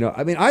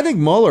I mean, I think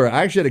Mueller,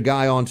 I actually had a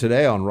guy on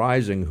today on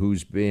Rising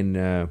who's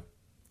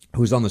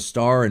on the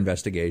Starr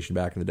investigation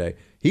back in the day.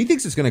 He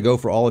thinks it's going to go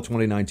for all of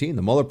 2019.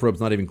 The Mueller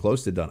probe's not even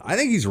close to done. I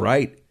think he's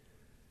right.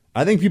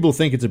 I think people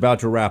think it's about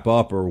to wrap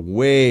up or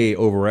way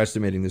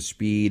overestimating the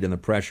speed and the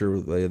pressure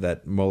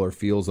that Mueller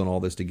feels on all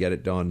this to get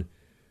it done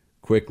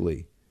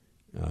quickly.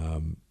 I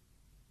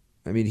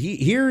mean,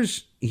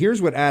 here's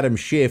what Adam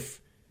Schiff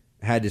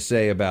had to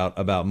say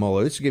about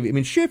Mueller.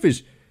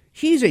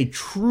 He's a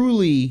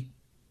truly,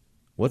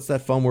 what's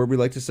that fun word we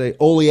like to say?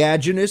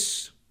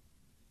 Oleaginous.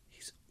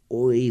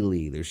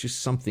 Oily. There's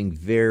just something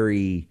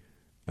very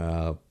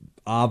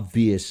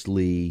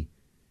obviously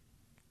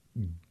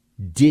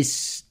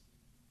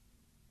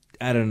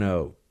I don't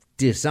know,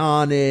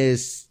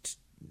 dishonest,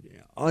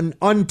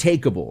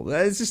 untakeable.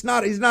 It's just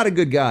not. He's not a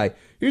good guy.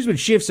 Here's what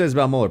Schiff says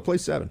about Mueller. Play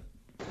 7.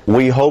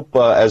 We hope,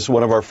 as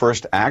one of our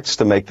first acts,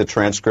 to make the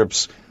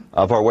transcripts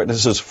of our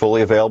witnesses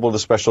fully available to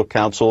special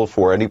counsel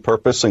for any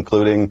purpose,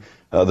 including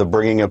the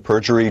bringing of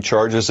perjury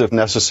charges if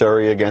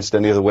necessary against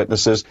any of the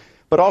witnesses,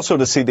 but also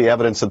to see the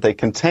evidence that they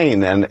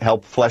contain and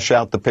help flesh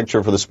out the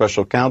picture for the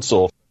special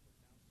counsel.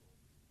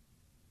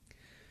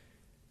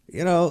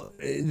 You know,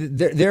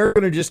 they're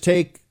going to just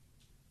take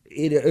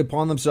it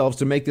upon themselves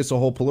to make this a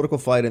whole political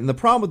fight. And the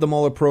problem with the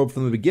Mueller probe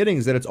from the beginning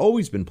is that it's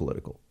always been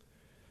political.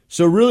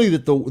 So really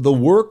that the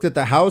work that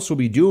the House will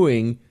be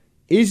doing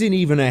isn't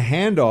even a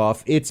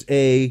handoff. It's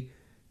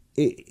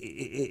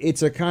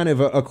a kind of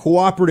a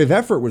cooperative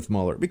effort with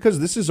Mueller, because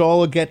this is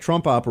all a get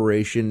Trump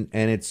operation,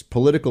 and it's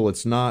political.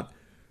 It's not,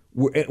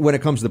 when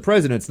it comes to the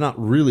president, it's not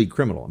really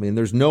criminal. I mean,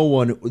 there's no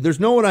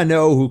one I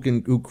know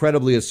who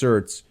credibly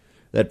asserts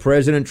that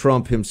President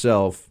Trump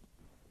himself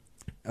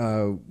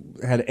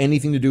had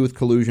anything to do with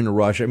collusion or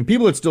Russia. I mean,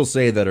 people that still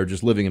say that are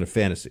just living in a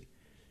fantasy.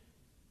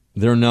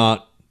 They're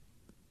not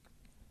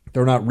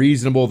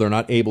reasonable. They're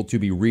not able to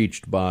be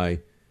reached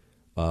by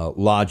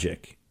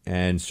logic.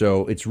 And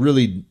so it's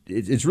really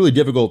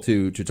difficult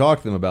to talk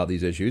to them about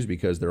these issues,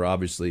 because they're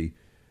obviously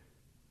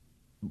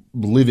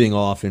living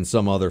off in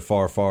some other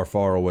far, far,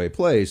 far away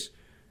place.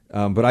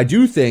 But I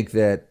do think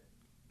that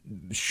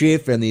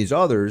Schiff and these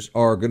others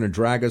are going to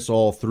drag us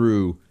all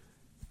through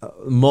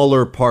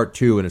Mueller Part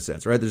 2, in a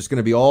sense, right? There's going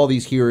to be all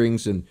these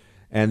hearings, and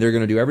they're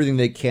going to do everything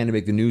they can to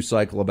make the news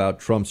cycle about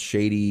Trump's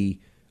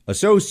shady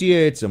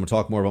associates, and we'll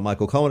talk more about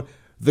Michael Cohen.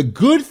 The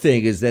good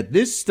thing is that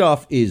this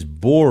stuff is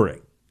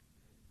boring.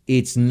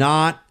 It's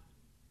not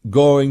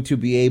going to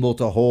be able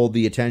to hold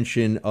the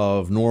attention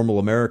of normal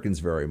Americans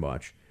very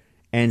much.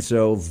 And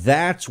so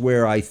that's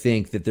where I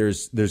think that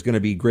there's going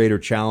to be greater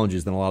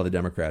challenges than a lot of the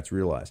Democrats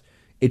realize.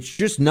 It's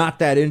just not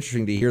that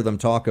interesting to hear them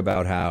talk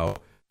about how,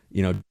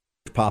 you know,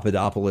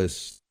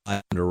 Papadopoulos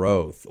lied under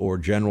oath or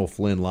General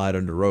Flynn lied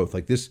under oath.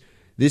 Like this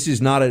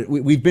is not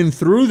we've been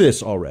through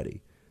this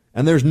already,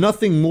 and there's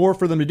nothing more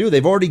for them to do.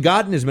 They've already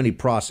gotten as many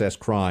process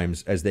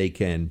crimes as they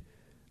can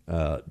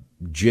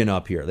gin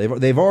up here.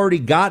 They've already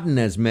gotten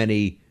as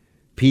many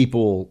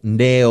people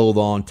nailed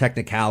on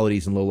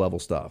technicalities and low level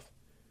stuff.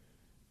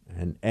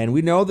 And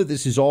we know that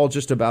this is all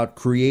just about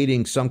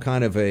creating some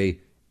kind of an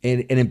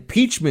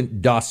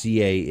impeachment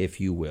dossier, if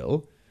you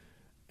will.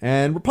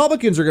 And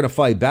Republicans are going to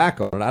fight back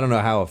on it. I don't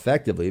know how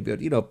effectively,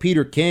 but, you know,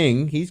 Peter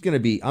King,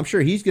 I'm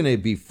sure he's going to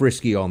be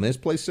frisky on this.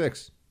 Play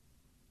 6.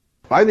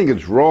 I think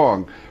it's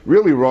wrong,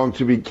 really wrong,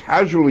 to be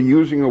casually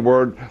using a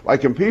word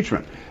like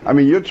impeachment. I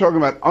mean, you're talking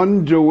about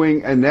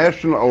undoing a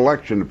national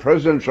election, a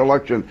presidential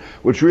election,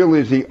 which really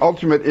is the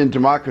ultimate in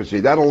democracy.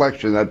 That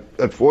election, that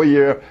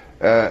 4-year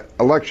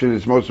election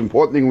is the most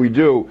important thing we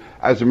do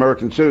as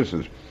American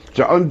citizens.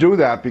 To undo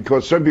that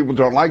because some people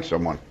don't like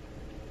someone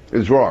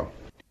is wrong.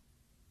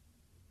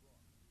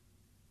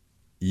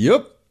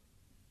 Yep.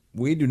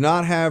 We do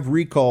not have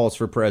recalls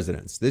for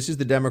presidents. This is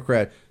the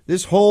Democrat.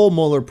 This whole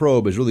Mueller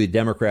probe is really a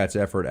Democrats'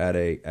 effort at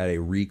a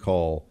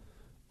recall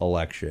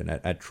election,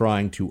 at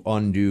trying to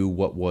undo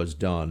what was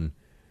done.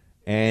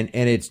 And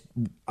it's,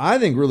 I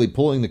think, really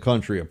pulling the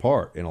country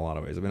apart in a lot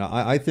of ways. I mean,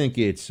 I think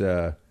it's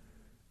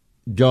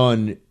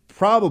done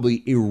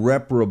probably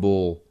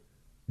irreparable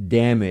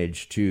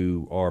damage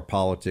to our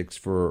politics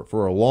for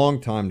a long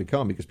time to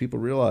come, because people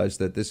realize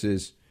that this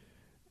is,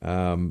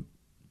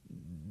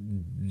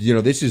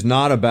 this is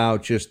not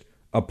about just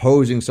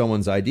opposing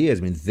someone's ideas.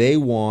 I mean, they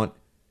want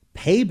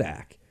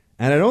payback.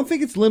 And I don't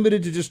think it's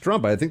limited to just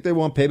Trump. I think they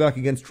want payback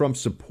against Trump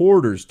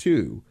supporters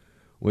too,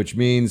 which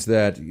means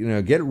that,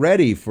 get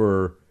ready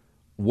for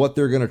what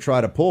they're going to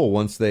try to pull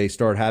once they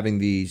start having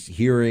these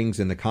hearings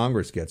and the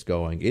Congress gets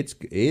going. It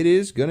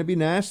is going to be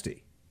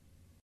nasty.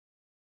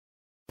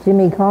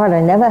 Jimmy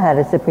Carter never had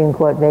a Supreme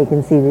Court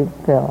vacancy to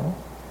fill,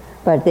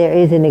 but there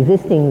is an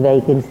existing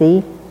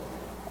vacancy,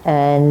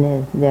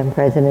 and then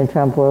President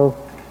Trump will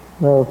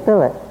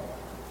fill it.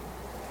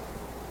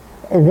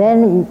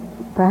 Then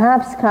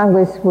perhaps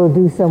Congress will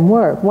do some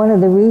work. One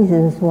of the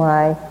reasons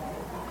why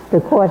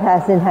the court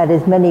hasn't had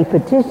as many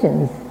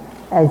petitions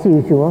as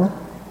usual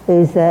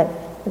is that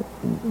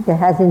there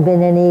hasn't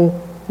been any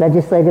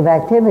legislative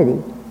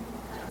activity.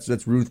 So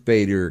that's Ruth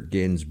Bader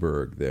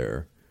Ginsburg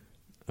there.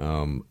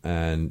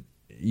 And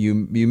you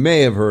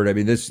may have heard, I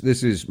mean, this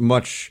is a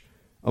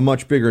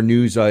much bigger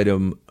news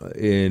item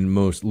in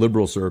most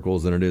liberal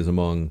circles than it is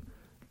among,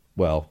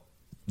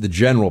 the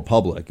general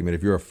public. I mean,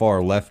 if you're a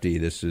far lefty,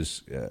 this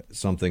is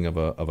something of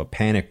a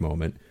panic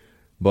moment.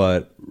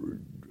 But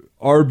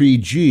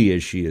RBG,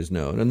 as she is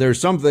known, and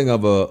there's something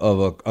of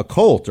a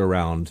cult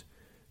around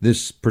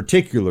this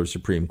particular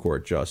Supreme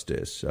Court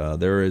justice.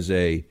 There is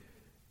a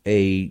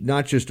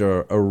not just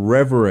a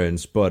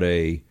reverence, but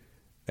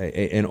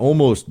an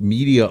almost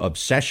media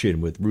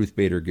obsession with Ruth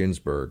Bader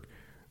Ginsburg.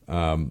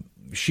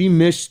 She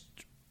missed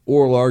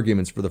oral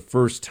arguments for the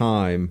first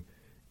time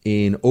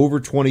in over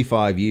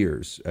 25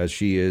 years as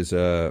she is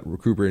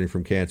recuperating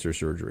from cancer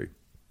surgery.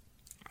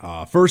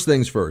 First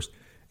things first,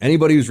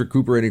 anybody who's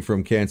recuperating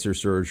from cancer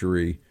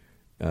surgery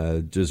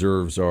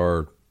deserves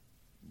our,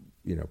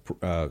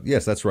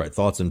 yes, that's right,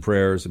 thoughts and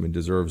prayers. I mean,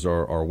 deserves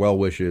our well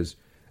wishes.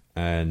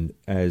 And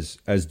as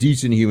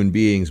decent human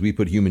beings, we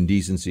put human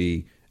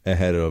decency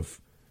ahead of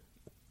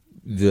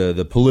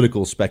the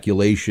political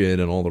speculation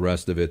and all the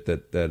rest of it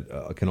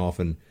that can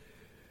often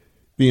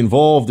be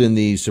involved in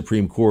the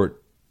Supreme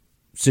Court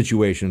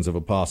situations of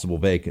a possible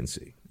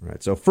vacancy.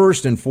 Right. So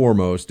first and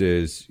foremost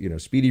is,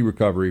 speedy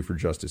recovery for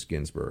Justice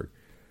Ginsburg.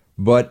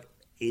 But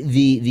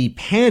the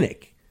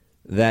panic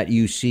that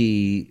you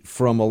see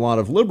from a lot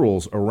of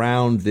liberals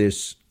around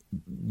this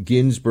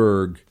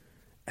Ginsburg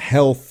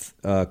health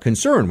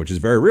concern, which is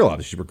very real.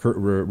 Obviously, she's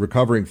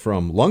recovering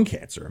from lung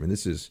cancer. I mean,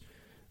 this is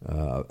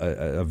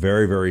a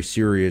very, very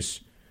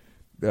serious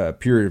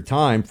period of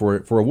time for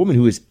a woman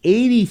who is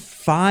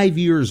 85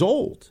 years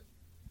old.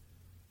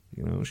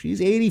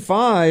 She's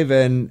 85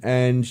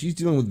 and she's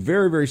dealing with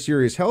very, very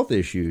serious health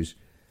issues.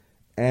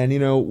 And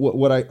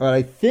what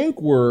I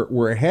think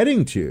we're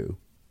heading to,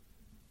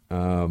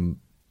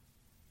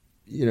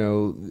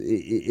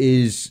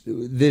 is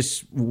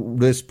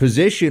this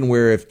position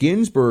where if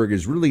Ginsburg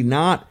is really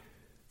not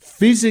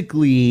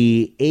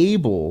physically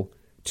able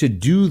to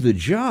do the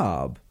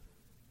job,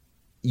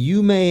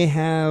 you may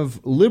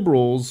have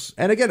liberals.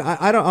 And again,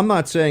 I'm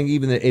not saying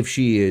even that if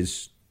she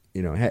is,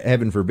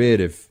 heaven forbid,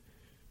 if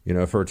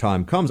her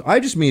time comes. I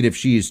just mean if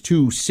she is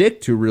too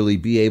sick to really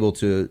be able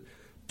to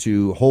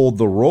hold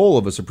the role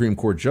of a Supreme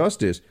Court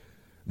justice,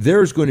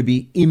 there's going to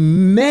be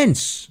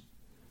immense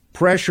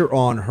pressure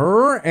on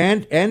her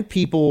and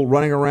people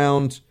running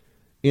around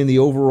in the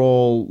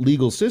overall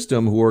legal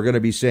system who are going to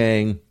be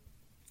saying,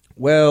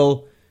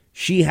 well,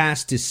 she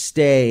has to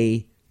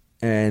stay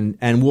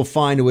and we'll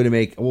find a way to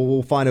make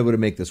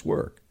this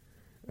work.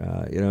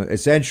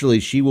 Essentially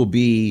she will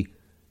be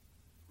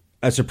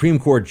a Supreme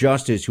Court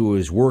justice who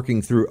is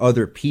working through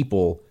other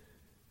people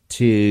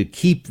to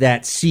keep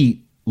that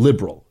seat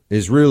liberal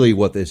is really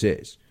what this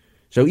is.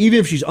 So even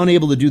if she's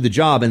unable to do the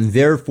job and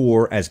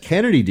therefore, as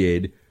Kennedy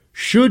did,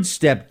 should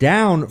step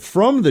down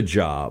from the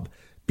job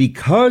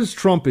because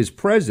Trump is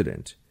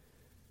president,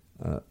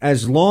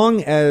 as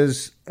long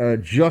as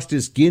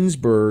Justice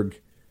Ginsburg,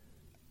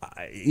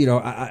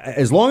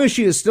 as long as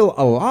she is still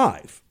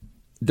alive,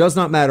 does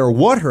not matter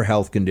what her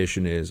health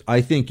condition is,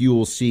 I think you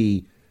will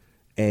see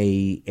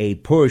a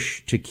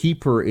push to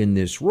keep her in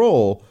this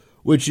role,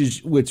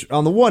 which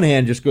on the one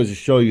hand just goes to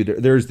show you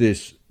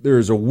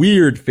there's a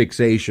weird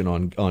fixation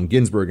on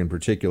Ginsburg in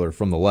particular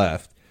from the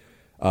left.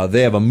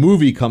 They have a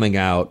movie coming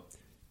out,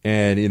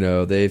 and I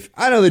know they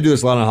do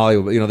this a lot in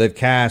Hollywood, but they've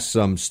cast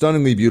some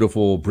stunningly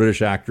beautiful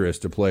British actress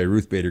to play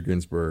Ruth Bader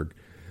Ginsburg,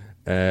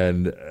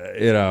 and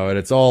and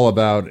it's all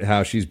about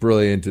how she's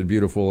brilliant and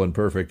beautiful and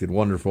perfect and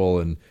wonderful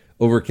and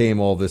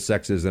overcame all this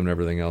sexism and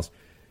everything else.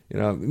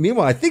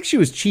 Meanwhile, I think she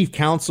was chief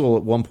counsel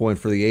at one point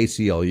for the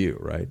ACLU,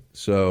 right?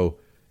 So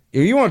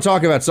if you want to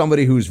talk about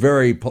somebody who was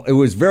very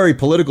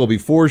political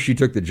before she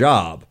took the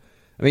job,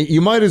 I mean, you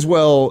might as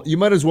well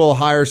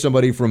hire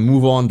somebody from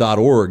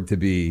MoveOn.org to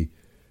be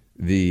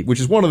which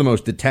is one of the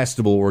most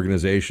detestable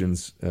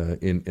organizations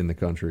in the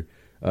country,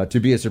 to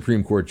be a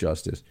Supreme Court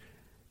justice.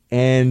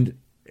 And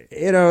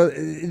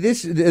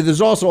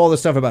there's also all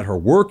this stuff about her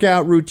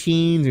workout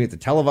routines. We have to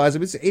televise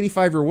it. It's an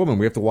 85-year-old woman.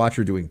 We have to watch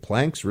her doing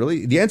planks.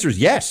 Really? The answer is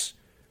yes.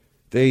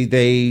 They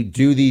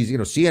do these.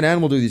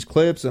 CNN will do these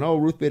clips and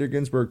Ruth Bader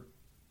Ginsburg,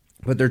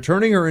 but they're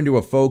turning her into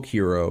a folk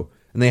hero,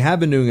 and they have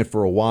been doing it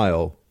for a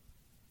while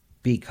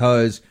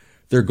because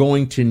they're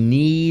going to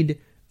need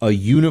a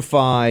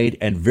unified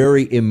and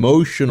very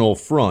emotional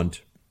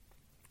front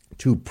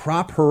to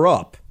prop her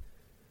up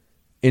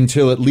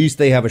until at least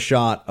they have a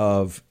shot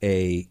of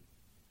a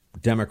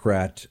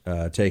Democrat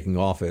taking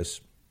office.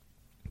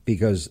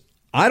 Because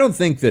I don't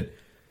think that,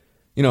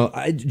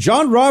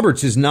 John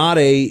Roberts is not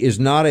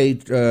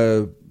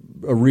a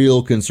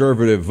real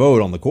conservative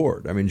vote on the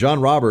court. I mean,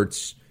 John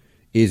Roberts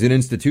is an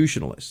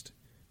institutionalist.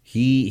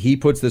 He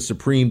puts the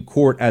Supreme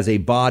Court as a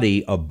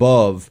body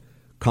above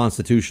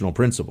constitutional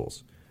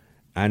principles.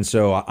 And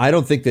so I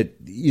don't think that,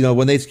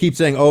 when they keep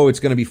saying, it's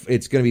going to be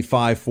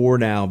 5-4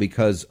 now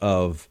because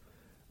of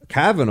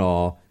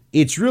Kavanaugh,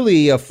 it's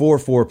really a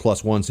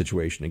 4-4+1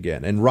 situation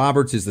again. And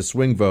Roberts is the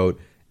swing vote,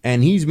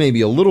 and he's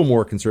maybe a little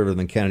more conservative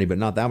than Kennedy, but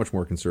not that much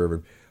more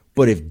conservative.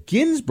 But if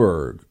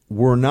Ginsburg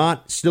were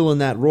not still in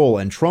that role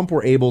and Trump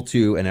were able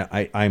to, and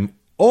I'm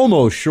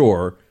almost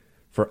sure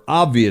for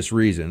obvious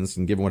reasons,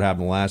 and given what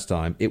happened last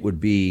time, it would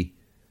be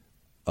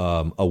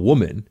a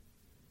woman.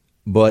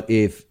 But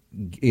if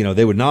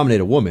they would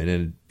nominate a woman,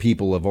 and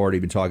people have already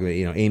been talking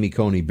about, Amy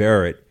Coney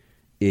Barrett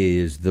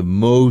is the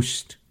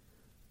most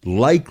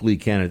likely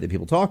candidate that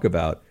people talk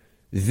about,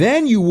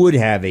 then you would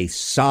have a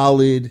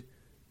solid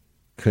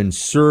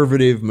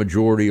conservative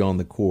majority on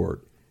the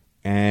court.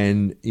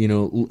 And,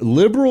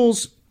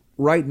 liberals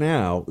right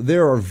now,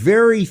 there are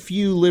very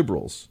few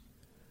liberals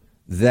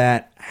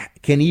that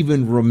can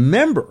even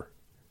remember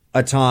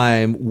a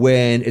time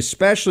when,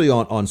 especially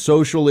on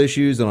social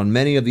issues and on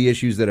many of the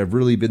issues that have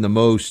really been the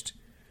most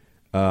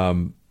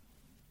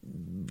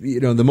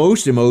the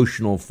most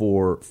emotional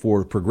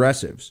for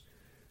progressives.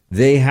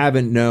 They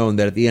haven't known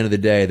that at the end of the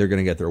day, they're going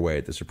to get their way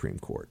at the Supreme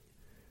Court.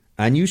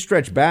 And you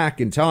stretch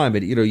back in time,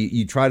 and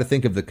you try to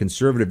think of the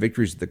conservative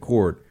victories at the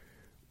court.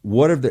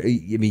 What of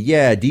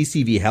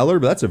DC v. Heller,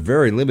 but that's a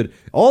very limited.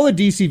 All the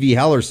DC v.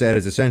 Heller said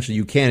is essentially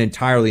you can't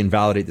entirely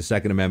invalidate the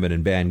Second Amendment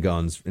and ban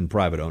guns in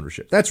private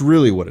ownership. That's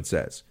really what it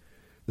says.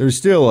 There's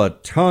still a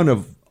ton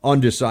of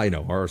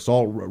undecided.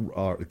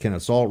 Can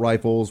assault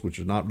rifles, which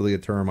is not really a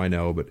term I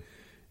know, but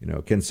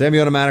can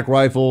semi-automatic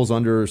rifles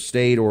under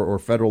state or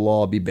federal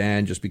law be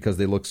banned just because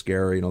they look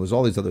scary? There's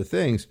all these other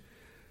things.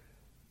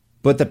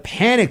 But the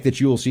panic that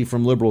you will see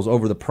from liberals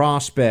over the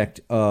prospect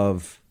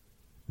of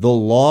the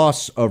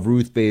loss of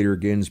Ruth Bader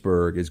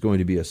Ginsburg is going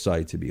to be a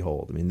sight to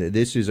behold. I mean,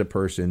 this is a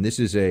person, this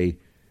is a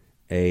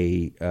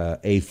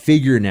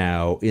figure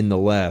now in the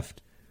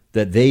left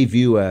that they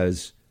view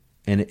as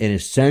an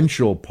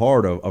essential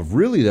part of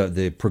really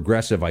the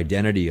progressive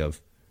identity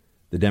of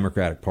the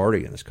Democratic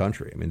Party in this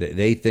country. I mean,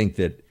 they think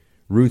that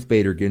Ruth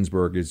Bader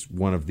Ginsburg is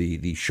one of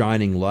the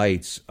shining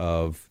lights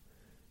of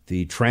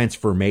the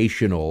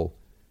transformational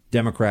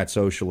Democrat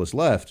socialist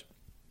left.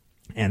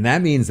 And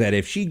that means that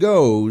if she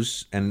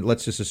goes, and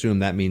let's just assume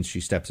that means she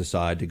steps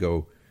aside to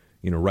go,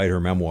 write her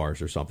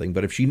memoirs or something.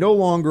 But if she no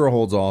longer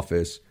holds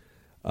office,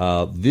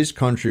 this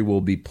country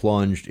will be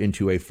plunged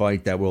into a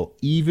fight that will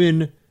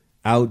even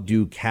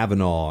outdo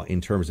Kavanaugh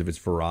in terms of its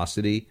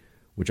ferocity,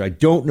 which I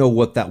don't know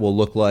what that will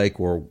look like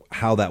or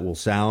how that will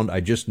sound. I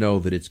just know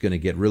that it's going to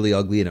get really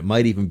ugly, and it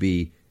might even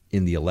be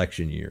in the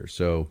election year.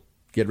 So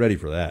get ready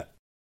for that.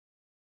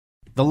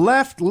 The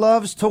left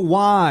loves to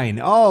whine.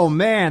 Oh,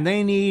 man,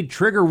 they need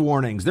trigger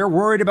warnings. They're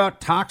worried about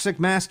toxic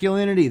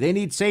masculinity. They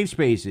need safe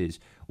spaces.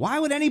 Why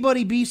would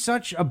anybody be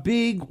such a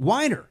big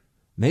whiner?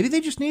 Maybe they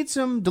just need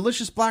some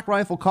delicious Black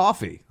Rifle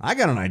coffee. I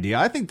got an idea.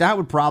 I think that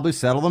would probably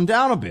settle them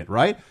down a bit,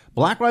 right?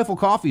 Black Rifle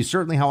coffee is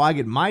certainly how I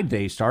get my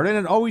day started,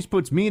 and it always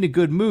puts me in a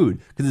good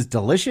mood because it's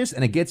delicious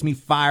and it gets me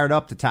fired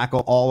up to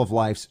tackle all of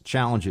life's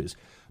challenges.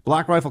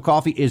 Black Rifle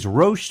coffee is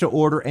roast to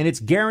order, and it's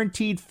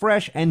guaranteed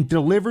fresh and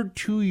delivered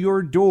to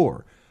your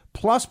door.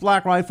 Plus,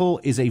 Black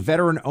Rifle is a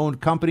veteran-owned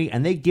company,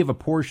 and they give a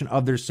portion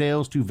of their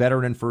sales to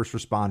veteran and first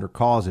responder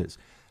causes.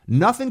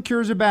 Nothing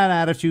cures a bad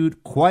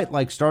attitude quite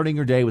like starting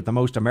your day with the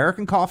most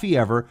American coffee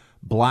ever,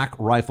 Black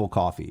Rifle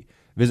Coffee.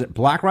 Visit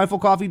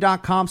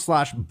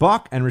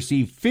blackriflecoffee.com/buck and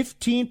receive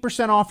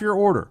 15% off your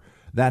order.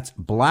 That's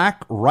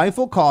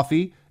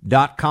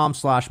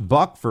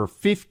blackriflecoffee.com/buck for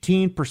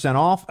 15%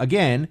 off.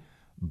 Again,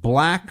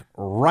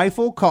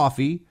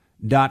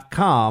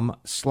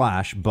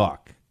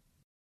 blackriflecoffee.com/buck.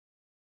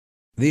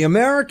 The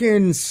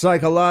American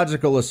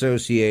Psychological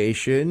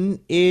Association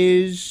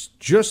is,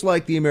 just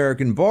like the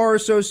American Bar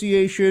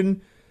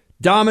Association,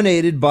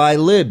 dominated by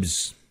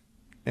libs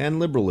and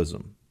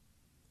liberalism.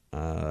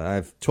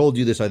 I've told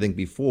you this, I think,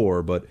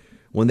 before, but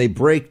when they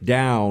break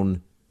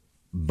down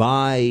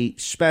by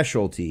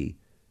specialty,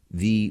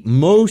 the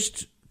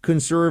most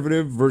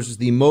conservative versus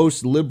the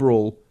most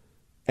liberal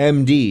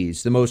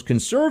MDs, the most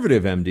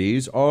conservative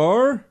MDs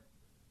are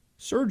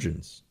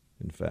surgeons,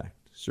 in fact.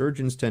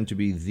 Surgeons tend to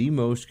be the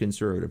most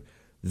conservative.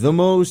 The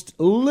most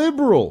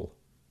liberal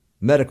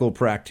medical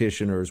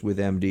practitioners with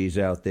MDs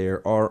out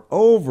there are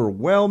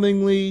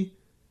overwhelmingly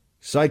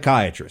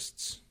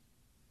psychiatrists.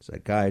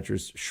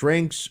 Psychiatrists,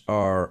 shrinks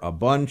are a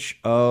bunch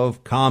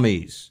of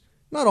commies.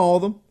 Not all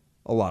of them,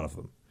 a lot of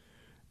them.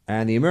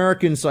 And the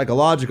American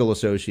Psychological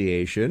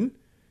Association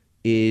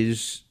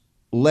is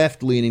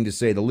left-leaning, to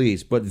say the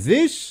least. But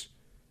this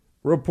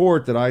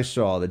report that I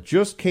saw that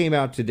just came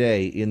out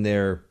today in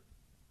their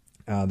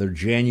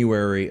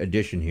January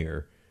edition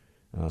here.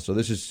 So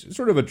this is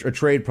sort of a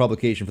trade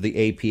publication for the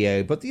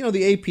APA. But, the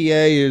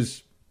APA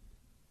is,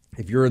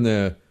 if you're in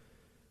the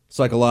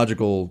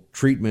psychological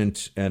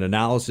treatment and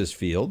analysis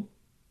field,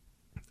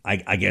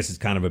 I guess it's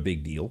kind of a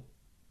big deal.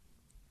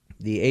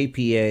 The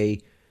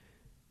APA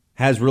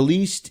has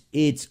released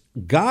its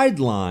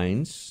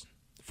guidelines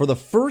for the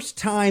first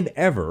time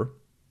ever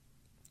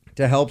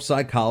to help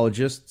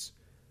psychologists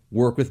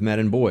work with men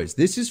and boys.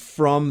 This is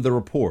from the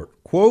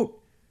report.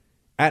 Quote,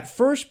 "At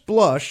first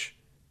blush,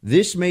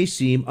 this may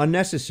seem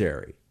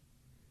unnecessary.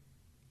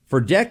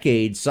 For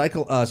decades,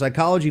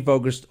 psychology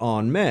focused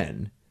on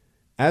men.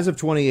 As of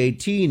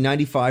 2018,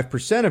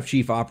 95% of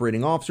chief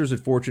operating officers at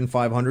Fortune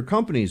 500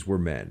 companies were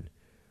men.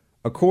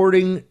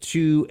 According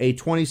to a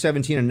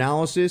 2017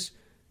 analysis,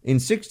 in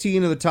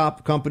 16 of the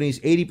top companies,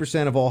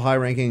 80% of all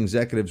high-ranking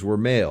executives were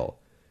male.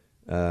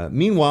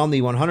 Meanwhile, in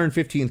the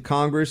 115th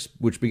Congress,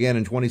 which began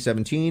in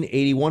 2017,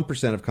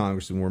 81% of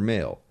congressmen were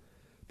male.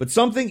 But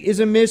something is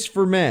amiss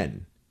for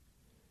men.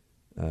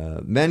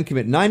 Men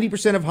commit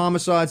 90% of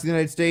homicides in the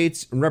United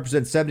States and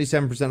represent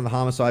 77% of the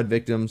homicide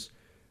victims.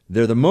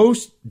 They're the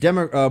most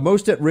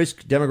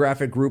at-risk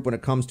demographic group when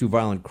it comes to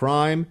violent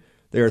crime.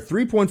 They are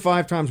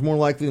 3.5 times more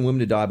likely than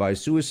women to die by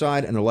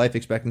suicide, and their life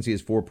expectancy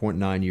is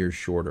 4.9 years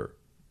shorter."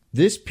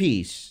 This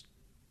piece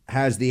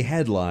has the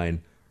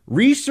headline,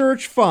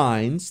 "Research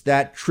finds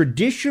that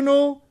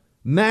traditional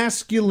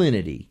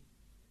masculinity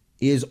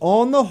is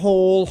on the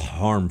whole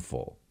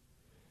harmful."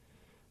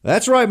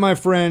 That's right, my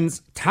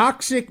friends.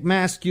 Toxic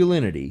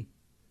masculinity,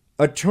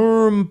 a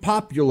term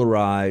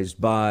popularized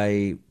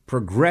by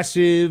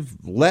progressive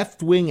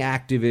left-wing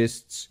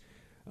activists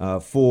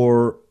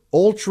for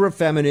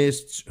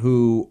ultra-feminists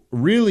who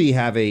really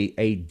have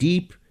a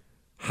deep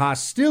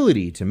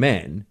hostility to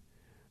men.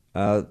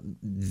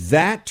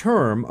 That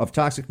term of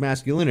toxic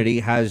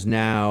masculinity has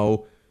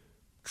now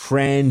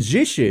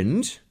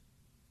transitioned,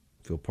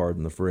 if you'll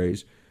pardon the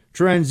phrase,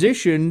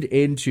 transitioned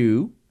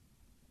into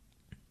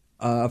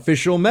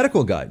official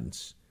medical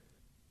guidance.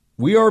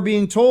 We are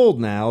being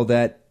told now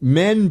that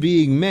men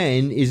being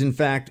men is in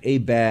fact a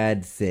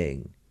bad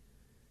thing.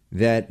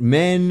 That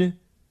men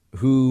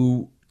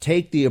who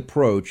take the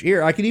approach,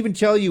 here, I can even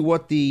tell you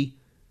what the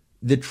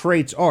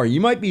traits are. You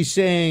might be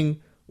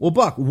saying, well,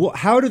 Buck,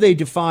 how do they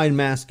define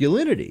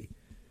masculinity?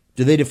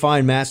 Do they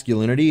define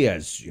masculinity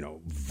as,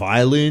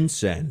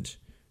 violence and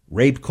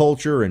rape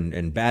culture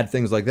and bad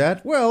things like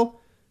that?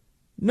 Well,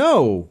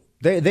 no.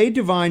 They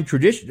define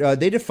tradition.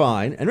 They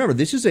define, and remember,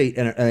 this is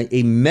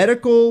a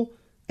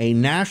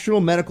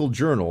national medical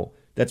journal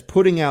that's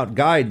putting out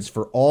guidance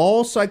for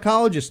all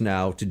psychologists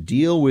now to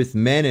deal with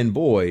men and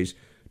boys,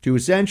 to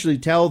essentially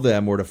tell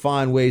them or to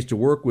find ways to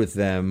work with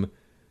them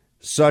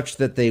such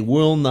that they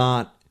will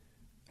not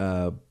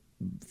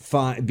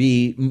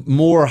be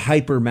more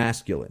hyper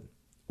masculine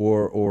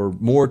or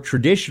more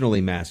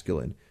traditionally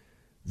masculine.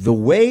 The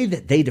way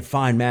that they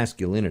define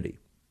masculinity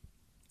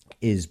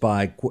is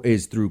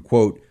through,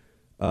 quote,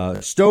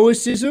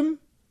 stoicism,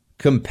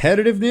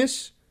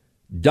 competitiveness,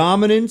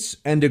 dominance,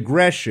 and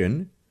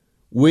aggression,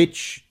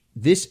 which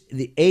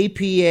the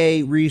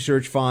APA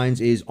research finds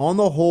is on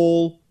the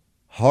whole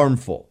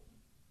harmful.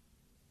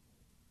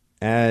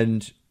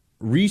 And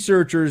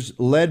researchers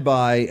led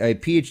by a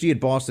PhD at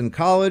Boston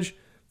College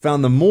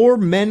found the more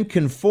men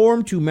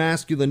conform to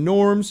masculine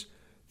norms,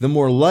 the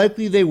more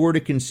likely they were to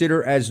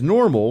consider as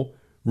normal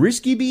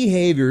risky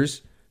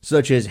behaviors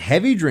such as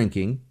heavy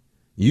drinking,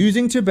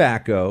 using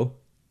tobacco,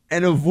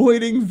 and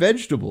avoiding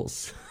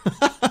vegetables.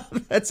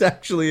 That's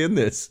actually in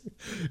this.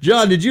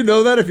 John, did you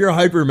know that if you're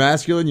hyper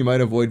masculine, you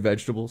might avoid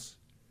vegetables?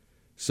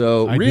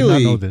 So I really,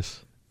 did not know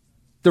this.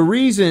 The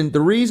reason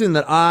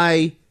that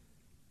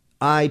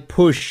I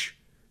push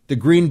the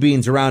green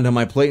beans around on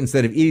my plate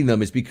instead of eating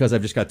them is because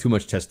I've just got too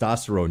much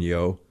testosterone,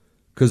 yo.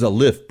 Because I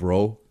lift,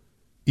 bro.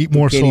 Eat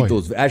more Can't soy. eat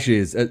those. Actually,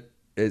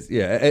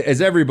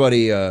 as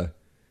everybody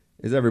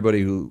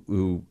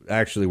who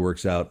actually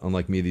works out,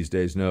 unlike me these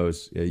days,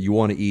 knows, you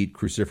want to eat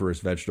cruciferous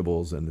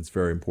vegetables, and it's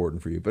very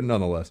important for you. But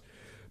nonetheless,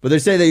 they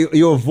say that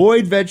you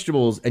avoid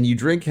vegetables and you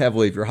drink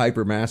heavily if you're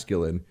hyper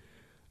masculine.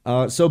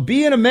 So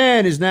being a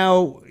man is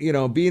now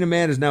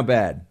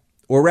bad,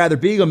 or rather,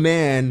 being a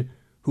man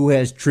who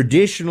has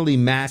traditionally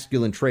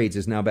masculine traits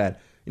is now bad.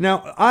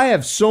 Now, I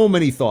have so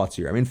many thoughts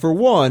here. I mean, for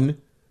one,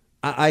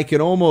 I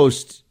can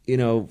almost,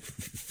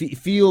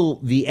 feel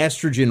the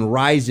estrogen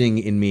rising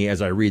in me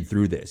as I read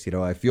through this.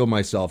 I feel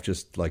myself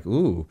just like,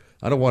 ooh,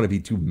 I don't want to be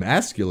too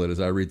masculine as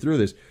I read through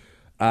this.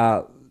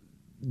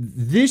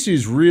 This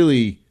is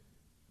really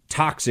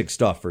toxic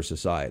stuff for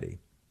society.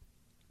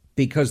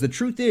 Because the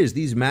truth is,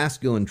 these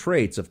masculine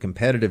traits of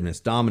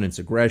competitiveness, dominance,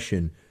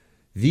 aggression,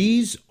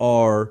 these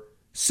are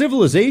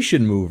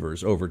civilization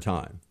movers over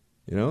time.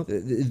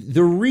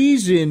 The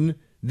reason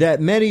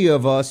that many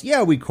of us,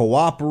 we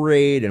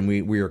cooperate and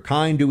we are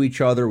kind to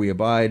each other, we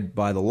abide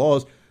by the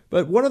laws.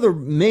 But one of the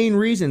main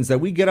reasons that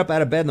we get up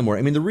out of bed in the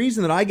morning, the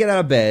reason that I get out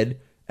of bed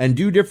and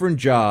do different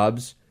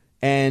jobs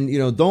and,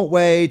 don't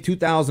weigh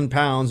 2,000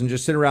 pounds and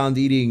just sit around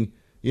eating,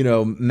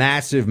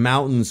 massive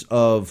mountains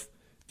of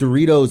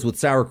Doritos with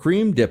sour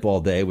cream dip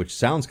all day, which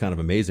sounds kind of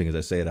amazing as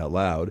I say it out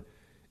loud,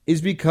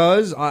 is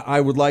because I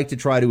would like to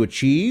try to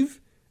achieve,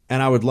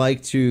 and I would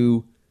like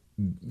to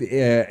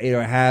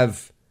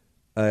have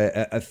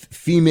a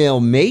female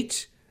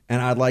mate,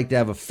 and I'd like to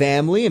have a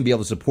family and be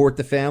able to support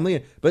the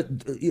family. But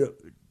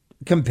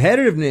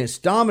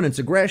competitiveness, dominance,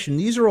 aggression,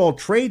 these are all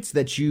traits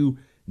that you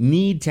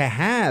need to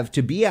have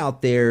to be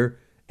out there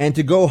and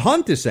to go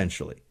hunt,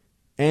 essentially.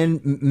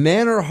 And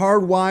men are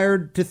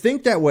hardwired to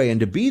think that way and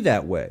to be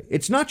that way.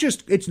 It's not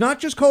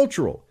just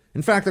cultural.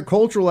 In fact, the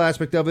cultural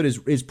aspect of it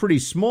is pretty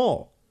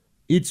small.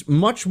 It's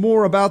much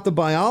more about the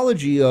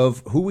biology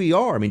of who we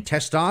are.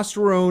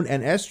 Testosterone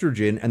and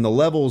estrogen and the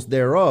levels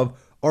thereof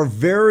are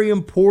very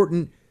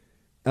important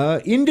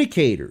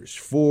indicators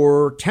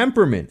for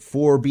temperament,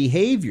 for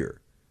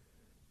behavior.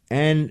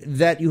 And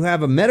that you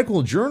have a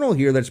medical journal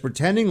here that's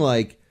pretending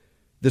like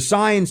the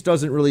science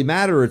doesn't really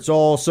matter, it's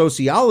all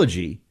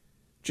sociology,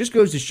 just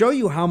goes to show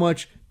you how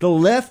much the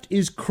left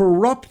is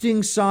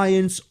corrupting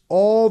science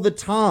all the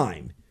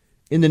time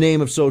in the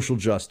name of social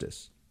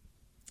justice.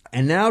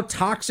 And now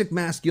toxic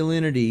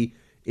masculinity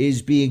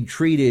is being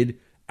treated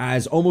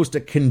as almost a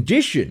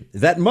condition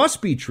that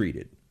must be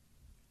treated.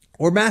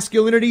 Or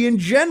masculinity in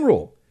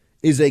general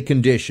is a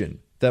condition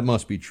that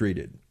must be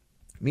treated.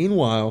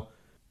 Meanwhile,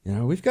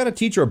 we've got to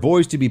teach our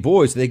boys to be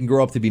boys so they can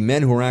grow up to be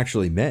men who are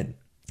actually men.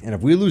 And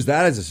if we lose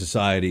that as a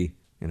society,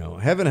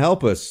 heaven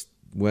help us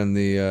when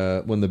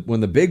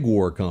the big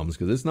war comes,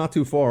 because it's not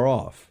too far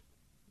off.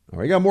 All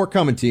right, got more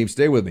coming, team.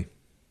 Stay with me.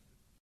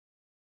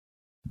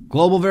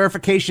 Global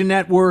Verification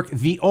Network,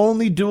 the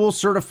only dual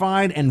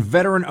certified and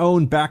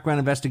veteran-owned background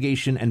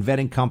investigation and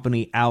vetting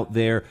company out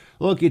there.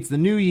 Look, it's the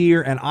new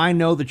year, and I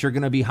know that you're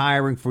going to be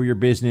hiring for your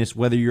business,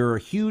 whether you're a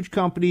huge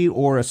company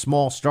or a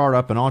small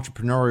startup, an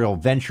entrepreneurial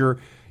venture.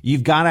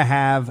 You've got to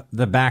have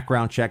the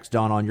background checks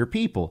done on your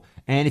people.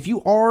 And if you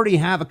already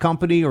have a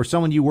company or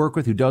someone you work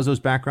with who does those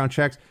background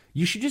checks,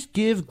 you should just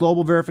give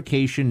Global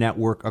Verification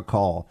Network a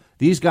call.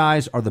 These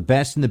guys are the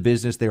best in the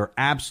business. They are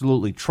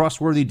absolutely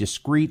trustworthy,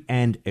 discreet,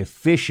 and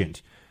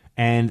efficient.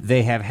 And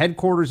they have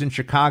headquarters in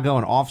Chicago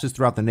and offices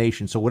throughout the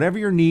nation. So whatever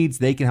your needs,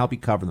 they can help you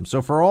cover them.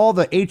 So for all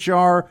the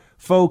HR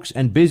folks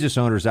and business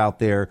owners out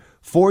there,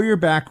 for your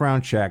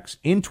background checks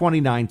in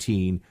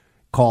 2019,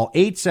 call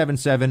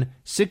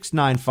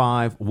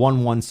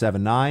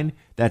 877-695-1179.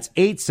 That's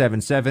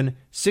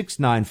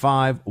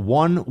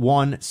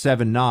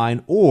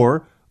 877-695-1179.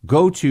 Or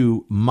go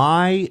to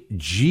mygvn.com.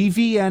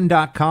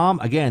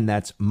 Again,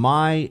 that's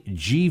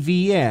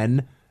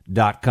mygvn.com.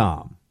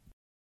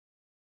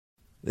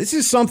 This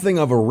is something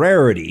of a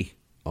rarity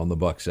on the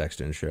Buck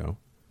Sexton Show.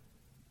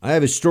 I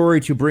have a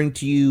story to bring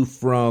to you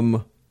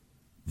from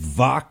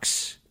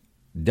Vox.com.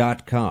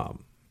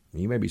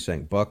 You may be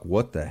saying, Buck,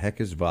 what the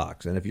heck is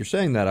Vox? And if you're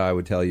saying that, I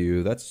would tell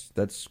you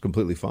that's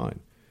completely fine.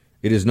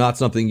 It is not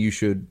something you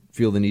should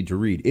feel the need to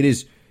read. It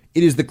is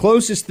the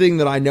closest thing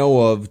that I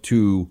know of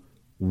to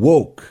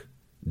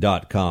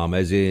woke.com,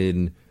 as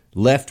in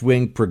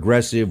left-wing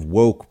progressive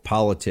woke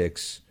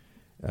politics.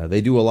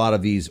 They do a lot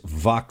of these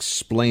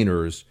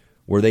Vox-splainers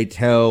where they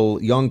tell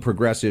young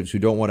progressives who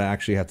don't want to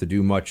actually have to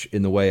do much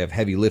in the way of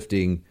heavy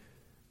lifting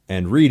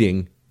and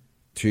reading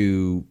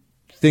to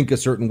think a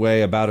certain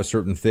way about a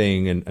certain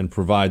thing and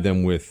provide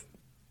them with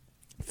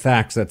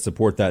facts that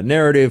support that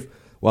narrative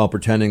while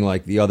pretending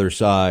like the other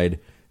side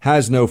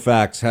has no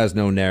facts, has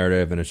no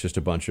narrative, and it's just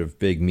a bunch of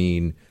big,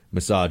 mean,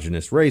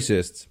 misogynist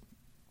racists.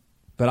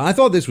 But I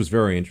thought this was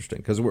very interesting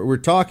because we're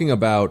talking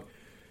about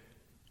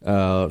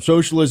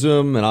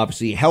socialism and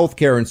obviously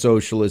healthcare and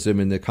socialism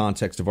in the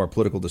context of our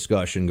political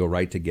discussion go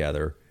right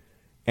together.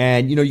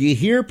 And, you know, you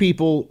hear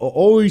people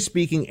always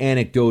speaking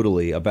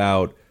anecdotally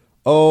about,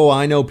 oh,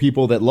 I know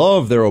people that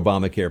love their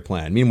Obamacare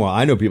plan. Meanwhile,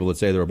 I know people that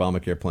say their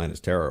Obamacare plan is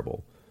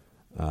terrible.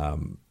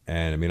 And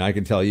I mean, I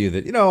can tell you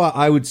that, you know,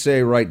 I would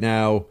say right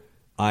now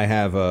I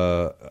have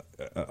a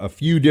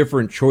few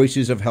different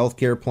choices of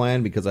healthcare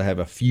plan because I have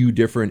a few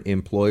different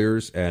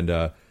employers. And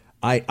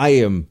I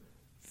am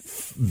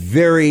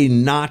very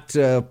not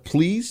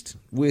pleased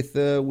with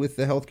the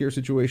healthcare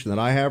situation that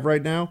I have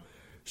right now.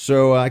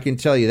 So I can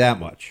tell you that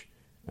much.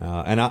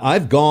 And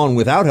I've gone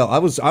without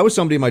health. I was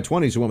somebody in my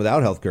 20s who went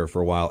without healthcare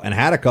for a while and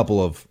had a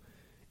couple of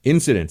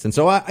incidents. And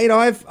so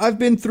I've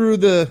been through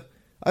the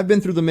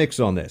mix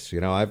on this. You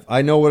know,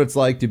 I know what it's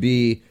like to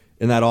be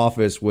in that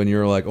office when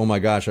you're like, oh my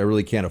gosh, I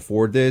really can't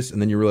afford this, and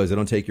then you realize they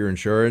don't take your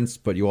insurance,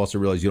 but you also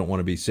realize you don't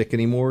want to be sick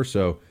anymore.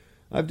 So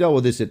I've dealt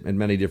with this at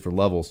many different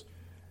levels.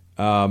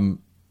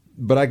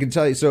 But I can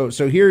tell you, so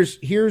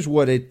here's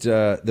what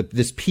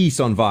this piece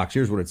on Vox,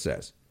 here's what it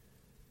says.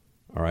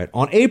 All right,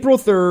 on April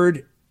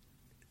 3rd.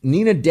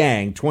 Nina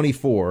Dang,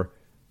 24,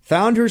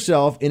 found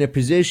herself in a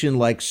position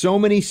like so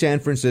many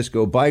San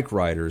Francisco bike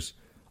riders,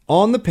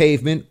 on the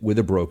pavement with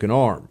a broken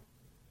arm.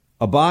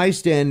 A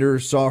bystander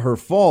saw her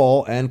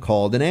fall and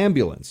called an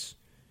ambulance.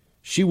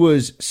 She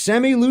was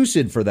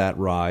semi-lucid for that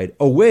ride,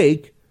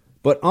 awake,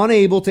 but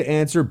unable to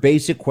answer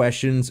basic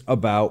questions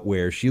about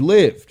where she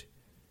lived.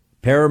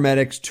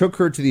 Paramedics took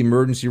her to the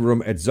emergency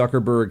room at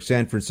Zuckerberg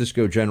San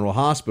Francisco General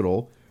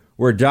Hospital,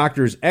 where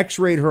doctors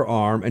x-rayed her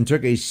arm and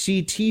took a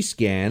CT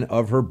scan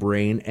of her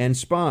brain and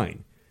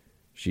spine.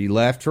 She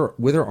left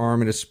with her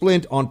arm in a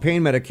splint on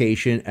pain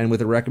medication and with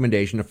a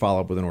recommendation to follow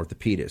up with an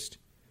orthopedist.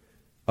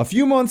 A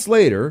few months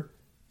later,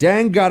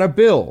 Dang got a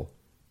bill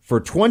for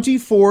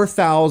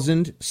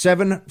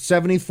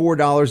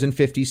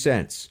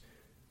 $24,774.50.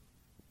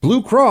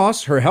 Blue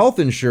Cross, her health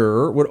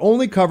insurer, would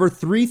only cover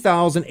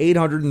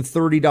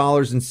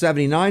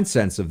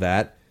 $3,830.79 of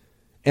that,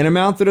 an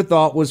amount that it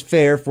thought was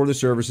fair for the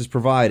services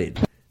provided.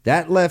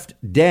 That left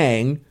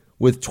Dang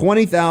with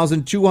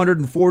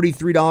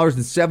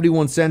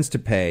 $20,243.71 to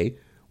pay,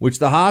 which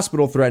the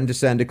hospital threatened to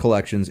send to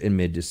collections in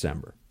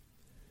mid-December.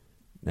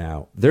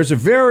 Now, there's a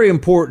very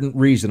important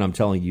reason I'm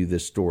telling you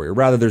this story, or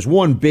rather, there's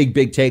one big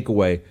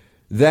takeaway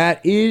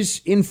that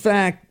is, in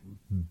fact,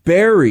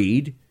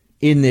 buried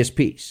in this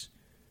piece.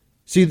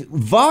 See,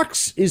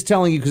 Vox is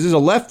telling you, because this is a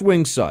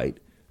left-wing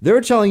site,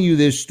 they're telling you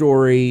this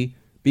story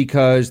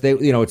because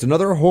it's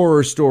another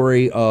horror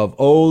story of,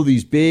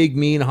 these big,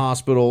 mean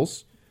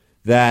hospitals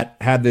that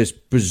have this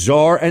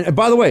bizarre, and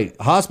by the way,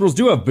 hospitals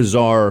do have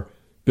bizarre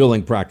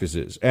billing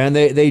practices, and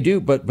they do,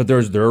 but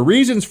there are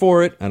reasons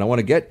for it, and I want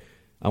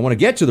to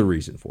get to the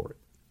reason for it.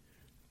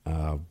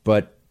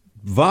 But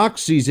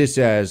Vox sees this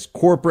as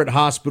corporate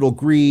hospital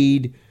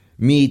greed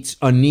meets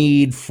a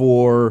need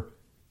for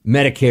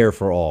Medicare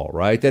for all,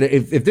 right? That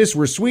if this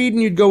were Sweden,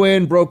 you'd go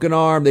in, broken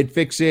arm, they'd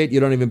fix it, you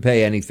don't even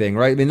pay anything,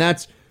 right? I mean,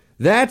 that's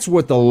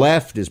what the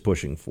left is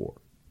pushing for.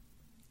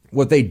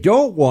 What they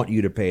don't want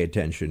you to pay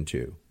attention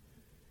to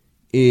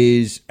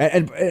is,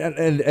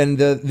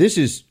 this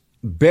is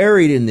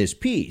buried in this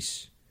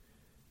piece,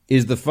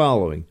 is the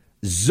following.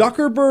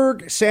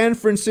 Zuckerberg San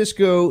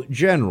Francisco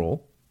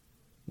General,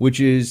 which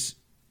is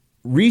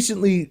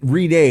recently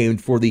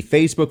renamed for the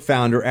Facebook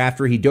founder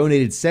after he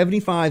donated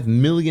 $75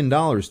 million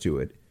to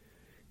it,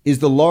 is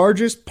the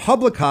largest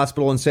public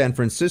hospital in San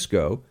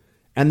Francisco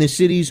and the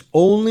city's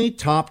only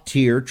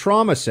top-tier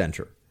trauma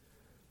center.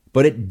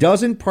 But it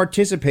doesn't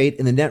participate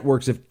in the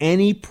networks of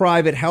any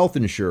private health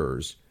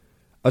insurers,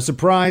 a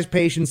surprise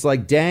patients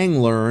like Dang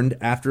learned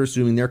after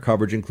assuming their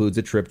coverage includes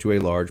a trip to a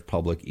large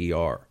public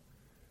ER.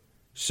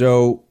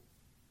 So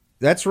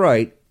that's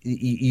right.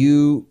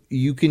 You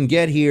can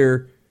get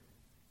here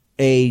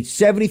a you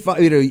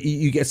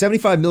get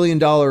 $75 million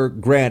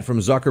grant from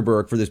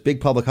Zuckerberg for this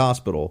big public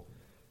hospital,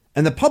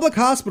 and the public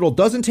hospital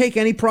doesn't take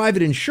any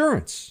private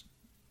insurance.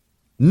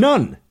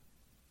 None.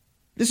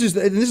 This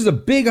is a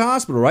big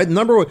hospital, right?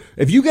 Number one,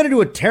 if you get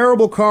into a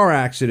terrible car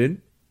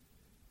accident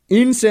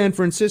in San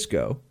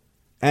Francisco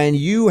and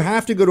you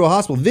have to go to a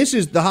hospital, this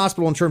is the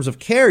hospital in terms of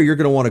care you're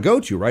going to want to go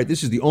to, right?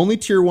 This is the only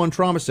tier 1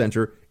 trauma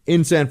center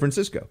in San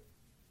Francisco.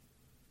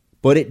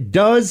 But it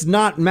does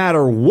not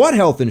matter what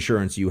health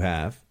insurance you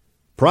have,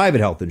 private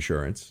health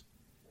insurance,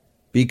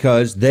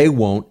 because they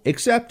won't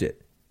accept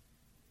it.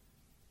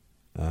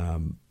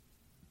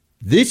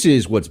 This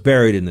is what's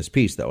buried in this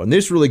piece, though. And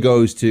this really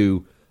goes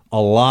to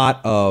a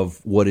lot of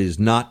what is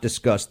not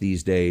discussed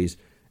these days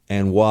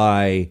and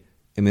why,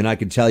 I mean, I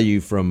can tell you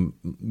from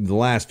the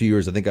last few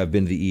years, I think I've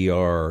been to the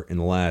ER in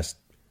the last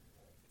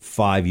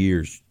 5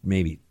 years,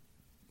 maybe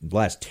the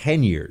last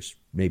 10 years,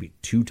 maybe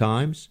 2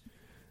 times.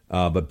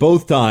 But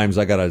both times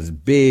I got a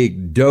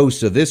big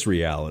dose of this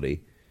reality.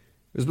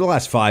 It was the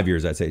last 5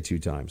 years, I'd say 2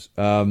 times.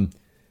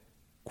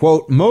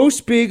 Quote,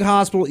 most big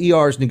hospital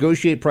ERs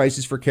negotiate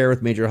prices for care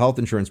with major health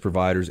insurance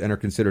providers and are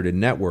considered a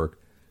network.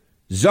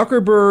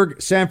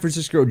 Zuckerberg San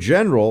Francisco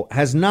General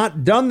has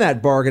not done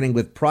that bargaining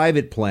with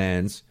private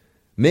plans,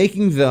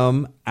 making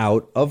them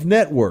out of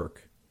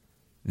network.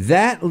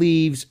 That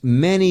leaves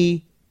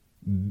many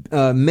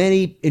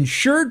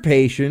insured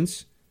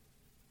patients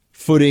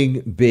footing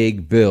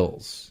big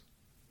bills.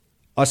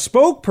 A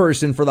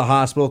spokesperson for the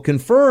hospital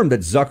confirmed that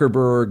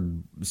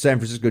Zuckerberg San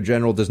Francisco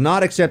General does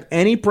not accept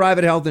any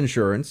private health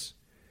insurance.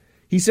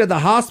 He said the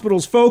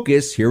hospital's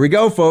focus, here we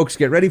go, folks,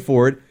 get ready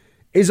for it,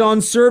 is on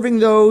serving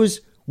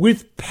those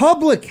with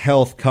public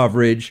health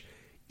coverage,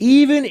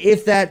 even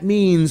if that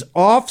means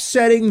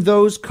offsetting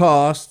those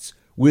costs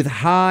with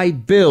high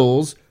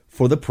bills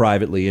for the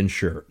privately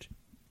insured.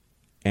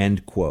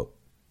 End quote.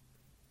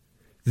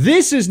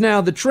 This is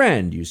now the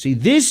trend, you see.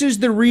 This is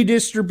the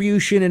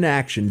redistribution in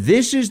action.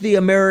 This is the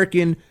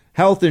American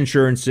health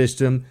insurance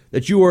system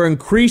that you are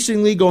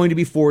increasingly going to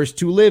be forced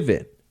to live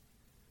in.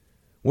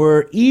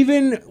 Where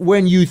even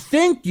when you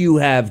think you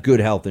have good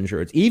health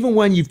insurance, even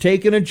when you've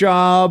taken a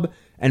job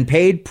and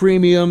paid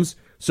premiums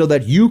so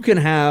that you can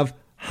have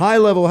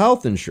high-level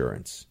health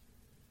insurance,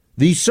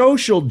 the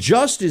social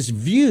justice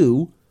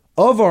view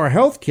of our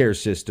healthcare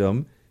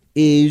system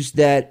is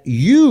that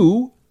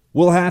you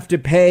will have to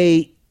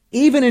pay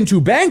even into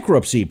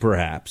bankruptcy,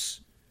 perhaps,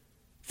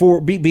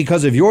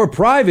 because of your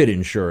private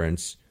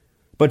insurance,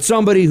 but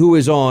somebody who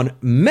is on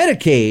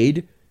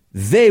Medicaid,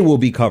 they will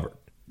be covered.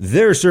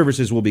 Their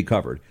services will be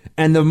covered.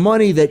 And the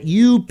money that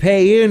you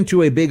pay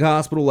into a big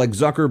hospital like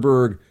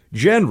Zuckerberg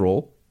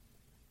General,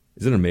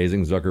 isn't it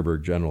amazing?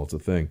 Zuckerberg General, it's a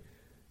thing.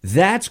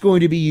 That's going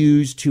to be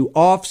used to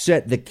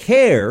offset the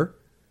care,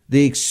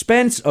 the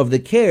expense of the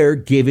care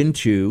given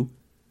to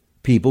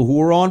people who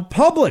are on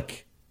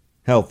public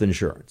health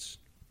insurance.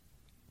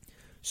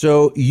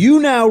 So you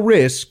now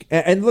risk,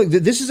 and look,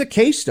 this is a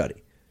case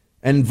study.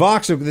 And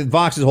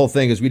Vox's whole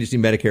thing is we just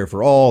need Medicare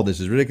for all. This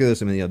is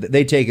ridiculous. I mean,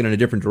 they take it in a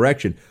different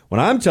direction. What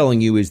I'm telling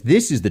you is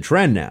this is the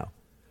trend now.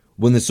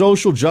 When the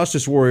social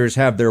justice warriors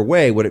have their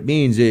way, what it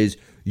means is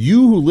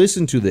you who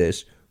listen to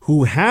this,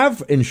 who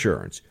have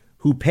insurance,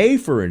 who pay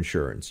for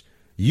insurance,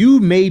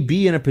 you may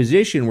be in a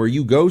position where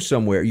you go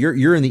somewhere,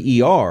 you're in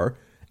the ER,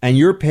 and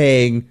you're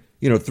paying,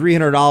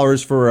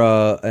 $300 for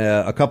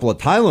a couple of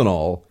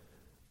Tylenol.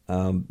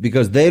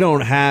 Because they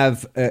don't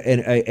have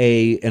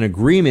an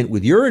agreement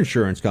with your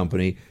insurance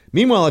company.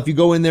 Meanwhile, if you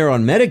go in there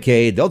on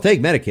Medicaid, they'll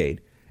take Medicaid.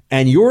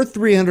 And your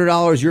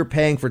 $300 you're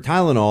paying for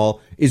Tylenol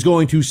is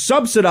going to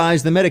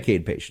subsidize the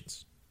Medicaid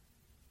patients.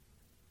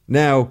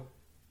 Now,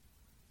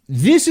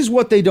 this is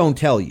what they don't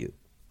tell you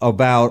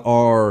about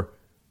our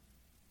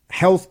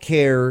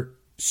healthcare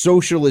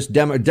socialist,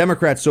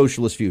 Democrat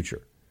socialist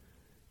future.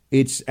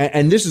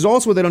 And this is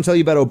also what they don't tell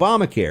you about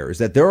Obamacare, is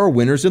that there are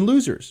winners and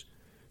losers.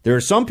 There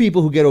are some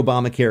people who get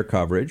Obamacare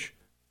coverage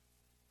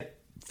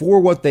for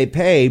what they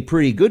pay,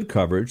 pretty good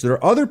coverage. There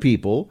are other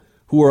people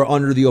who are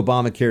under the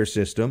Obamacare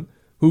system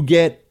who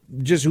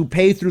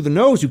pay through the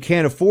nose, who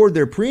can't afford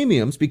their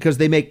premiums because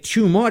they make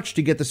too much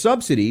to get the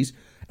subsidies.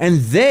 And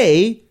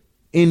they,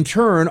 in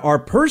turn, are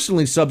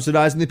personally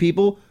subsidizing the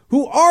people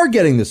who are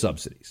getting the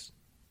subsidies.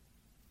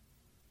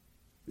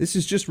 This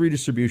is just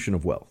redistribution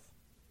of wealth.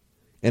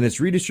 and its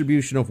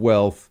redistribution of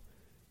wealth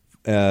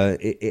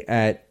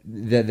at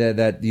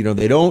that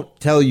they don't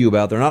tell you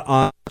about, they're not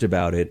honest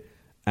about it,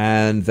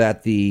 and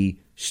that the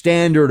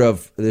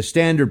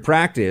standard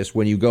practice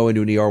when you go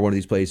into an ER, one of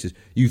these places,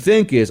 you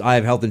think is, I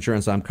have health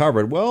insurance, I'm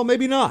covered. Well,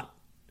 maybe not.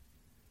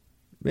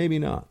 Maybe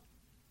not.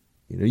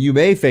 You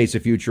may face a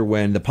future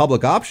when the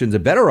public option is a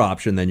better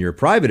option than your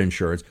private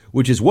insurance,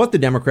 which is what the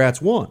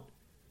Democrats want.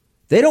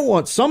 They don't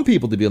want some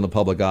people to be on the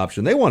public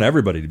option. They want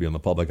everybody to be on the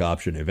public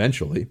option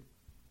eventually.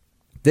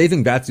 They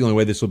think that's the only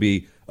way this will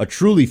be a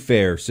truly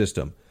fair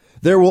system.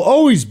 There will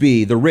always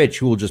be the rich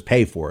who will just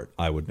pay for it,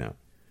 I would know.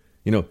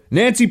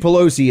 Nancy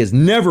Pelosi is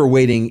never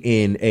waiting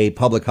in a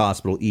public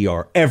hospital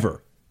ER,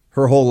 ever,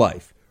 her whole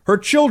life. Her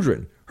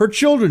children, her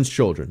children's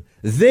children,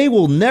 they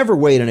will never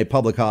wait in a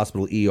public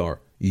hospital ER.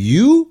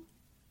 You,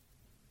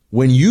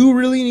 when you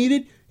really need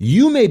it,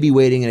 you may be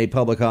waiting in a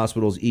public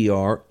hospital's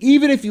ER,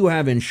 even if you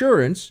have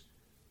insurance.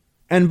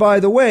 And by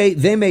the way,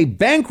 they may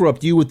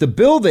bankrupt you with the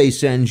bill they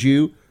send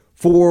you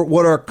for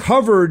what are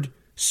covered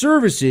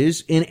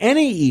services in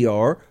any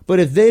ER, but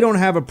if they don't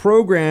have a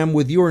program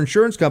with your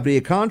insurance company,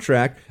 a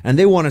contract, and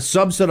they want to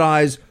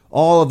subsidize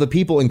all of the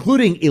people,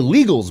 including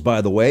illegals,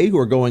 by the way, who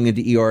are going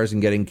into ERs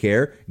and getting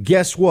care,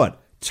 guess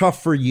what?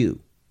 Tough for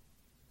you.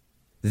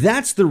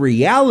 That's the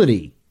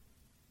reality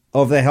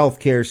of the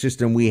healthcare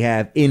system we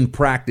have in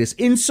practice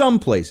in some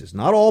places,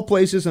 not all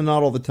places and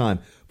not all the time,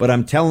 but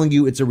I'm telling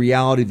you, it's a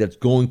reality that's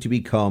going to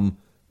become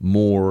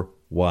more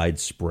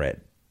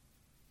widespread.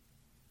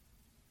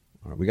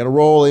 All right, we got to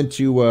roll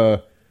into,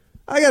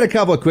 I got a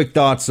couple of quick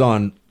thoughts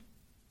on,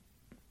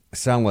 I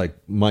sound like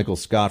Michael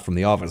Scott from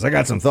The Office. I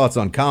got some thoughts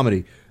on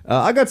comedy.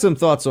 I got some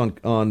thoughts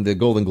on the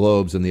Golden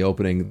Globes and the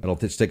opening. That'll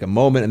just take a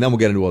moment, and then we'll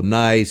get into a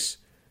nice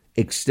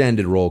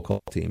extended roll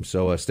call team.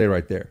 So stay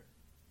right there.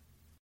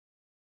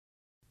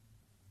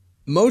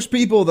 Most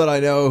people that I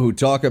know who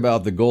talk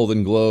about the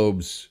Golden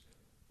Globes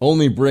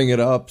only bring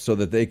it up so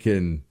that they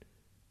can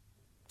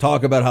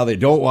talk about how they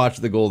don't watch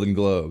the Golden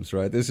Globes,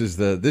 right? This is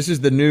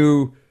the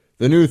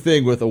new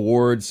thing with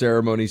award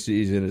ceremony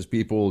season, is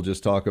people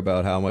just talk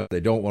about how much they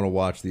don't want to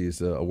watch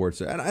these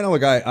awards. And I know,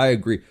 I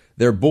agree.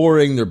 They're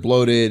boring. They're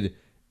bloated.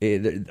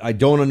 I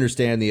don't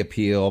understand the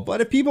appeal.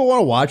 But if people want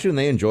to watch it and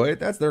they enjoy it,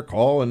 that's their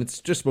call. And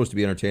it's just supposed to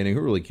be entertaining.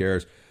 Who really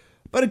cares?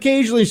 But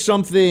occasionally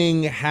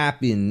something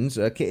happens.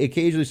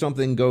 Occasionally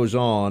something goes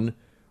on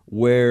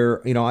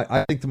where,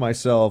 I think to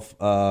myself,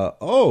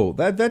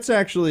 that's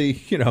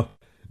actually,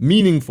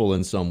 meaningful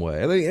in some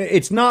way. I mean,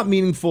 it's not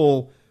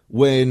meaningful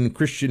when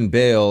Christian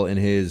Bale, in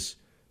his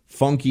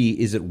funky,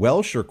 is it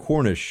Welsh or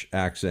Cornish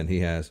accent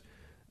he has,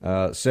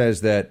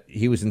 says that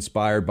he was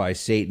inspired by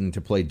Satan to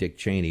play Dick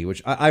Cheney,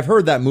 which I've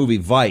heard that movie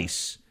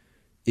Vice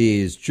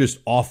is just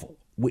awful.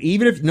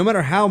 Even if, no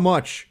matter how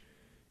much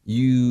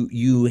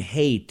you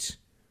hate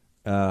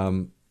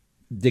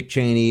Dick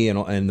Cheney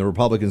and the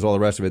Republicans, all the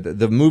rest of it,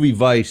 the movie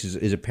Vice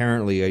is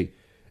apparently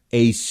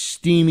a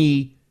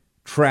steamy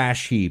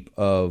trash heap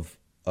of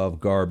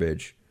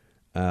garbage.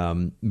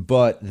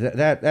 But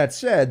that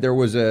said, there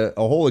was a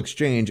whole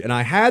exchange, and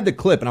I had the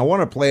clip, and I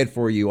want to play it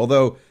for you,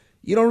 although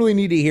you don't really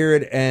need to hear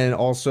it. And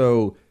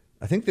also,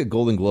 I think the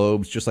Golden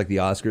Globes, just like the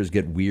Oscars,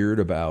 get weird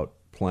about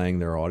playing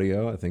their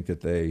audio. I think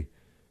that they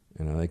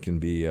can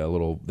be a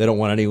little, they don't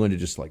want anyone to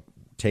just like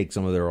take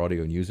some of their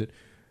audio and use it.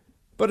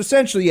 But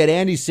essentially, you had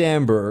Andy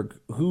Samberg,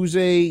 who's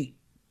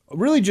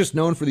really just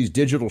known for these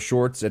digital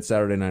shorts at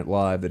Saturday Night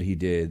Live that he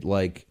did,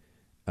 like,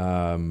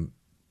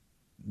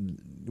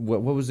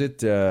 what was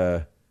it?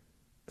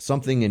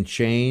 Something in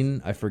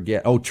chain. I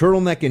forget. Oh,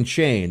 turtleneck and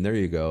chain. There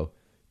you go.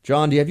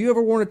 John, have you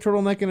ever worn a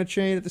turtleneck and a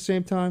chain at the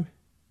same time?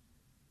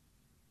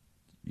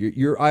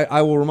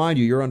 I will remind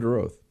you, you're under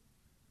oath.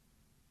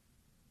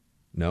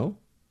 No?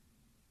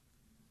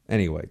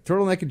 Anyway,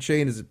 turtleneck and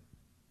chain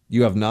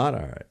you have not?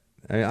 All right.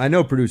 I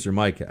know producer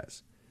Mike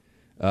has.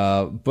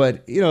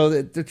 But,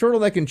 the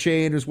turtleneck and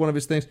chain is one of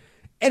his things.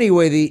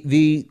 Anyway,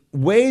 the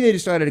way they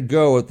decided to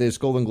go at this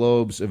Golden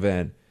Globes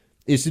event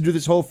is to do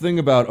this whole thing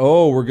about,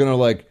 we're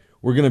going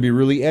to be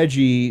really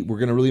edgy. We're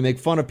going to really make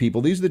fun of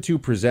people. These are the two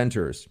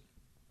presenters.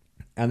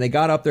 And they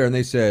got up there and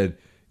they said,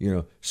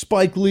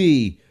 Spike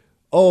Lee,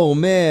 oh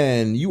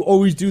man, you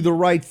always do the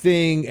right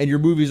thing and your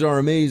movies are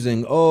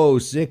amazing. Oh,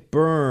 sick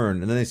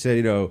burn. And then they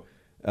said,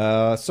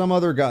 some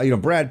other guy,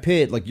 Brad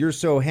Pitt, like, you're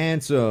so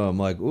handsome.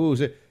 Like, ooh,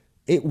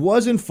 it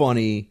wasn't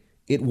funny.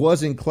 It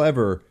wasn't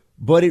clever,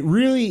 but it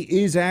really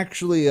is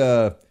actually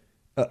a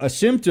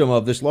symptom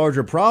of this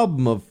larger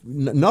problem of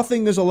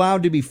nothing is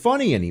allowed to be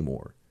funny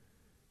anymore.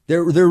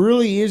 There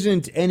really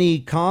isn't any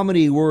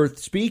comedy worth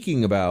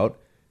speaking about,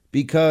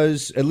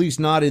 because, at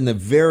least not in the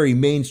very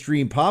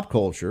mainstream pop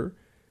culture,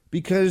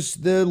 because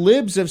the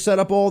libs have set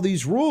up all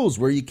these rules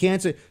where you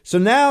can't say. So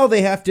now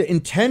they have to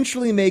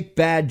intentionally make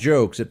bad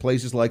jokes at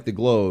places like the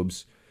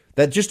Globes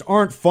that just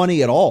aren't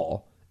funny at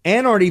all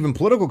and aren't even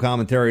political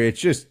commentary.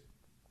 It's just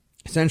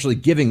essentially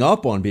giving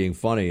up on being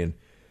funny, and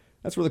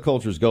that's where the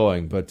culture's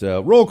going. But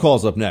roll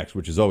call's up next,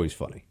 which is always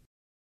funny.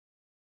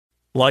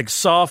 Like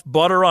soft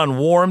butter on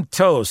warm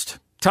toast.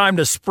 Time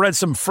to spread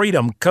some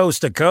freedom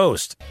coast to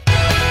coast.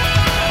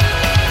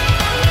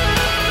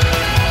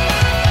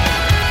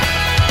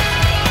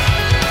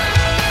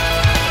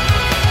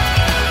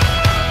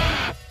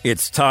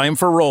 It's time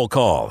for roll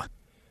call.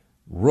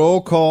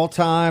 Roll call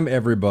time,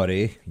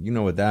 everybody. You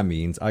know what that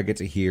means. I get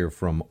to hear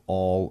from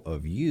all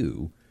of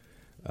you,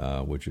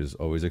 which is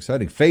always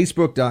exciting.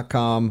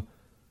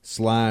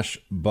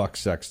 Facebook.com/Buck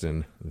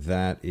Sexton.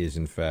 That is,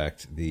 in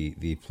fact,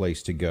 the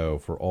place to go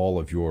for all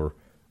of your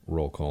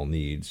roll call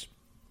needs.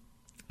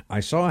 I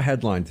saw a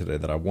headline today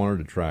that I wanted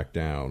to track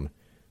down. I'm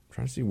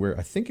trying to see where.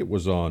 I think it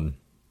was on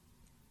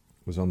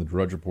the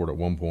Drudge Report at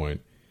one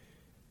point.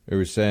 It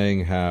was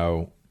saying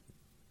how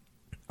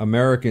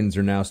Americans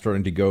are now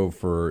starting to go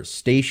for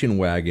station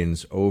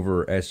wagons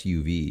over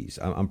SUVs.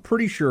 I'm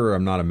pretty sure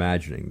I'm not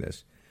imagining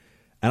this.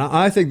 And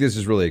I think this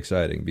is really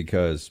exciting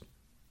because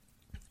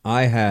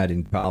I had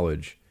in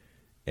college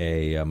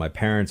my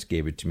parents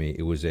gave it to me.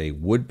 It was a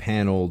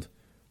wood-paneled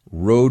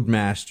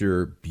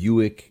Roadmaster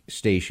Buick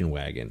station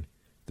wagon,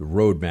 the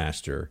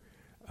Roadmaster,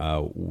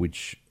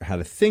 which had,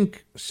 I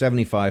think,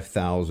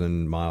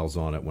 75,000 miles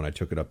on it when I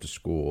took it up to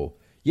school.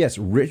 Yes,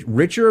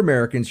 richer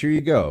Americans, here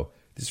you go.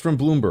 This is from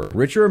Bloomberg.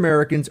 Richer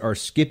Americans are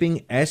skipping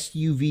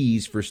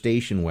SUVs for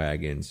station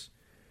wagons.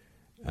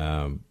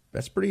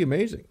 That's pretty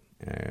amazing.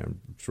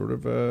 I'm sort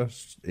of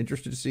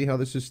interested to see how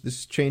this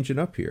is changing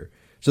up here.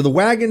 So the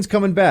wagon's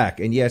coming back.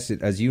 And yes,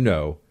 as you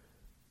know,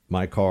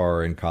 my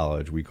car in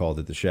college, we called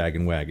it the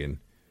shaggin' wagon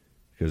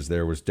because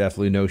there was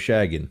definitely no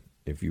shaggin'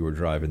 if you were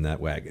driving that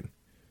wagon.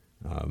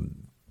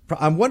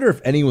 I wonder if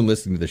anyone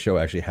listening to the show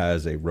actually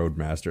has a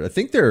Roadmaster. I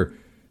think they're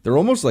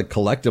almost like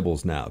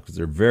collectibles now because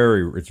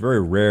it's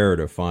very rare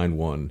to find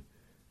one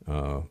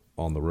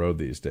on the road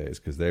these days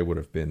because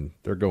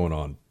they're going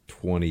on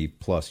 20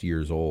 plus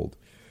years old.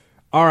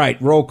 All right,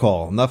 roll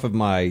call. Enough of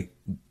my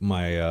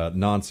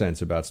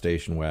nonsense about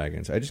station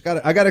wagons. I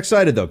got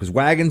excited though because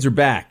wagons are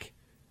back,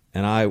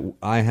 and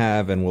I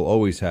have and will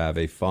always have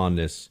a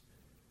fondness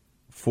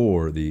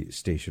for the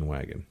station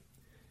wagon.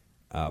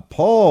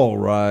 Paul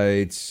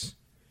writes,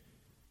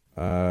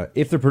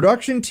 if the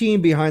production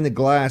team behind the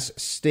glass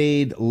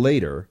stayed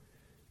later,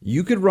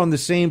 you could run the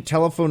same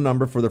telephone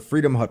number for the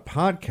Freedom Hut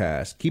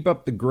podcast. Keep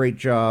up the great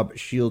job.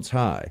 Shields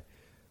high.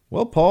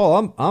 Well,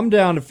 Paul, I'm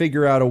down to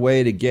figure out a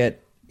way to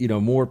get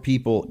more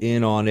people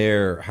in on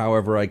air,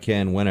 however I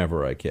can,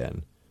 whenever I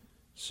can.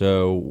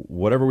 So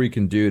whatever we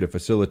can do to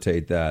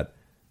facilitate that,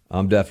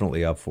 I'm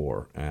definitely up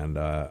for. And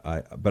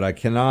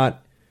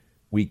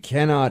we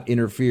cannot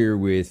interfere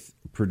with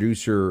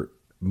producer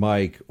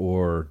Mike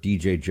or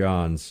DJ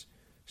John's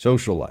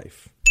social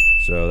life.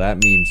 So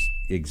that means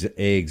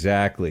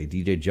exactly.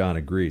 DJ John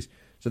agrees.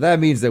 So that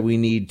means that we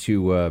need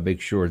to make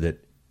sure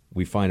that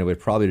we find a way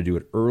probably to do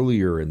it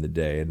earlier in the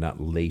day and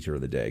not later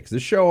in the day because the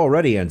show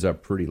already ends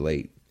up pretty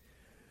late.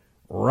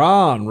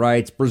 Ron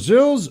writes,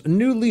 Brazil's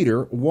new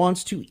leader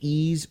wants to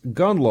ease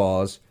gun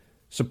laws.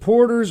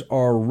 Supporters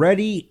are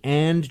ready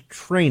and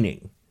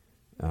training.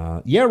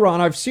 Yeah,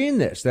 Ron, I've seen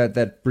this,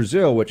 that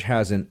Brazil, which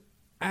has an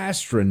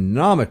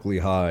astronomically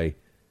high,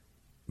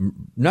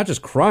 not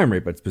just crime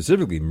rate, but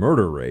specifically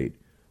murder rate,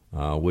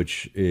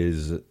 which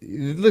is,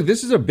 look,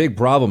 this is a big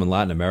problem in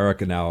Latin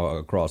America now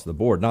across the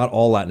board. Not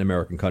all Latin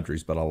American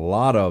countries, but a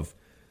lot of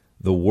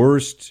the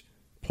worst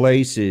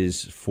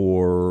places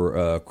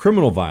for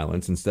criminal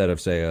violence, instead of,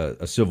 say,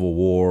 a civil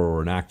war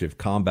or an active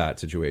combat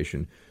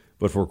situation,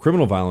 but for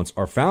criminal violence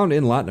are found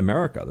in Latin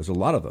America. There's a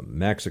lot of them.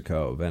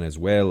 Mexico,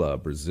 Venezuela,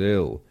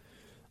 Brazil.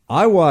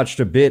 I watched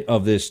a bit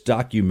of this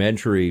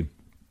documentary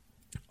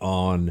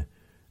on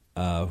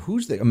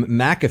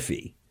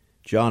McAfee,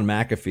 John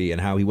McAfee,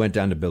 and how he went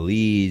down to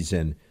Belize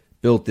and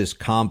built this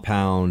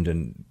compound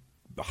and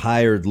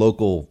hired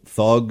local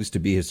thugs to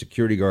be his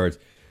security guards.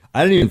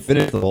 I didn't even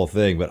finish the whole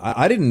thing, but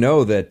I didn't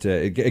know that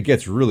it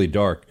gets really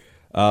dark.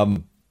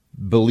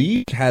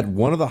 Belize had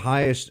one of the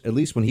highest, at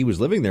least when he was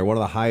living there, one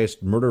of the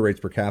highest murder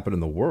rates per capita in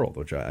the world,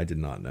 which I did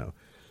not know.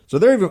 So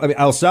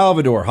El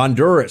Salvador,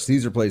 Honduras,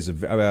 these are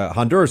places,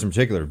 Honduras in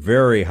particular,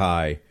 very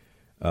high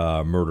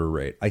murder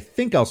rate. I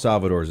think El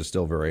Salvador's is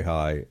still very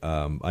high.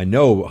 I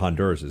know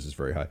Honduras is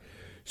very high.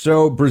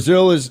 So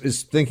Brazil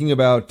is thinking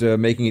about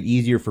making it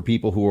easier for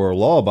people who are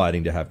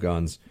law-abiding to have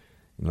guns.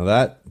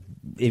 That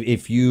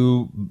if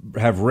you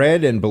have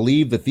read and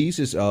believe the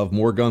thesis of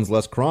More Guns,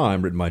 Less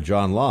Crime, written by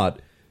John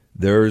Lott,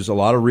 there's a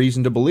lot of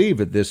reason to believe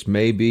that this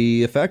may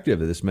be effective,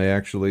 that this may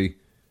actually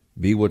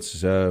be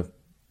what's, at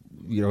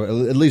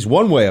least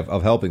one way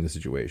of helping the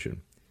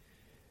situation.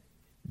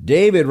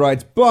 David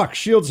writes, Buck,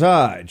 shields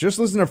high. Just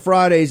listen to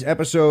Friday's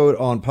episode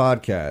on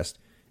podcast.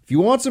 If you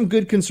want some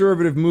good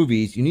conservative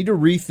movies, you need to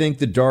rethink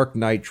the Dark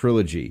Knight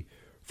trilogy.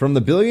 From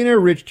the billionaire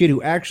rich kid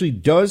who actually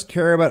does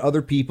care about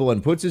other people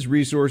and puts his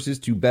resources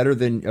to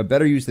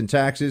better use than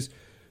taxes,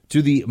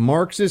 to the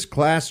Marxist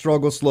class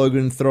struggle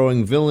slogan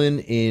throwing villain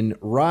in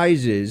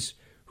Rises,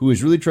 who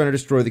is really trying to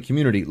destroy the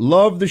community.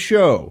 Love the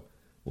show.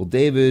 Well,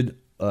 David,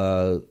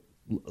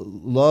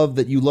 love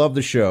that you love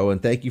the show,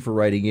 and thank you for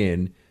writing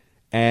in.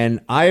 And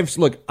I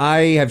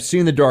have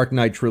seen the Dark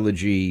Knight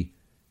trilogy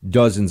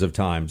dozens of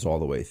times all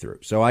the way through.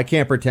 So I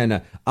can't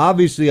pretend.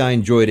 Obviously, I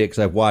enjoyed it because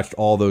I've watched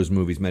all those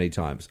movies many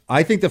times.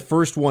 I think the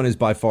first one is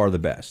by far the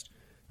best.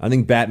 I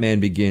think Batman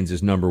Begins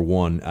is number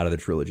one out of the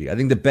trilogy. I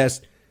think the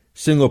best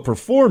single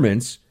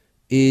performance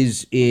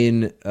is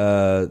in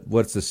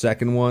what's the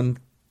second one?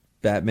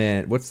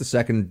 Batman. What's the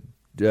second?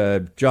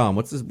 John.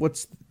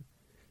 What's?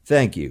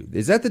 Thank you.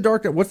 Is that the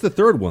Dark Knight? What's the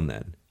third one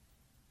then?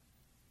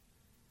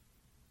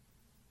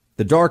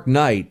 The Dark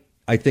Knight,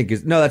 I think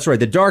is no. That's right.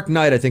 The Dark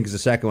Knight, I think, is the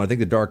second one. I think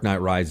the Dark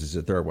Knight Rises is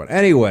the third one.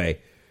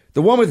 Anyway,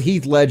 the one with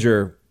Heath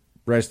Ledger,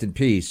 rest in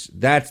peace.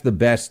 That's the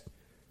best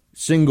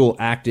single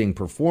acting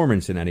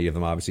performance in any of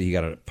them. Obviously, he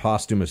got a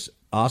posthumous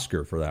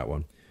Oscar for that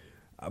one.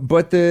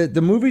 But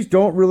the movies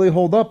don't really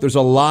hold up. There's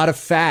a lot of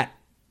fat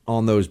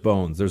on those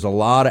bones. There's a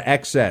lot of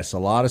excess, a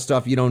lot of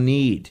stuff you don't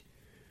need.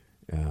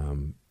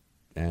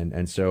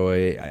 And so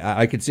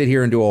I could sit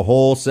here and do a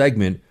whole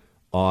segment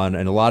on,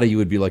 and a lot of you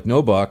would be like,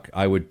 no, Buck,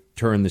 I would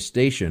turn the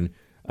station.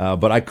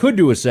 But I could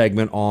do a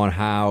segment on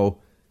how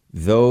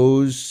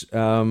those,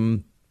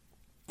 those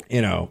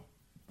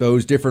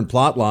different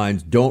plot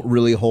lines don't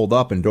really hold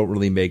up and don't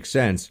really make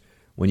sense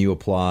when you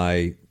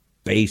apply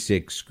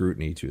basic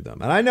scrutiny to them.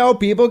 And I know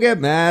people get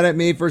mad at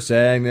me for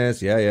saying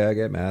this. Yeah,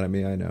 get mad at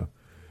me. I know.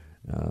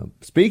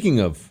 Speaking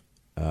of,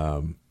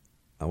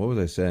 what was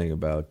I saying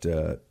about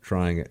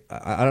trying?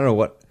 I don't know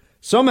what.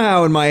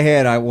 Somehow in my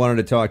head, I wanted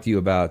to talk to you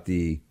about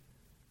the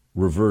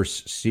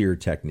reverse sear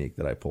technique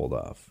that I pulled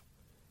off.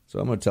 So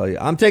I'm going to tell you.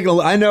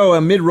 I know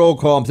I'm mid roll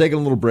call. I'm taking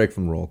a little break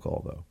from roll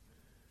call though.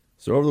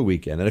 So over the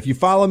weekend, and if you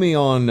follow me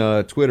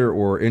on Twitter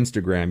or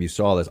Instagram, you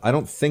saw this. I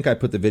don't think I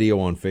put the video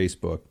on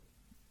Facebook.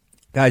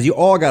 Guys, you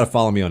all got to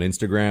follow me on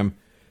Instagram.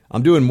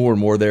 I'm doing more and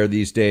more there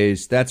these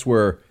days. That's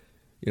where,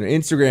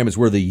 Instagram is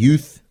where the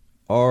youth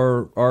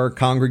are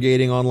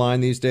congregating online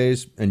these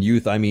days. And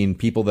youth, I mean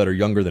people that are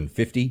younger than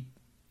 50.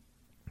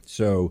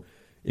 So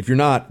if you're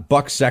not,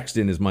 Buck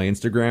Sexton is my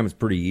Instagram. It's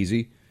pretty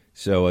easy.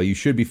 So you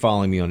should be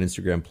following me on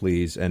Instagram,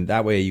 please. And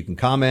that way you can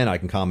comment. I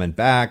can comment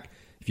back.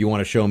 If you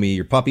want to show me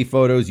your puppy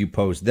photos, you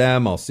post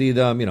them. I'll see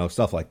them,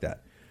 stuff like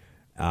that.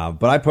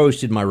 But I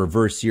posted my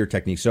reverse sear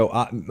technique.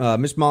 So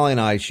Miss Molly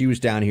and she was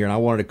down here, and I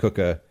wanted to cook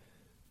a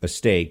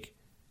steak,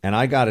 and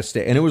I got a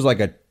steak, and it was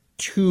like a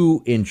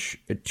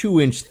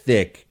 2-inch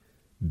thick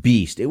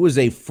beast. It was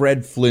a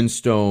Fred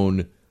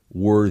Flintstone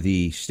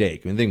worthy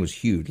steak. I mean, the thing was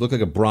huge. Looked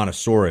like a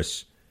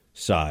brontosaurus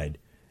side.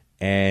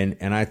 And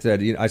I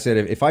said,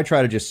 if I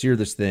try to just sear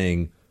this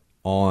thing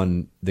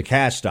on the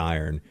cast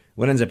iron,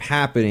 what ends up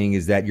happening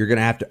is that you're going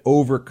to have to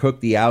overcook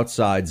the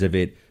outsides of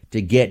it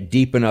to get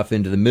deep enough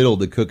into the middle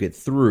to cook it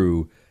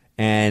through.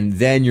 And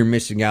then you're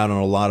missing out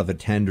on a lot of the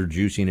tender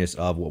juiciness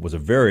of what was a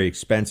very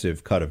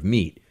expensive cut of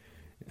meat.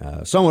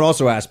 Someone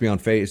also asked me on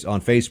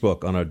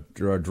Facebook on a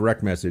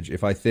direct message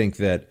if I think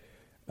that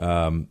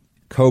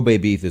Kobe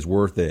beef is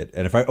worth it.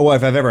 And if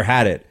I've ever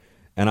had it.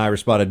 And I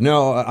responded,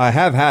 no, I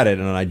have had it,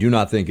 and I do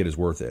not think it is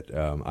worth it.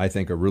 I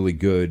think a really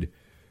good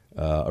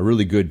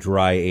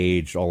dry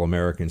aged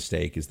all-American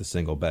steak is the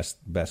single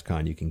best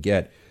kind you can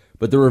get.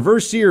 But the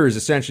reverse sear is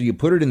essentially you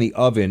put it in the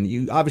oven.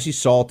 You obviously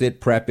salt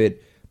it, prep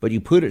it, but you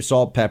put it,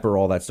 salt, pepper,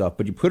 all that stuff.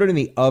 But you put it in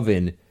the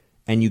oven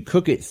and you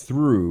cook it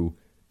through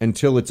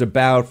until it's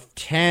about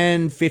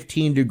 10,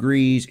 15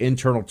 degrees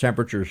internal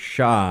temperature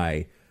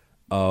shy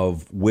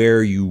of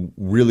where you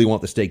really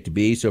want the steak to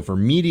be. So for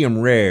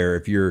medium rare,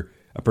 if you're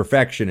a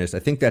perfectionist, I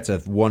think that's a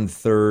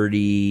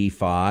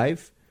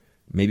 135,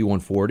 maybe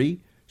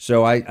 140.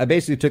 So I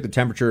basically took the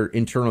temperature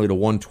internally to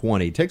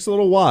 120. It takes a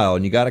little while,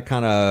 and you got to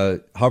kind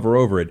of hover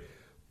over it.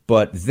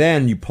 But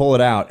then you pull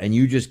it out, and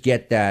you just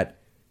get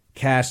that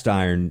cast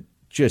iron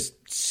just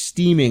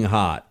steaming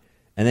hot.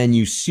 And then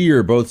you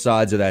sear both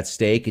sides of that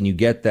steak, and you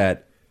get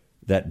that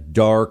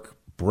dark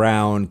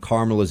brown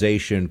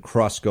caramelization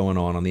crust going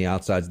on the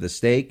outsides of the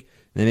steak.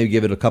 And then maybe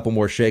give it a couple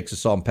more shakes of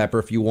salt and pepper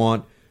if you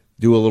want.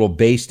 Do a little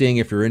basting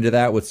if you're into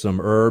that with some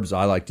herbs.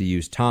 I like to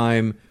use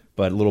thyme,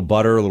 but a little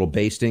butter, a little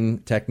basting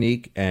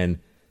technique. And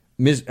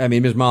Miss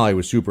Molly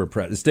was super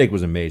impressed. The steak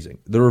was amazing.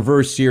 The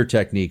reverse sear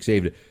technique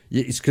saved it.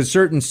 It's because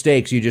certain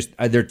steaks,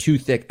 they're too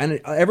thick.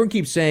 And everyone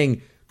keeps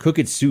saying cook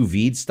it sous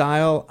vide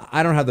style.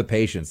 I don't have the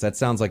patience. That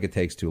sounds like it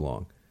takes too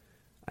long.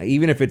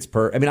 Even if it's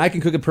I can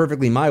cook it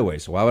perfectly my way.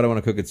 So why would I want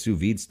to cook it sous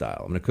vide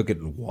style? I'm going to cook it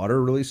in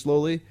water really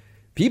slowly.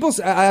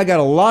 I got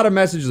a lot of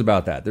messages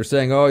about that. They're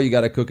saying, "Oh, you got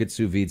to cook it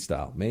sous vide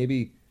style."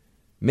 Maybe,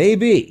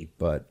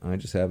 but I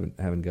just haven't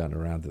gotten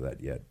around to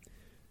that yet.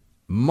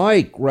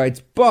 Mike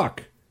writes,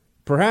 Buck,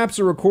 perhaps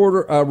a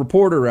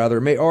reporter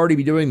may already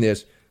be doing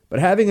this, but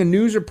having a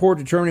news report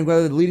determining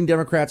whether the leading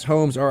Democrats'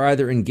 homes are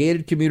either in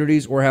gated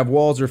communities or have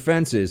walls or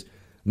fences.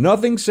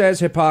 Nothing says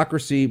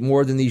hypocrisy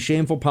more than these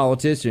shameful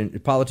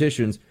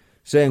politicians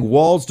saying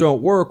walls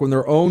don't work when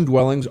their own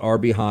dwellings are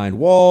behind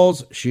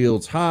walls.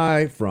 Shields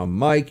high from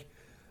Mike.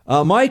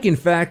 Mike, in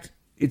fact,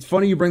 it's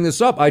funny you bring this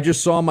up. I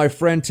just saw my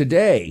friend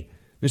today,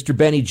 Mr.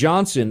 Benny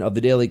Johnson of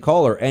the Daily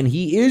Caller, and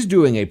he is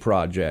doing a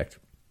project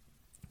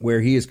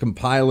where he is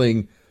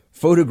compiling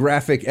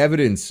photographic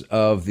evidence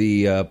of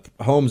the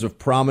homes of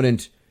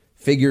prominent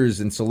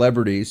figures and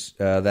celebrities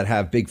that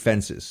have big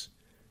fences,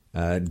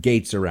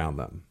 gates around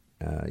them.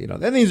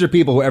 And these are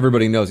people who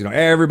everybody knows.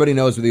 Everybody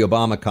knows where the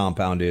Obama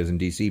compound is in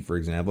D.C., for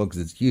example, because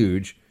it's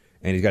huge,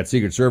 and he's got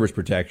Secret Service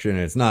protection,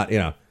 and it's not,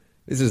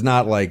 This is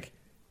not like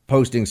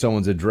posting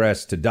someone's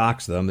address to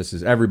dox them. This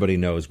is everybody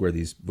knows where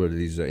these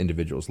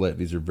individuals live.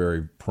 These are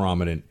very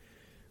prominent,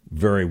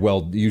 very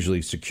well,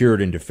 usually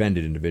secured and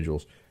defended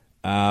individuals.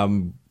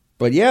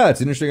 But yeah,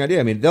 it's an interesting idea.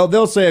 I mean,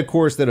 they'll say, of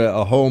course, that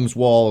a home's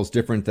wall is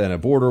different than a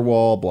border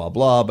wall, blah,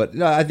 blah. But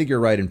no, I think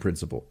you're right in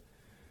principle.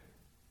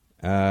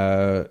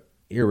 Here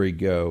we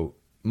go.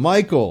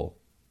 Michael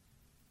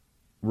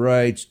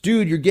writes,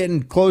 dude, you're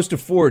getting close to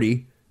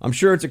 40. I'm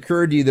sure it's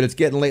occurred to you that it's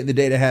getting late in the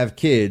day to have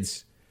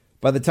kids.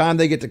 By the time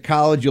they get to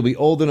college, you'll be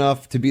old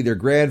enough to be their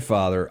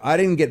grandfather. I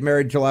didn't get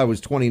married until I was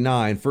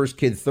 29, first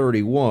kid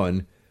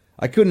 31.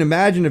 I couldn't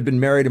imagine have been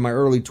married in my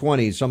early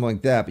 20s, something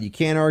like that. But you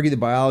can't argue the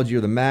biology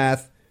or the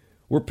math.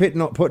 We're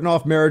putting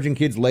off marriage and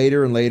kids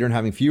later and later and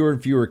having fewer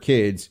and fewer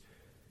kids.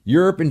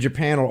 Europe and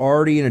Japan are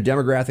already in a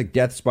demographic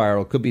death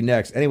spiral. Could be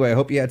next. Anyway, I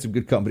hope you had some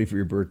good company for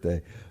your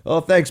birthday.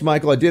 Oh, thanks,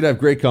 Michael. I did have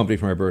great company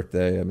for my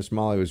birthday. Miss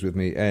Molly was with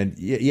me. And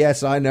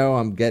yes, I know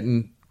I'm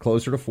getting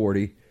closer to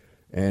 40,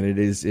 and it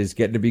is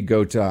getting to be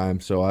go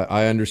time. So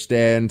I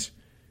understand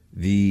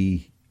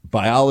the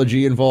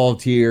biology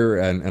involved here,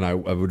 and I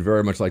would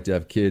very much like to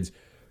have kids.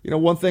 You know,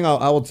 one thing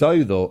I will tell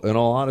you, though, in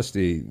all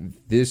honesty,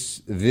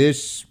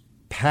 this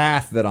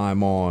path that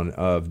I'm on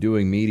of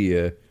doing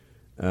media,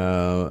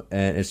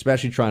 and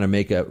especially trying to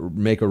make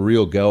a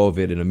real go of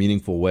it in a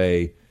meaningful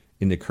way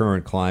in the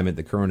current climate,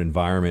 the current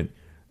environment,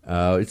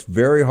 it's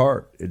very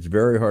hard. It's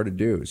very hard to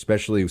do,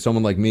 especially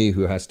someone like me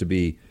who has to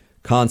be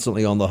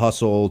constantly on the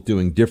hustle,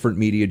 doing different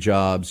media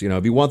jobs. You know,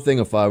 it'd be one thing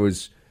if I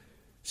was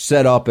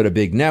set up at a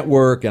big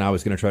network and I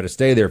was going to try to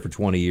stay there for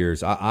 20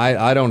 years.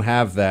 I don't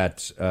have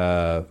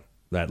that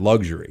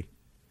luxury.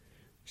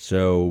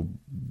 So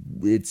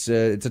it's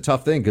a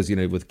tough thing because, you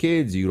know, with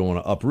kids, you don't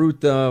want to uproot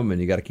them and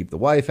you got to keep the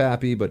wife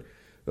happy. But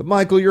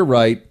Michael, you're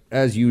right,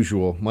 as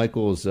usual.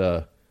 Michael's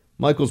one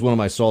of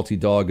my salty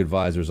dog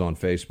advisors on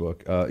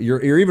Facebook.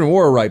 You're even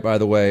more right, by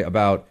the way,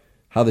 about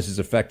how this is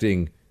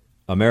affecting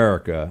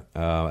America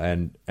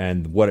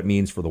and what it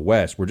means for the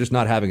West. We're just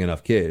not having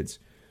enough kids.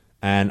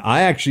 And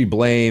I actually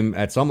blame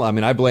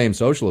I blame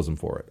socialism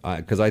for it,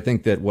 because I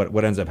think that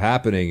what ends up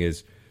happening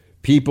is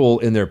people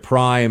in their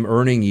prime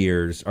earning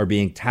years are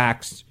being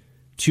taxed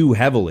too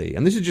heavily.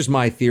 And this is just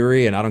my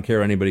theory, and I don't care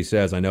what anybody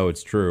says. I know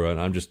it's true, and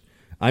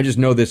I just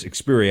know this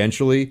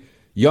experientially.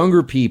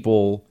 Younger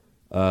people,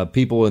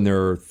 people in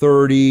their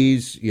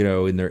 30s, you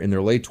know, in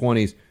their late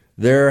 20s,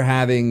 they're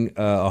having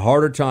a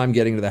harder time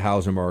getting to the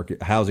housing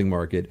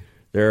market.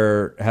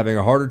 They're having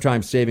a harder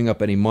time saving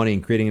up any money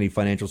and creating any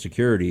financial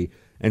security.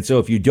 And so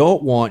if you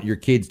don't want your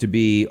kids to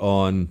be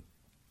on,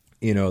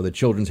 you know, the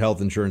Children's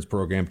Health Insurance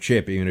Program,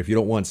 CHIP, even if you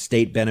don't want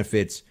state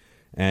benefits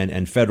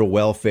and federal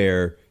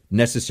welfare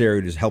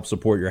necessary to help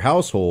support your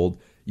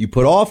household, you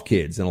put off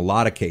kids in a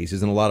lot of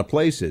cases, in a lot of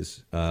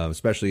places,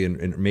 especially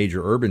in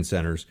major urban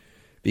centers,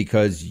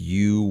 because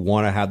you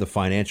want to have the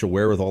financial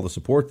wherewithal to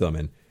support them.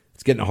 And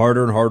it's getting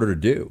harder and harder to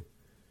do.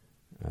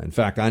 In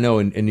fact, I know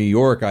in New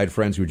York, I had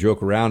friends who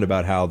joke around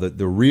about how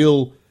the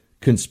real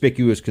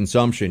conspicuous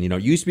consumption, you know,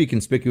 it used to be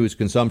conspicuous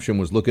consumption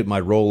was look at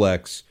my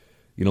Rolex,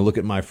 you know, look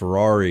at my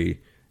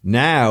Ferrari.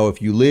 Now,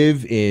 if you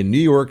live in New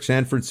York,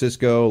 San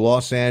Francisco,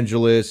 Los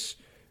Angeles,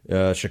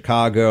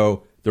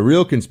 Chicago, the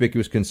real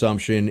conspicuous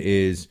consumption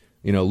is,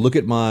 you know, look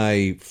at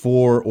my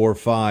 4 or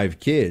 5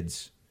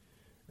 kids.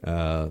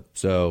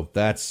 So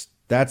that's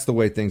the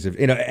way things have,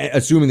 you know,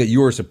 assuming that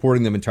you are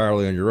supporting them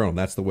entirely on your own.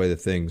 That's the way that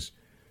things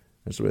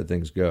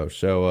go.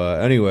 So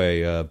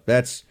anyway,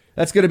 that's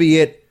going to be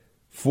it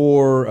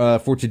for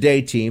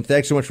today, team.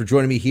 Thanks so much for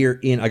joining me here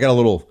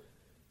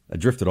I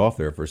drifted off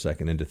there for a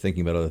second into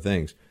thinking about other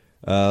things.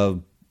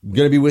 Going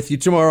to be with you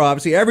tomorrow,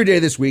 obviously, every day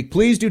this week.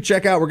 Please do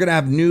check out. We're going to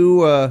have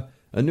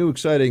a new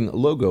exciting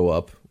logo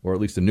up, or at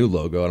least a new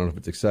logo. I don't know if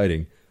it's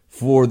exciting,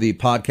 for the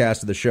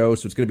podcast of the show.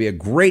 So it's going to be a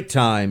great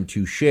time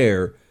to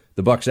share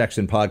the Buck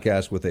Sexton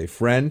podcast with a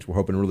friend. We're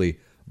hoping to really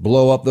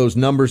blow up those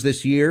numbers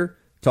this year.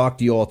 Talk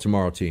to you all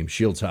tomorrow, team.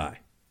 Shields high.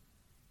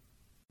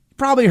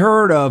 Probably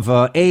heard of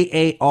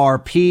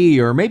AARP,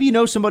 or maybe you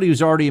know somebody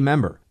who's already a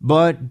member.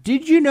 But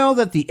did you know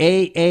that the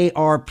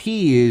AARP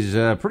is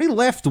pretty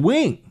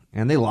left-wing?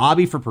 And they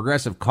lobby for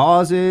progressive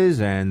causes,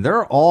 and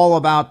they're all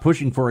about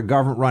pushing for a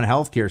government-run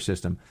healthcare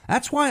system.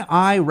 That's why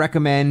I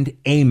recommend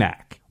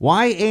AMAC.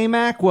 Why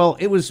AMAC? Well,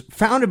 it was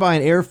founded by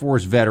an Air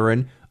Force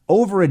veteran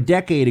over a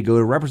decade ago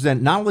to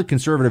represent not only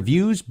conservative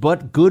views,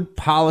 but good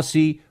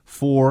policy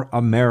for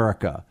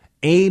America.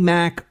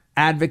 AMAC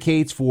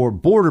advocates for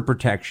border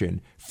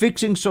protection,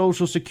 fixing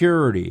Social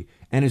Security,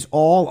 and is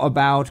all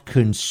about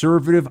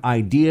conservative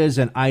ideas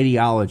and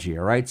ideology,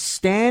 all right?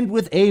 Stand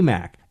with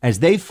AMAC as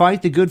they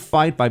fight the good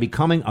fight by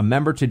becoming a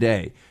member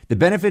today. The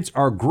benefits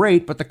are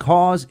great, but the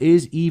cause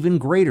is even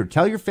greater.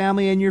 Tell your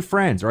family and your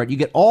friends, all right? You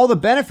get all the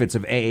benefits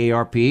of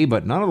AARP,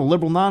 but none of the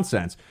liberal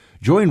nonsense.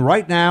 Join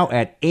right now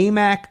at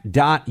amac.us/buck.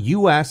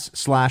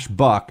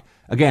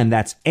 Again,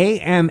 that's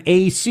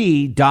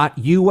amac.us/buck.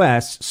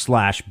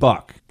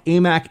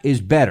 AMAC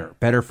is better.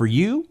 Better for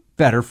you,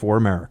 better for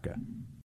America.